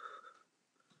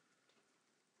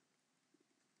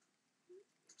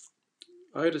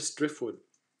 Otis Driftwood.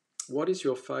 What is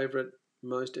your favourite,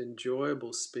 most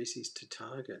enjoyable species to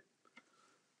target?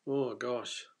 Oh,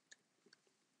 gosh.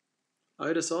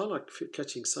 Otis, I like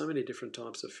catching so many different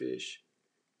types of fish.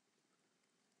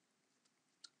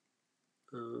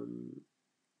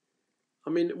 I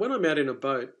mean, when I'm out in a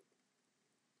boat,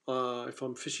 if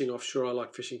I'm fishing offshore, I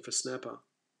like fishing for snapper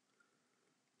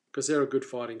because they're a good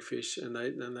fighting fish and they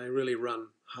really run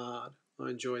hard. I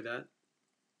enjoy that.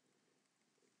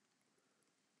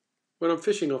 When I'm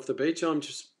fishing off the beach, I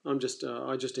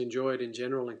just enjoy it in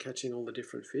general and catching all the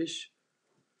different fish.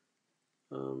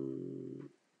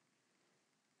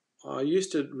 I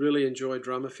used to really enjoy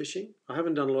drummer fishing. I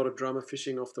haven't done a lot of drummer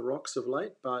fishing off the rocks of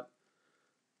late, but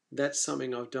that's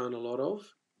something I've done a lot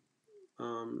of.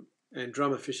 And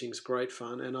drummer fishing is great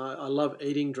fun, and I love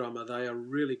eating drummer. They are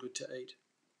really good to eat.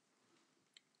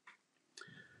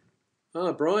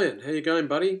 Ah, Brian, how you going,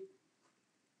 buddy?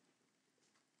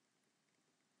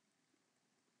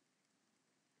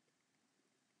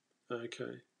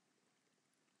 Okay.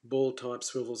 Ball type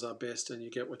swivels are best and you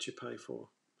get what you pay for.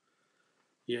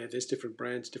 Yeah, there's different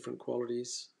brands, different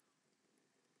qualities.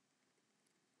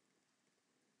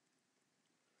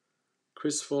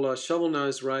 Chris Fuller, shovel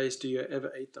nose rays, do you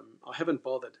ever eat them? I haven't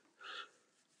bothered.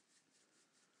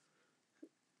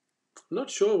 I'm not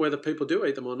sure whether people do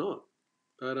eat them or not,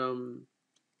 but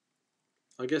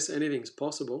I guess anything's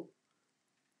possible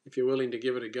if you're willing to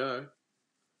give it a go.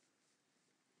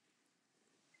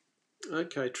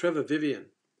 Okay, Trevor Vivian.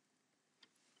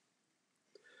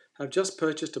 I've just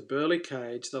purchased a burley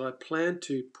cage that I plan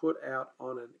to put out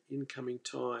on an incoming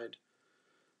tide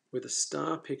with a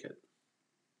star picket.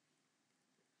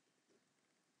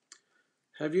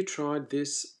 Have you tried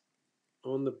this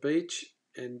on the beach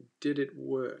and did it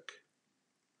work?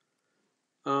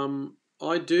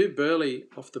 I do burley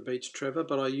off the beach, Trevor,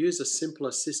 but I use a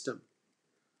simpler system.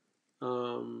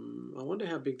 I wonder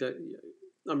how big that...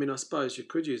 I mean, I suppose you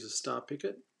could use a star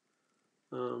picket.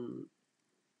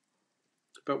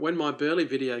 But when my burley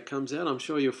video comes out, I'm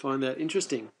sure you'll find that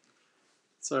interesting.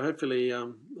 So hopefully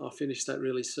I'll finish that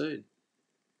really soon.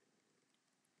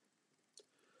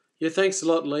 Yeah, thanks a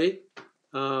lot, Lee.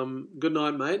 Good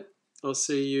night, mate. I'll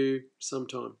see you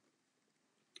sometime.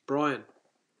 Brian.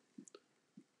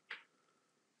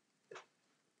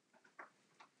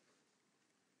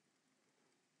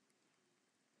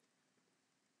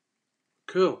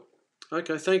 Cool.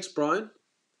 Okay, thanks, Brian.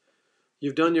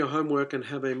 You've done your homework and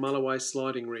have a Mulloway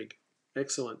sliding rig.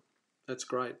 Excellent. That's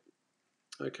great.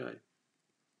 Okay.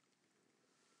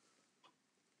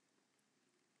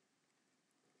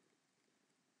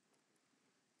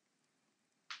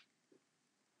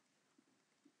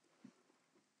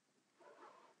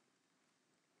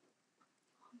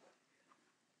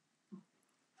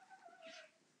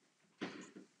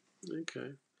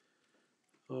 Okay.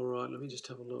 All right, let me just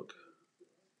have a look.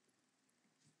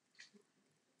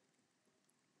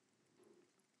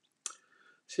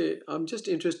 See, I'm just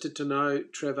interested to know,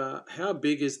 Trevor, how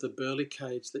big is the burley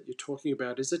cage that you're talking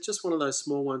about? Is it just one of those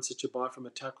small ones that you buy from a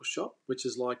tackle shop, which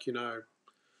is like, you know,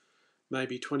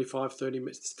 maybe 25,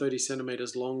 30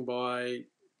 centimetres long by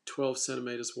 12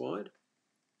 centimetres wide?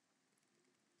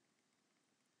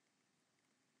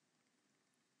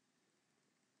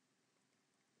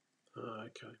 Oh,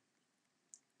 okay.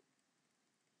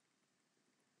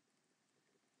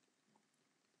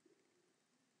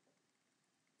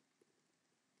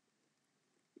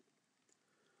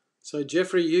 So,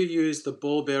 Jeffrey, you use the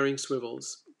ball bearing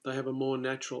swivels. They have a more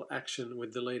natural action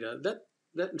with the leader.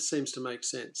 That seems to make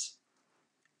sense.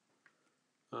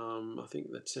 I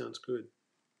think that sounds good.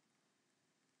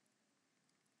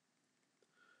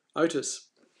 Otis,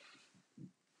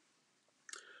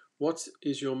 what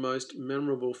is your most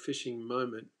memorable fishing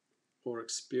moment or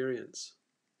experience?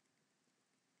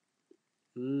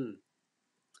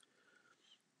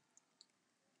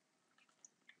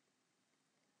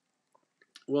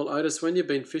 Well, Otis, when you've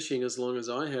been fishing as long as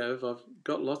I have, I've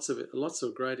got lots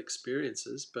of great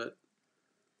experiences. But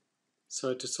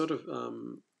so to sort of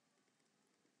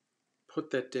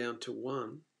put that down to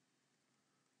one,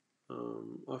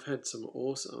 I've had some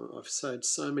awesome. I've had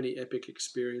so many epic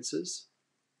experiences.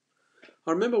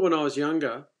 I remember when I was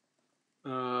younger,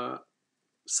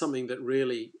 something that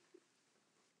really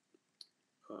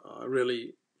I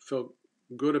really felt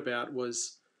good about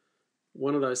was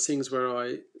one of those things where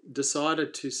I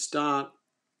decided to start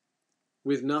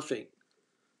with nothing.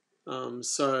 And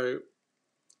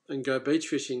go beach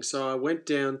fishing. So I went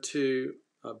down to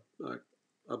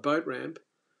a boat ramp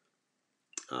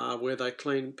where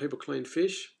people clean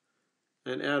fish,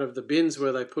 and out of the bins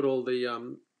where they put all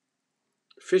the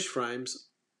fish frames,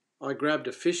 I grabbed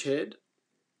a fish head.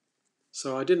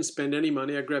 So I didn't spend any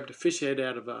money. I grabbed a fish head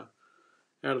out of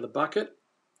the bucket.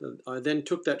 I then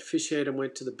took that fish head and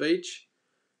went to the beach,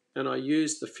 and I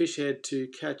used the fish head to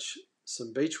catch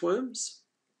some beach worms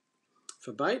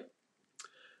for bait.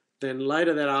 Then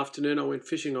later that afternoon, I went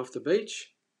fishing off the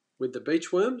beach with the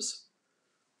beach worms.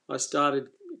 I started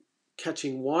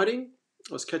catching whiting.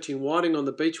 I was catching whiting on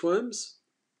the beach worms.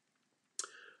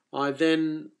 I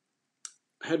then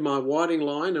had my whiting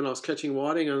line and I was catching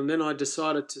whiting, and then I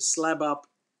decided to slab up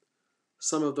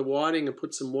some of the whiting and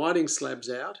put some whiting slabs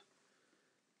out.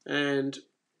 And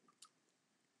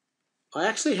I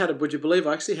actually had would you believe,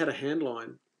 I actually had a hand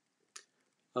line,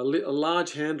 a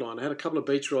large hand line. I had a couple of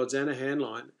beach rods and a hand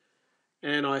line.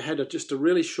 And I had just a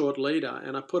really short leader,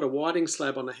 and I put a whiting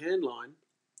slab on the hand line,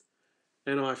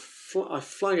 and I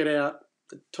flung it out,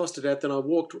 tossed it out, then I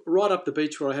walked right up the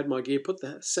beach where I had my gear, put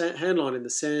the hand line in the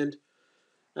sand,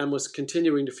 and was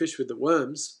continuing to fish with the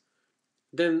worms.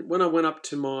 Then when I went up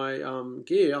to my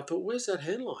gear, I thought, where's that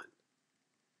hand line?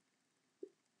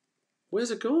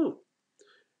 Where's it gone?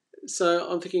 So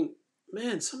I'm thinking,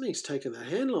 man, something's taken that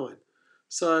hand line.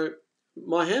 So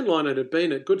my hand line had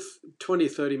been a good 20,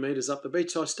 30 metres up the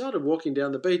beach. So I started walking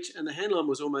down the beach and the hand line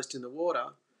was almost in the water.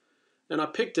 And I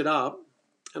picked it up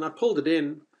and I pulled it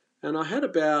in and I had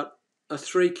about a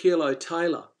 3 kilo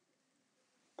tailor,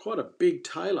 quite a big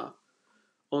tailor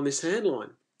on this hand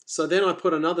line. So then I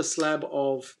put another slab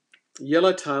of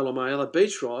yellowtail on my other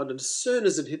beach rod, and as soon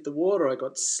as it hit the water, I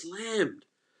got slammed.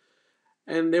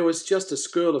 And there was just a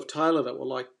school of tailor that were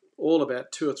like all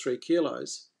about 2 or 3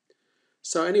 kilos.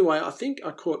 So anyway, I think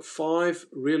I caught 5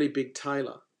 really big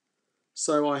tailor.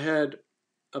 So I had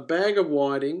a bag of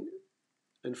whiting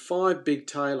and 5 big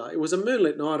tailor. It was a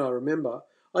moonlit night, I remember.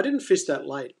 I didn't fish that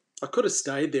late. I could have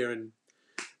stayed there and,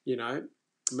 you know,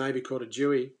 maybe caught a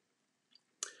dewey.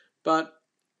 But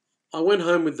I went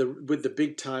home with the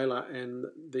big tailor and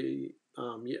the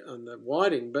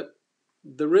whiting. But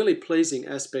the really pleasing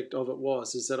aspect of it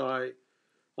is that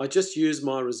I just used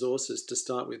my resources to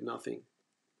start with nothing,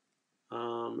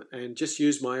 and just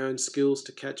used my own skills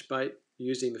to catch bait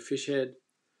using the fish head.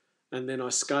 And then I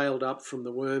scaled up from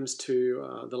the worms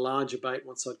to the larger bait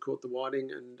once I'd caught the whiting,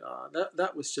 and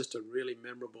that was just a really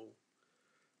memorable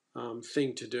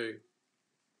thing to do.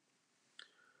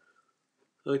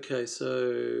 Okay,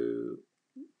 so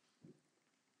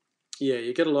yeah,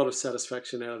 you get a lot of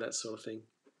satisfaction out of that sort of thing.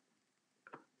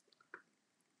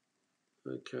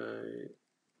 Okay.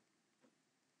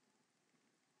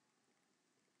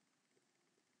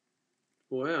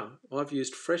 Wow, I've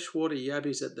used freshwater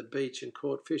yabbies at the beach and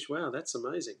caught fish. Wow, that's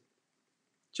amazing.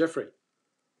 Jeffrey.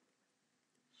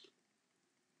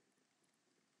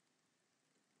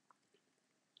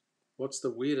 What's the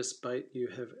weirdest bait you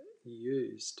have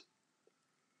used?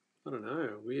 I don't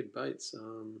know, weird baits.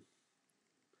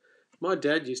 My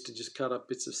dad used to just cut up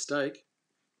bits of steak,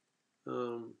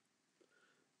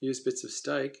 use bits of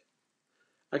steak.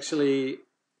 Actually,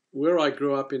 where I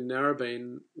grew up in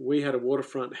Narrabeen, we had a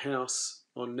waterfront house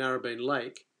on Narrabeen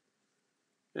Lake,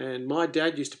 and my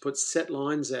dad used to put set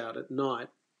lines out at night,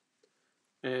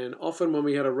 and often when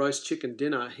we had a roast chicken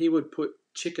dinner, he would put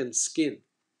chicken skin,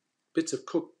 bits of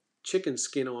cooked chicken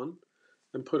skin on,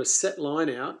 and put a set line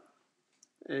out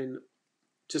and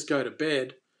just go to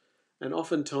bed. And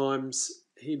oftentimes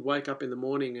he'd wake up in the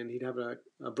morning and he'd have a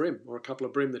brim or a couple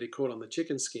of brim that he caught on the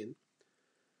chicken skin.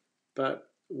 But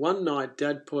one night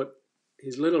Dad put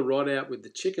his little rod out with the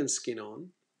chicken skin on,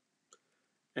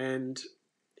 and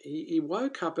he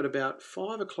woke up at about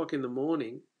 5 o'clock in the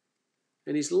morning,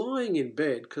 and he's lying in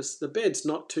bed because the bed's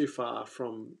not too far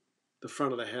from the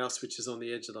front of the house, which is on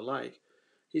the edge of the lake.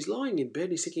 He's lying in bed.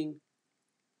 He's thinking,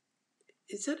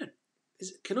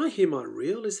 can I hear my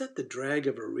reel? Is that the drag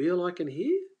of a reel I can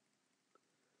hear?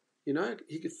 You know,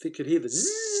 he could hear the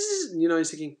zzz. You know,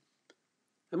 he's thinking,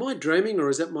 am I dreaming or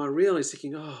is that my reel? He's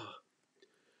thinking, oh,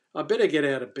 I better get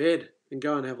out of bed and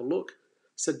go and have a look.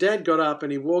 So Dad got up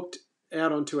and he walked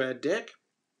out onto our deck,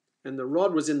 and the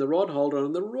rod was in the rod holder,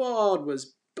 and the rod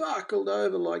was buckled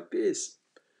over like this.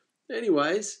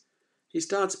 Anyways, he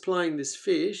starts playing this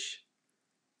fish,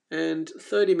 and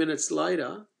 30 minutes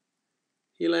later,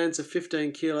 he lands a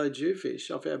 15 kilo jewfish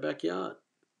off our backyard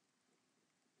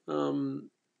in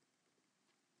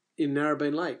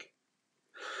Narrabeen Lake.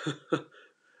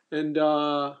 And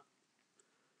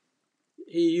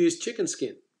he used chicken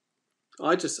skin.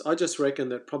 I just reckon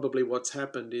that probably what's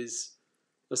happened is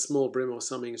a small brim or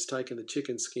something has taken the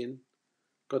chicken skin,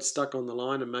 got stuck on the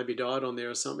line and maybe died on there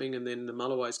or something, and then the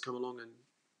mulloway's come along and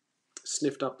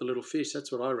sniffed up the little fish.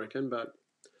 That's what I reckon. But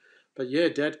yeah,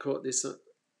 Dad caught this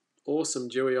awesome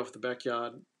dewie off the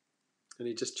backyard, and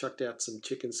he just chucked out some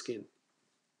chicken skin.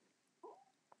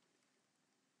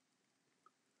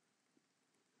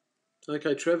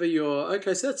 Okay, Trevor,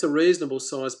 okay, so that's a reasonable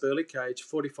size burley cage,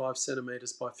 45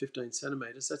 centimetres by 15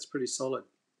 centimetres. That's pretty solid.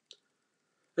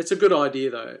 It's a good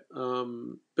idea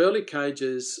though. Burley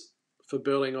cages for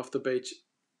burling off the beach.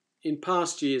 In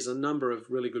past years, a number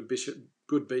of really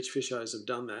good beach fishers have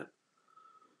done that.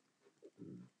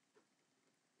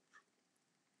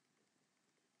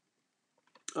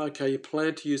 Okay, you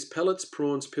plan to use pellets,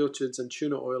 prawns, pilchards and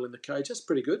tuna oil in the cage. That's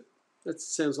pretty good. That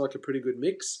sounds like a pretty good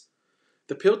mix.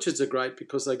 The pilchards are great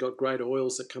because they got great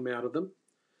oils that come out of them.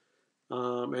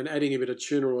 And adding a bit of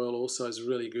tuna oil also is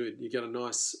really good. You get a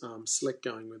nice slick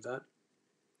going with that.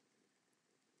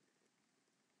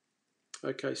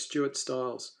 Okay, Stuart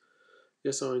Styles.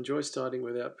 Yes, I enjoy starting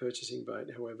without purchasing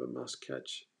bait. However, must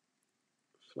catch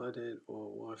flathead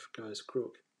or wife goes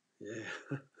crook. Yeah.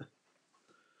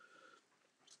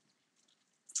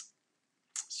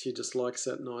 She just likes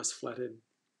that nice flathead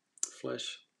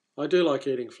flesh. I do like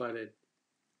eating flathead.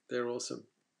 They're awesome.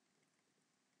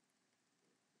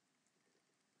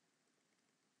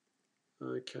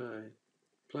 Okay.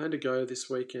 Plan to go this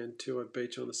weekend to a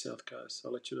beach on the south coast.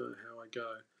 I'll let you know how I go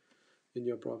in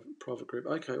your private group.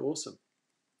 Okay, awesome.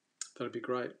 That'd be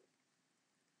great.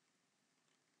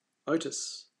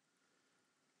 Otis.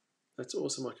 That's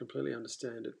awesome. I completely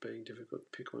understand it being difficult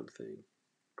to pick one thing.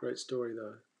 Great story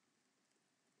though.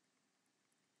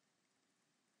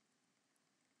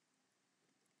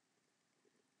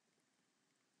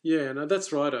 Yeah, no,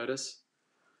 that's right, Otis.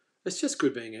 It's just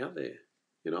good being out there.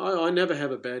 You know, I never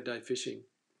have a bad day fishing.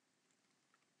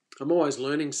 I'm always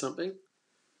learning something.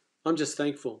 I'm just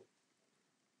thankful.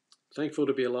 Thankful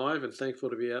to be alive and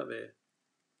thankful to be out there.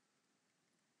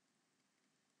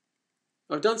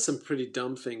 I've done some pretty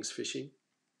dumb things fishing.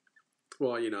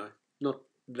 Well, you know, not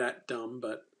that dumb,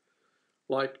 but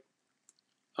like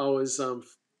I was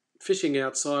fishing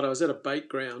outside. I was at a bait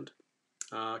ground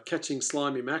catching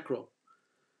slimy mackerel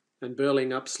and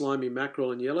burling up slimy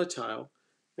mackerel and yellowtail.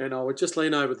 And I would just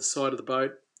lean over the side of the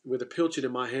boat with a pilchard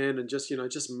in my hand and just, you know,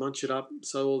 just munch it up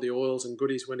so all the oils and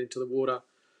goodies went into the water.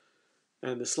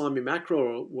 And the slimy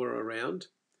mackerel were around.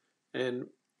 And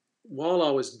while I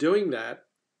was doing that,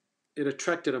 it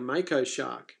attracted a mako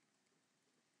shark.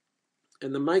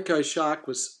 And the mako shark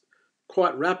was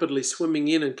quite rapidly swimming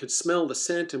in and could smell the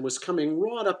scent and was coming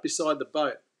right up beside the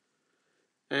boat.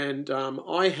 And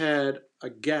I had a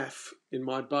gaff in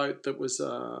my boat that was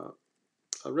a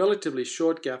relatively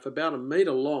short gaff, about 1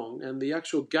 metre long, and the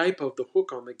actual gape of the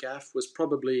hook on the gaff was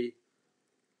probably,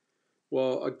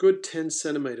 well, a good 10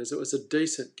 centimetres. It was a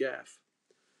decent gaff.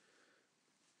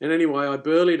 And anyway, I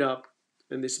burleyed up,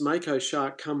 and this mako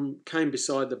shark came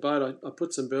beside the boat. I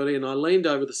put some burley, and I leaned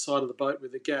over the side of the boat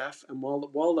with the gaff, and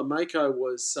while the mako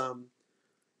was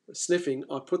sniffing,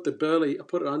 I put it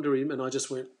under him, and I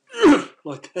just went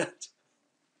like that.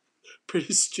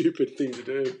 Pretty stupid thing to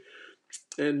do.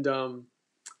 And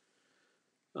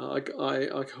I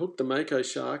hooked the mako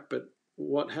shark, but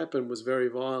what happened was very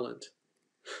violent.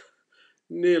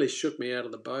 Nearly shook me out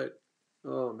of the boat.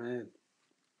 Oh, man.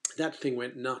 That thing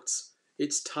went nuts.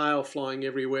 Its tail flying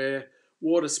everywhere,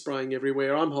 water spraying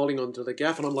everywhere. I'm holding onto the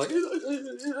gaff, and I'm like,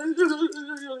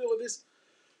 this.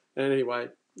 And anyway,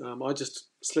 I just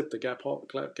slipped the gaff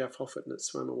off it, and it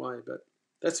swam away. But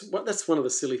that's one of the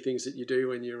silly things that you do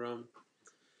when you're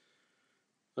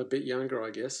a bit younger,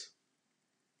 I guess.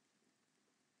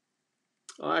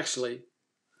 I'll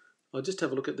just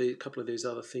have a look at a couple of these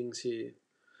other things here.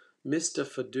 Mr.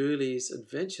 Faduli's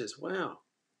Adventures. Wow.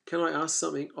 Can I ask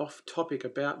something off topic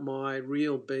about my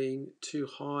reel being too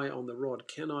high on the rod?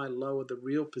 Can I lower the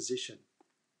reel position?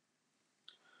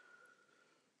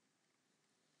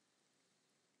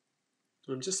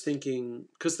 I'm just thinking,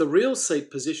 because the reel seat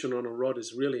position on a rod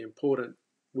is really important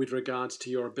with regards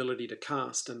to your ability to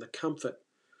cast and the comfort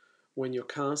when you're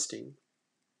casting.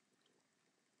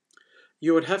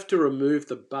 You would have to remove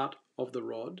the butt of the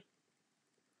rod.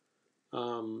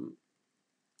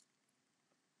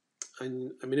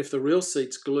 And I mean, if the reel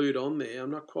seat's glued on there,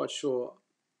 I'm not quite sure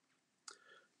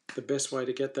the best way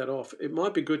to get that off. It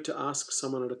might be good to ask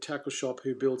someone at a tackle shop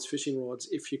who builds fishing rods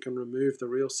if you can remove the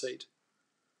reel seat.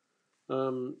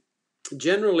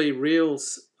 Generally,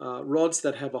 rods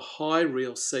that have a high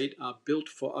reel seat are built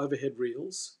for overhead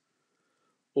reels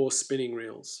or spinning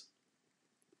reels.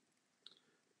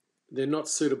 They're not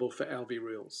suitable for alvy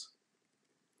reels,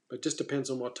 but it just depends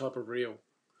on what type of reel.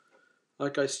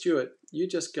 Okay, Stuart, you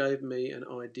just gave me an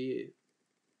idea.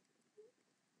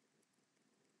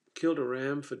 Killed a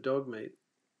ram for dog meat.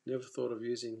 Never thought of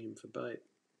using him for bait.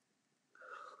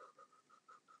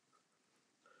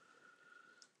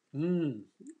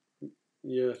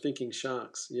 You're thinking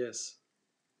sharks, yes.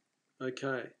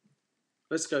 Okay,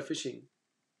 let's go fishing.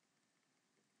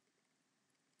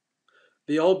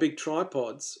 The old big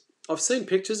tripods. I've seen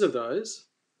pictures of those.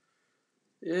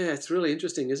 Yeah, it's really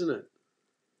interesting, isn't it?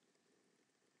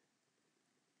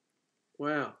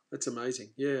 Wow, that's amazing.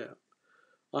 Yeah.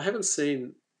 I've never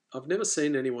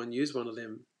seen anyone use one of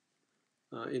them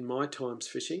in my times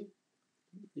fishing.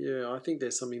 Yeah, I think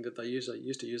there's something that they used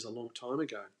to use a long time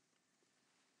ago.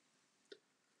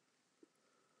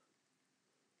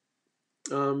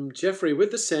 Jeffrey,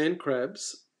 with the sand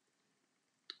crabs,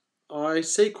 I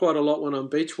see quite a lot when I'm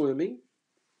beach worming.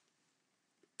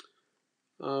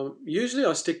 Usually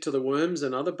I stick to the worms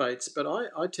and other baits, but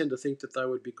I tend to think that they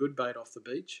would be good bait off the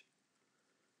beach.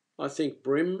 I think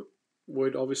brim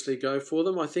would obviously go for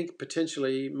them. I think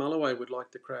potentially mulloway would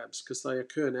like the crabs because they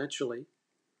occur naturally.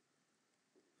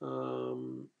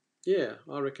 Yeah,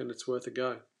 I reckon it's worth a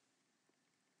go.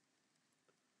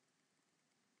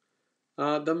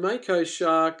 The Mako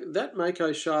shark, that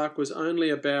Mako shark was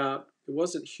only about, it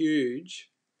wasn't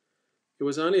huge. It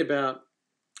was only about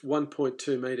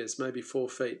 1.2 meters, maybe 4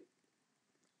 feet,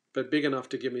 but big enough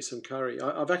to give me some curry.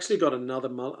 I've actually got another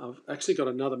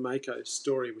Mako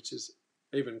story, which is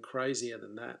even crazier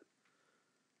than that.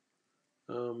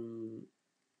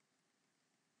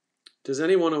 Does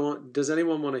anyone want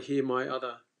to hear my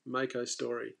other Mako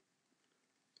story?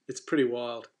 It's pretty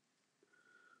wild.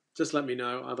 Just let me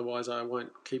know, otherwise I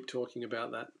won't keep talking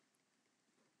about that.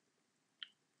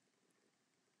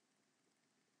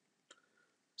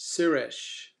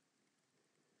 Suresh.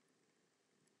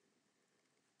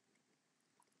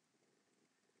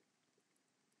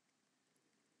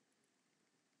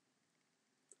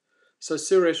 So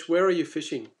Suresh, where are you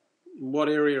fishing? What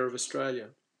area of Australia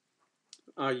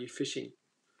are you fishing?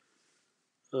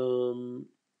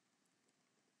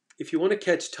 If you want to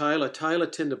catch tailor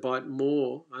tend to bite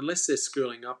more, unless they're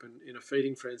schooling up in a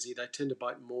feeding frenzy. They tend to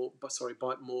bite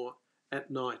more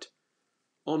at night.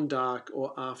 On dark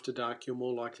or after dark, you're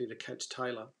more likely to catch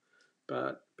tailor.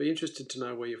 But be interested to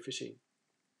know where you're fishing.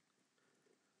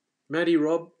 Maddie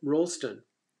Ralston.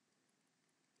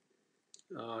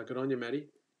 Good on you, Maddie.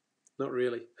 Not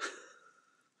really.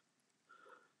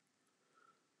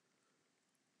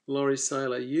 Laurie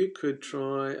Saylor, you could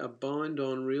try a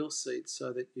bind-on reel seat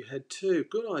so that you had two.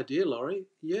 Good idea, Laurie.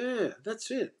 Yeah, that's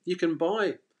it. You can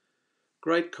buy.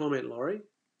 Great comment, Laurie.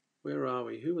 Where are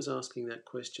we? Who was asking that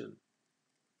question?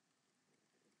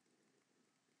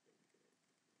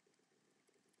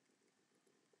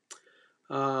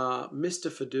 Mr.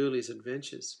 Faduli's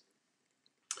Adventures.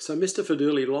 So Mr.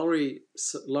 Faduli, Laurie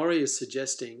is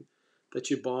suggesting that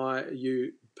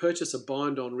you purchase a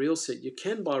bind-on reel seat. You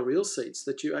can buy reel seats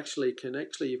that you can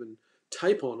even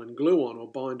tape on and glue on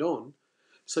or bind on.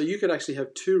 So you could actually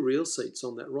have two reel seats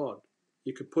on that rod.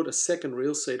 You could put a second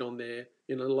reel seat on there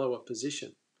in a lower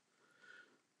position.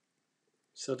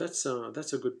 So that's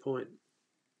a good point.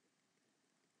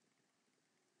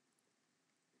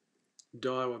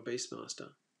 Daiwa Beastmaster.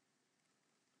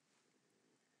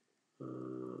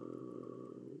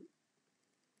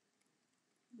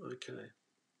 Okay.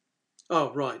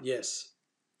 Oh, right, yes.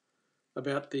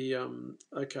 About the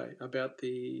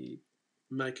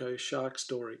Mako shark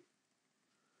story.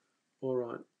 All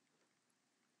right.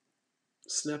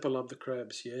 Snapper love the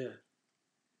crabs, yeah.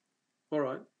 All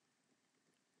right.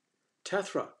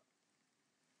 Tathra.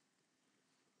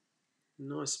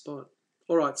 Nice spot.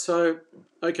 All right, so,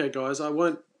 okay, guys, I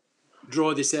won't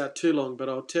draw this out too long, but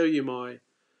I'll tell you my,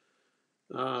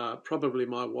 probably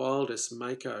my wildest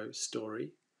Mako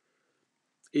story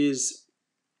is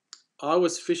I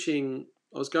was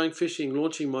going fishing,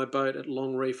 launching my boat at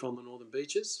Long Reef on the Northern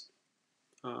Beaches,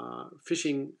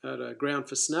 fishing at a ground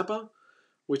for snapper,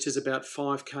 which is about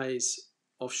 5 k's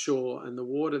offshore, and the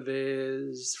water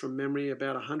there's, from memory,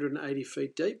 about 180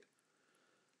 feet deep.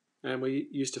 And we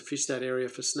used to fish that area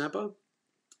for snapper.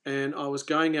 And I was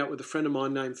going out with a friend of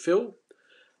mine named Phil,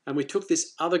 and we took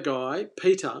this other guy,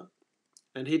 Peter,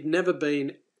 and he'd never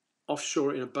been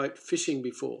offshore in a boat fishing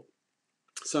before.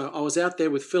 So I was out there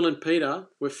with Phil and Peter.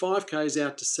 We're 5 k's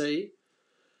out to sea,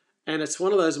 and it's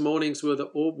one of those mornings where the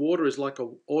water is like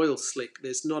an oil slick.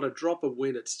 There's not a drop of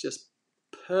wind. It's just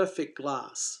perfect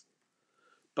glass.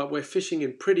 But we're fishing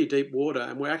in pretty deep water,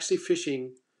 and we're actually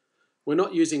fishing. We're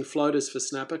not using floaters for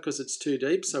snapper because it's too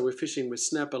deep, so we're fishing with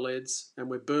snapper leads, and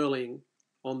we're burling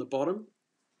on the bottom.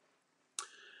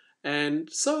 And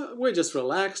so we're just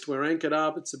relaxed. We're anchored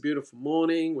up. It's a beautiful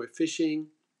morning. We're fishing.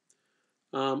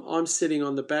 I'm sitting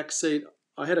on the back seat.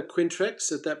 I had a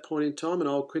Quintrex at that point in time, an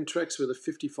old Quintrex with a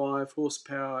 55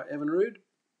 horsepower Evinrude,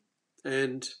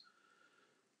 and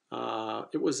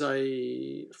it was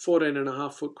a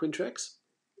 14.5 foot Quintrex.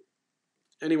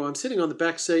 Anyway, I'm sitting on the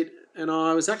back seat, and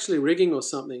I was actually rigging or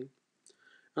something,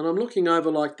 and I'm looking over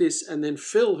like this, and then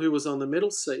Phil, who was on the middle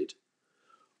seat,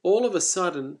 all of a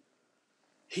sudden,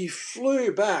 he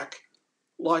flew back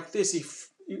like this.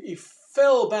 He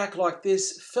fell back like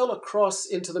this, fell across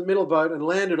into the middle boat and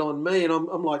landed on me, and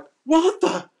I'm like, what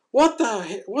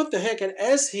the heck? And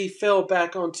as he fell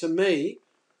back onto me,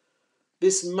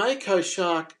 this Mako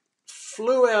shark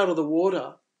flew out of the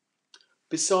water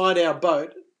beside our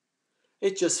boat.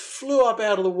 It just flew up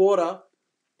out of the water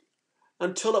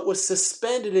until it was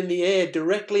suspended in the air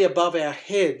directly above our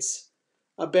heads,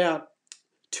 about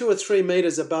 2 or 3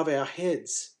 meters above our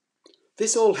heads.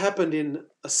 This all happened in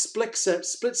a split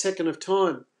second of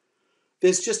time.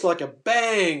 There's just like a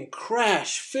bang,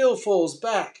 crash, Phil falls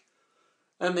back,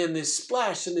 and then this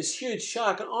splash and this huge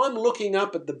shark. And I'm looking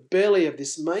up at the belly of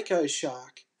this Mako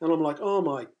shark, and I'm like, oh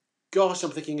my gosh, I'm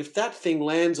thinking if that thing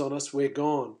lands on us, we're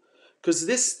gone. Because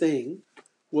this thing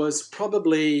was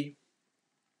probably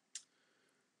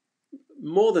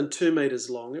more than 2 meters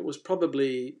long. It was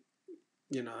probably,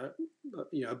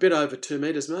 a bit over 2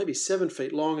 meters, maybe 7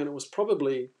 feet long, and it was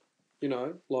probably,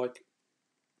 like,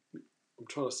 I'm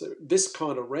trying to say, this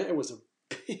kind of round. It was a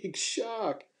big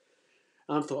shark.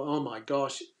 I thought, oh my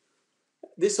gosh,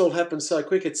 this all happened so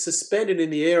quick. It's suspended in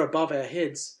the air above our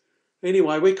heads.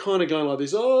 Anyway, we're kind of going like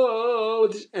this,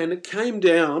 oh, and it came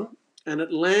down and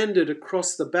it landed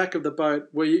across the back of the boat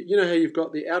where, you know how you've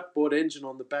got the outboard engine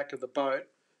on the back of the boat.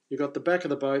 You've got the back of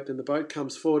the boat, then the boat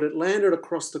comes forward. It landed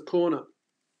across the corner.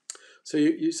 So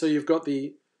you've got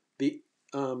the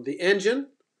engine,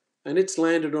 and it's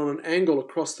landed on an angle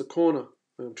across the corner.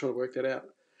 I'm trying to work that out.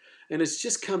 And it's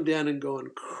just come down and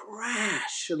gone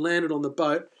crash and landed on the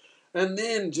boat, and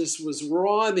then just was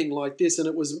writhing like this. And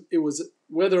it was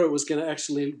whether it was going to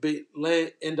actually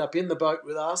end up in the boat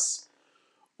with us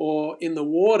or in the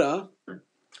water.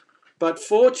 But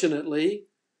fortunately,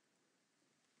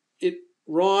 it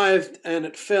writhed and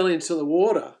it fell into the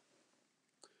water.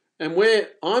 And where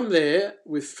I'm there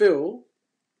with Phil,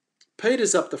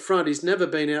 Peter's up the front. He's never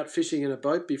been out fishing in a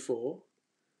boat before.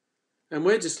 And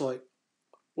we're just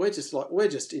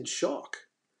in shock.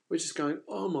 We're just going,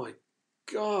 oh my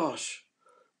gosh,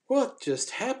 what just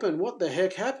happened? What the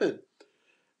heck happened?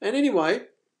 And anyway,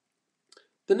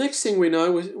 the next thing we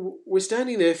know, we're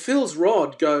standing there. Phil's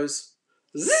rod goes,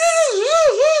 like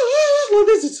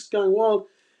this, it's just going wild.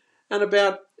 And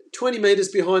about 20 metres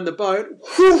behind the boat,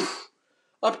 whoosh,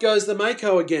 up goes the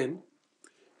Mako again,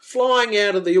 flying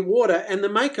out of the water, and the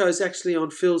Mako's actually on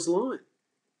Phil's line.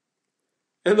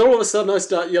 And then all of a sudden I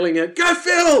start yelling out, go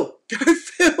Phil! Go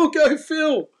Phil! Go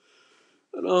Phil!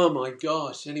 And oh my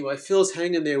gosh. Anyway, Phil's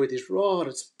hanging there with his rod.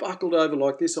 It's buckled over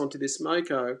like this onto this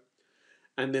Mako.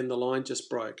 And then the line just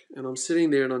broke. And I'm sitting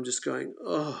there and I'm just going,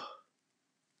 oh.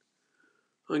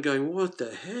 I'm going, what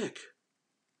the heck?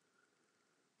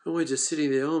 And we're just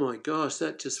sitting there, oh my gosh,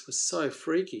 that just was so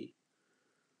freaky.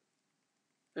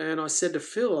 And I said to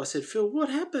Phil, Phil, what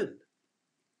happened?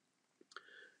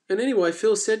 And anyway,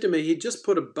 Phil said to me he'd just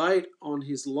put a bait on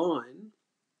his line.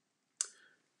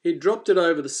 He dropped it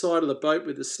over the side of the boat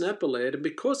with the snapper lead, and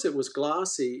because it was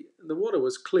glassy, the water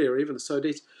was clear, even so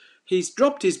deep, he's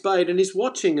dropped his bait and he's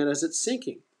watching it as it's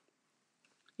sinking.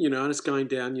 And it's going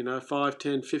down, 5,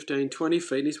 10, 15, 20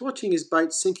 feet. And he's watching his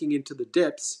bait sinking into the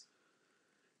depths.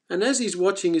 And as he's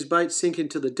watching his bait sink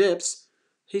into the depths,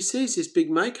 he sees this big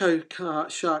Mako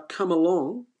shark come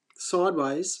along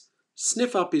sideways,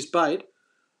 sniff up his bait,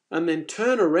 and then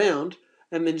turn around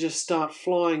and then just start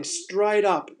flying straight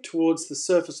up towards the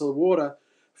surface of the water.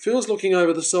 Phil's looking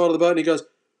over the side of the boat and he goes,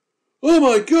 oh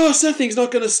my gosh, that thing's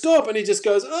not going to stop. And he just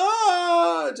goes,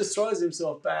 ah, just throws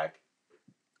himself back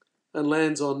and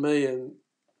lands on me, and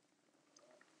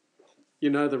you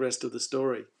know the rest of the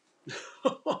story.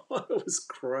 It was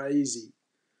crazy.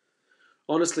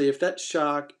 Honestly, if that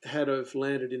shark had have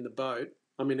landed in the boat,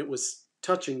 I mean, it was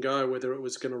touch and go whether it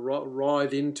was going to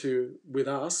writhe into with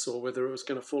us or whether it was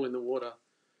going to fall in the water.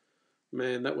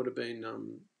 Man, that would have been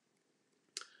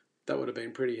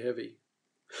pretty heavy.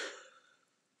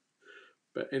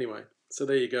 But anyway, so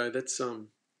there you go. That's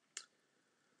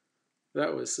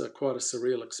that was quite a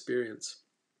surreal experience.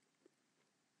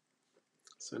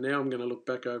 So now I'm going to look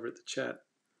back over at the chat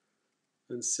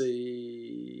and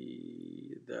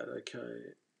see that.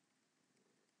 Okay.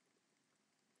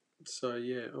 So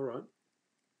yeah, all right.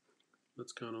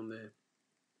 What's going on there?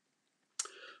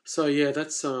 So yeah,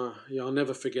 that's I'll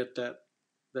never forget that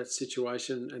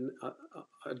situation, and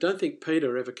I don't think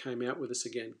Peter ever came out with us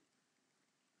again.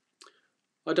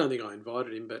 I don't think I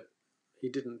invited him, but he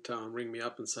didn't ring me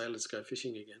up and say let's go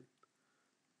fishing again.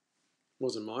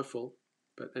 Wasn't my fault,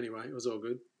 but anyway, it was all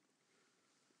good.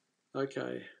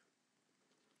 Okay.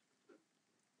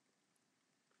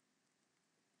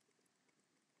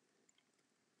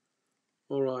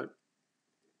 All right.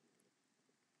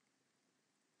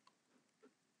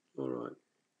 All right.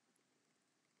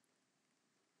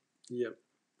 Yep.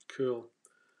 Cool.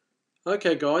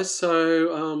 Okay, guys.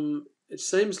 So it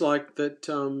seems like that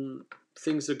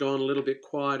things have gone a little bit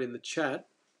quiet in the chat.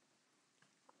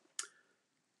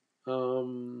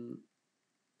 Would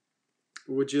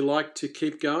you like to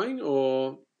keep going,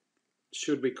 or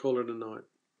should we call it a night?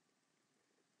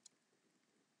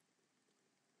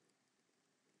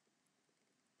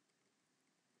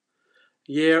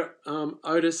 Yeah,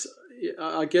 Otis,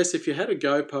 I guess if you had a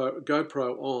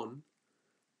GoPro on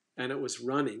and it was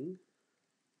running,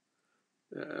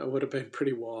 it would have been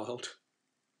pretty wild.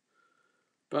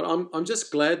 But I'm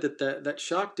just glad that that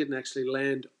shark didn't actually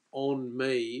land on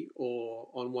me or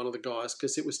on one of the guys,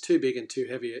 because it was too big and too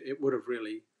heavy. It would have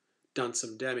really done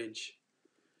some damage.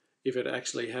 if it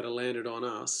actually had landed on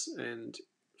us. And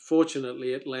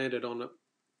fortunately, it landed on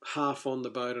half on the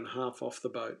boat and half off the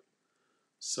boat.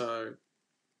 So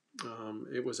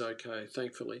it was okay,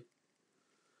 thankfully.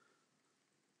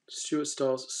 Stuart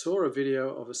Stiles saw a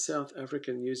video of a South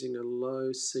African using a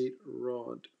low seat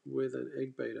rod with an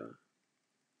egg beater.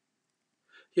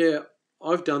 Yeah,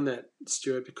 I've done that,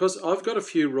 Stuart, because I've got a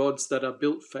few rods that are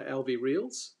built for LV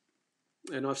reels,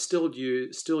 and I've still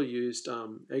used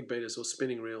egg beaters or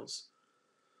spinning reels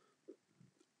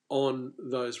on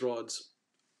those rods,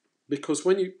 because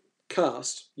when you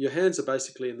cast, your hands are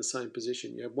basically in the same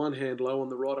position. You have one hand low on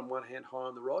the rod and one hand high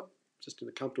on the rod, just in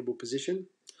a comfortable position.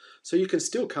 So you can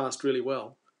still cast really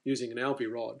well using an LV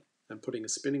rod and putting a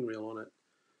spinning reel on it,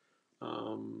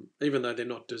 even though they're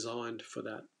not designed for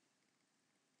that.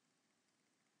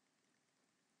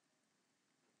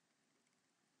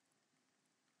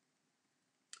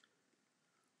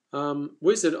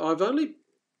 Wizard, I've only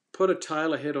put a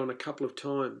tailor head on a couple of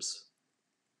times.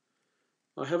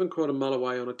 I haven't caught a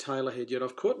mulloway on a tailor head yet.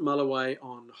 I've caught mulloway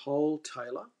on whole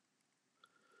tailor.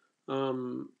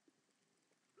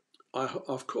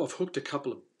 I've hooked a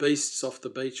couple of beasts off the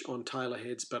beach on tailor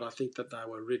heads, but I think that they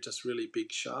were just really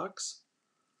big sharks.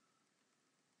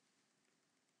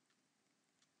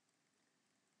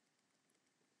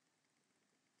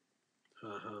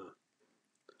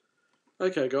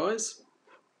 Okay, guys.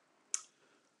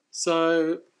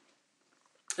 So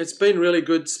it's been really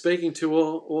good speaking to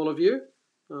all of you,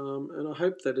 and I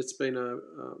hope that it's been a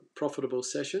profitable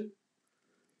session,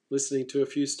 listening to a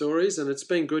few stories, and it's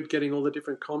been good getting all the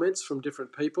different comments from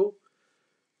different people.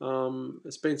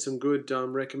 There's been some good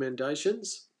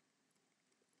recommendations.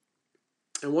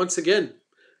 And once again,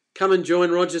 come and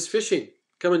join Rogers Fishing.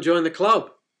 Come and join the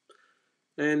club.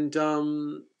 And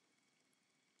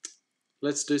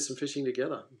let's do some fishing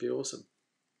together. It'd be awesome.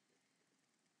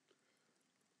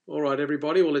 All right,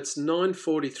 everybody. Well, it's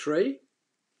 9:43.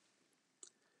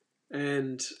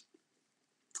 And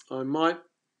I might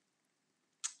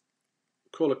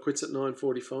call it quits at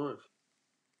 9:45.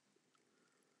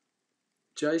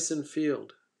 Jason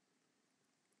Field.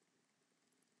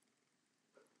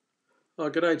 Oh,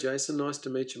 g'day, Jason. Nice to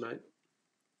meet you, mate.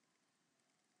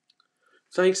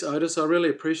 Thanks, Otis. I really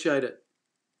appreciate it.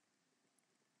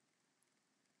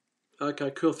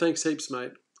 Okay, cool. Thanks heaps,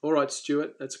 mate. All right,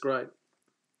 Stuart. That's great.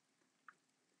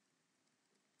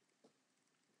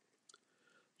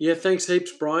 Yeah, thanks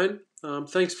heaps, Brian.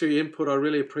 Thanks for your input. I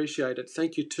really appreciate it.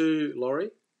 Thank you too,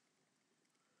 Laurie.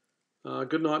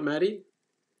 Good night, Maddie.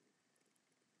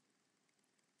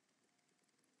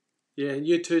 Yeah, and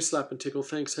you too, Slap and Tickle.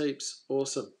 Thanks heaps.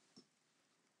 Awesome.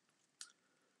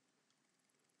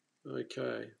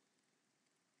 Okay.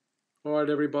 All right,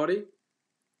 everybody.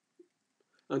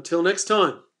 Until next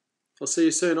time, I'll see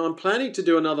you soon. I'm planning to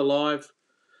do another live,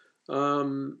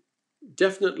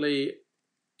 definitely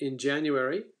in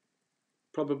January,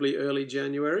 probably early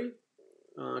January,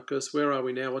 because where are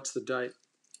we now? What's the date?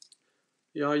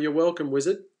 Yeah, you're welcome,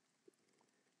 Wizard.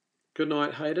 Good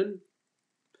night, Hayden.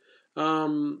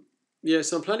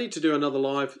 Yes, I'm planning to do another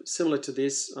live similar to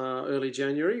this early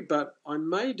January, but I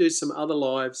may do some other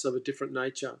lives of a different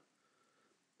nature,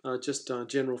 just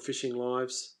general fishing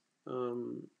lives.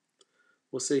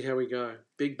 We'll see how we go.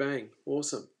 Big bang.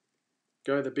 Awesome.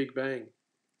 Go the big bang.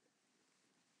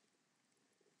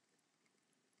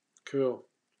 Cool.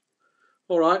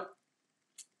 All right.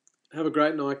 Have a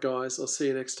great night, guys. I'll see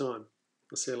you next time.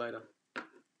 I'll see you later.